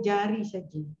dengan 2 jari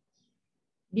saja.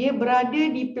 Dia berada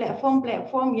di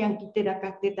platform-platform yang kita dah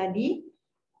kata tadi,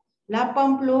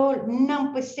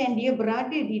 86% dia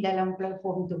berada di dalam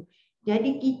platform tu.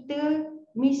 Jadi kita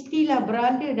mestilah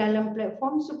berada dalam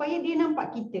platform supaya dia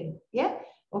nampak kita, ya.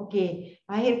 Okey,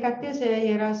 akhir kata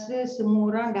saya rasa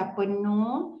semua orang dah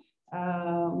penuh,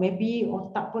 maybe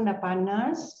otak pun dah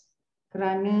panas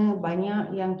kerana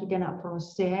banyak yang kita nak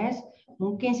proses.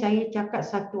 Mungkin saya cakap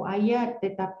satu ayat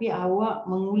tetapi awak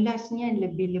mengulasnya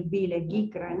lebih-lebih lagi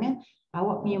kerana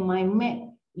awak punya mind map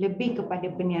lebih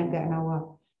kepada perniagaan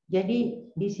awak. Jadi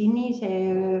di sini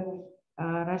saya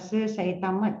rasa saya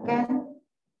tamatkan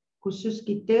kursus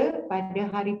kita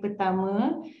pada hari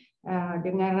pertama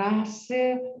dengan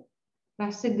rasa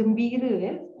gembira,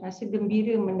 ya, rasa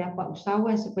gembira mendapat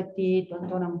usahawan seperti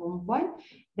tuan-tuan dan puan-puan,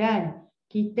 dan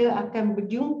kita akan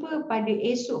berjumpa pada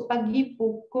esok pagi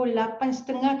pukul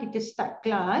 8.30 kita start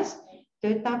kelas,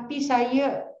 tetapi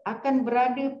saya akan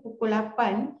berada pukul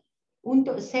 8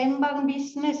 untuk sembang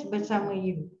bisnes bersama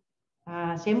you.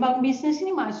 Sembang bisnes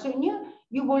ni maksudnya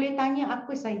you boleh tanya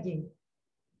apa saja.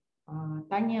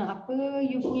 Tanya apa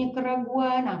you punya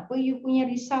keraguan, apa you punya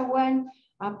risauan,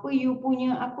 apa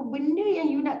benda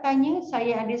yang you nak tanya,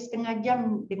 saya ada setengah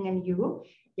jam dengan you.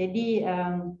 Jadi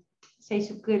saya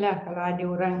sukalah kalau ada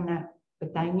orang nak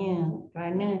bertanya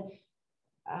kerana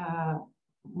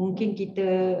mungkin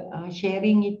kita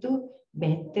sharing itu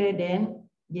better than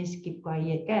just keep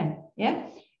quiet, kan,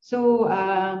 ya. So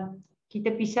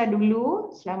kita pisah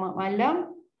dulu. Selamat malam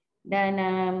dan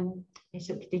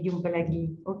esok kita jumpa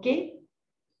lagi. Okay?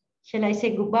 Shall I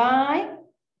say goodbye?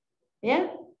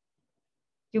 Ya?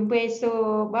 Jumpa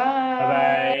esok. Bye.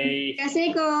 Bye. Terima kasih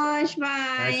Coach.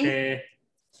 Bye. Terima kasih.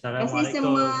 Terima kasih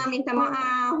semua. Minta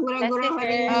maaf gurau-gurau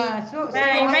hari ini.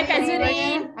 Bye. Bye Kak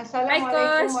Zuri.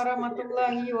 Assalamualaikum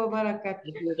warahmatullahi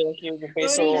wabarakatuh. Jumpa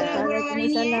esok.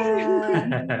 Waalaikumsalam.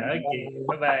 Okay.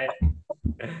 Bye-bye.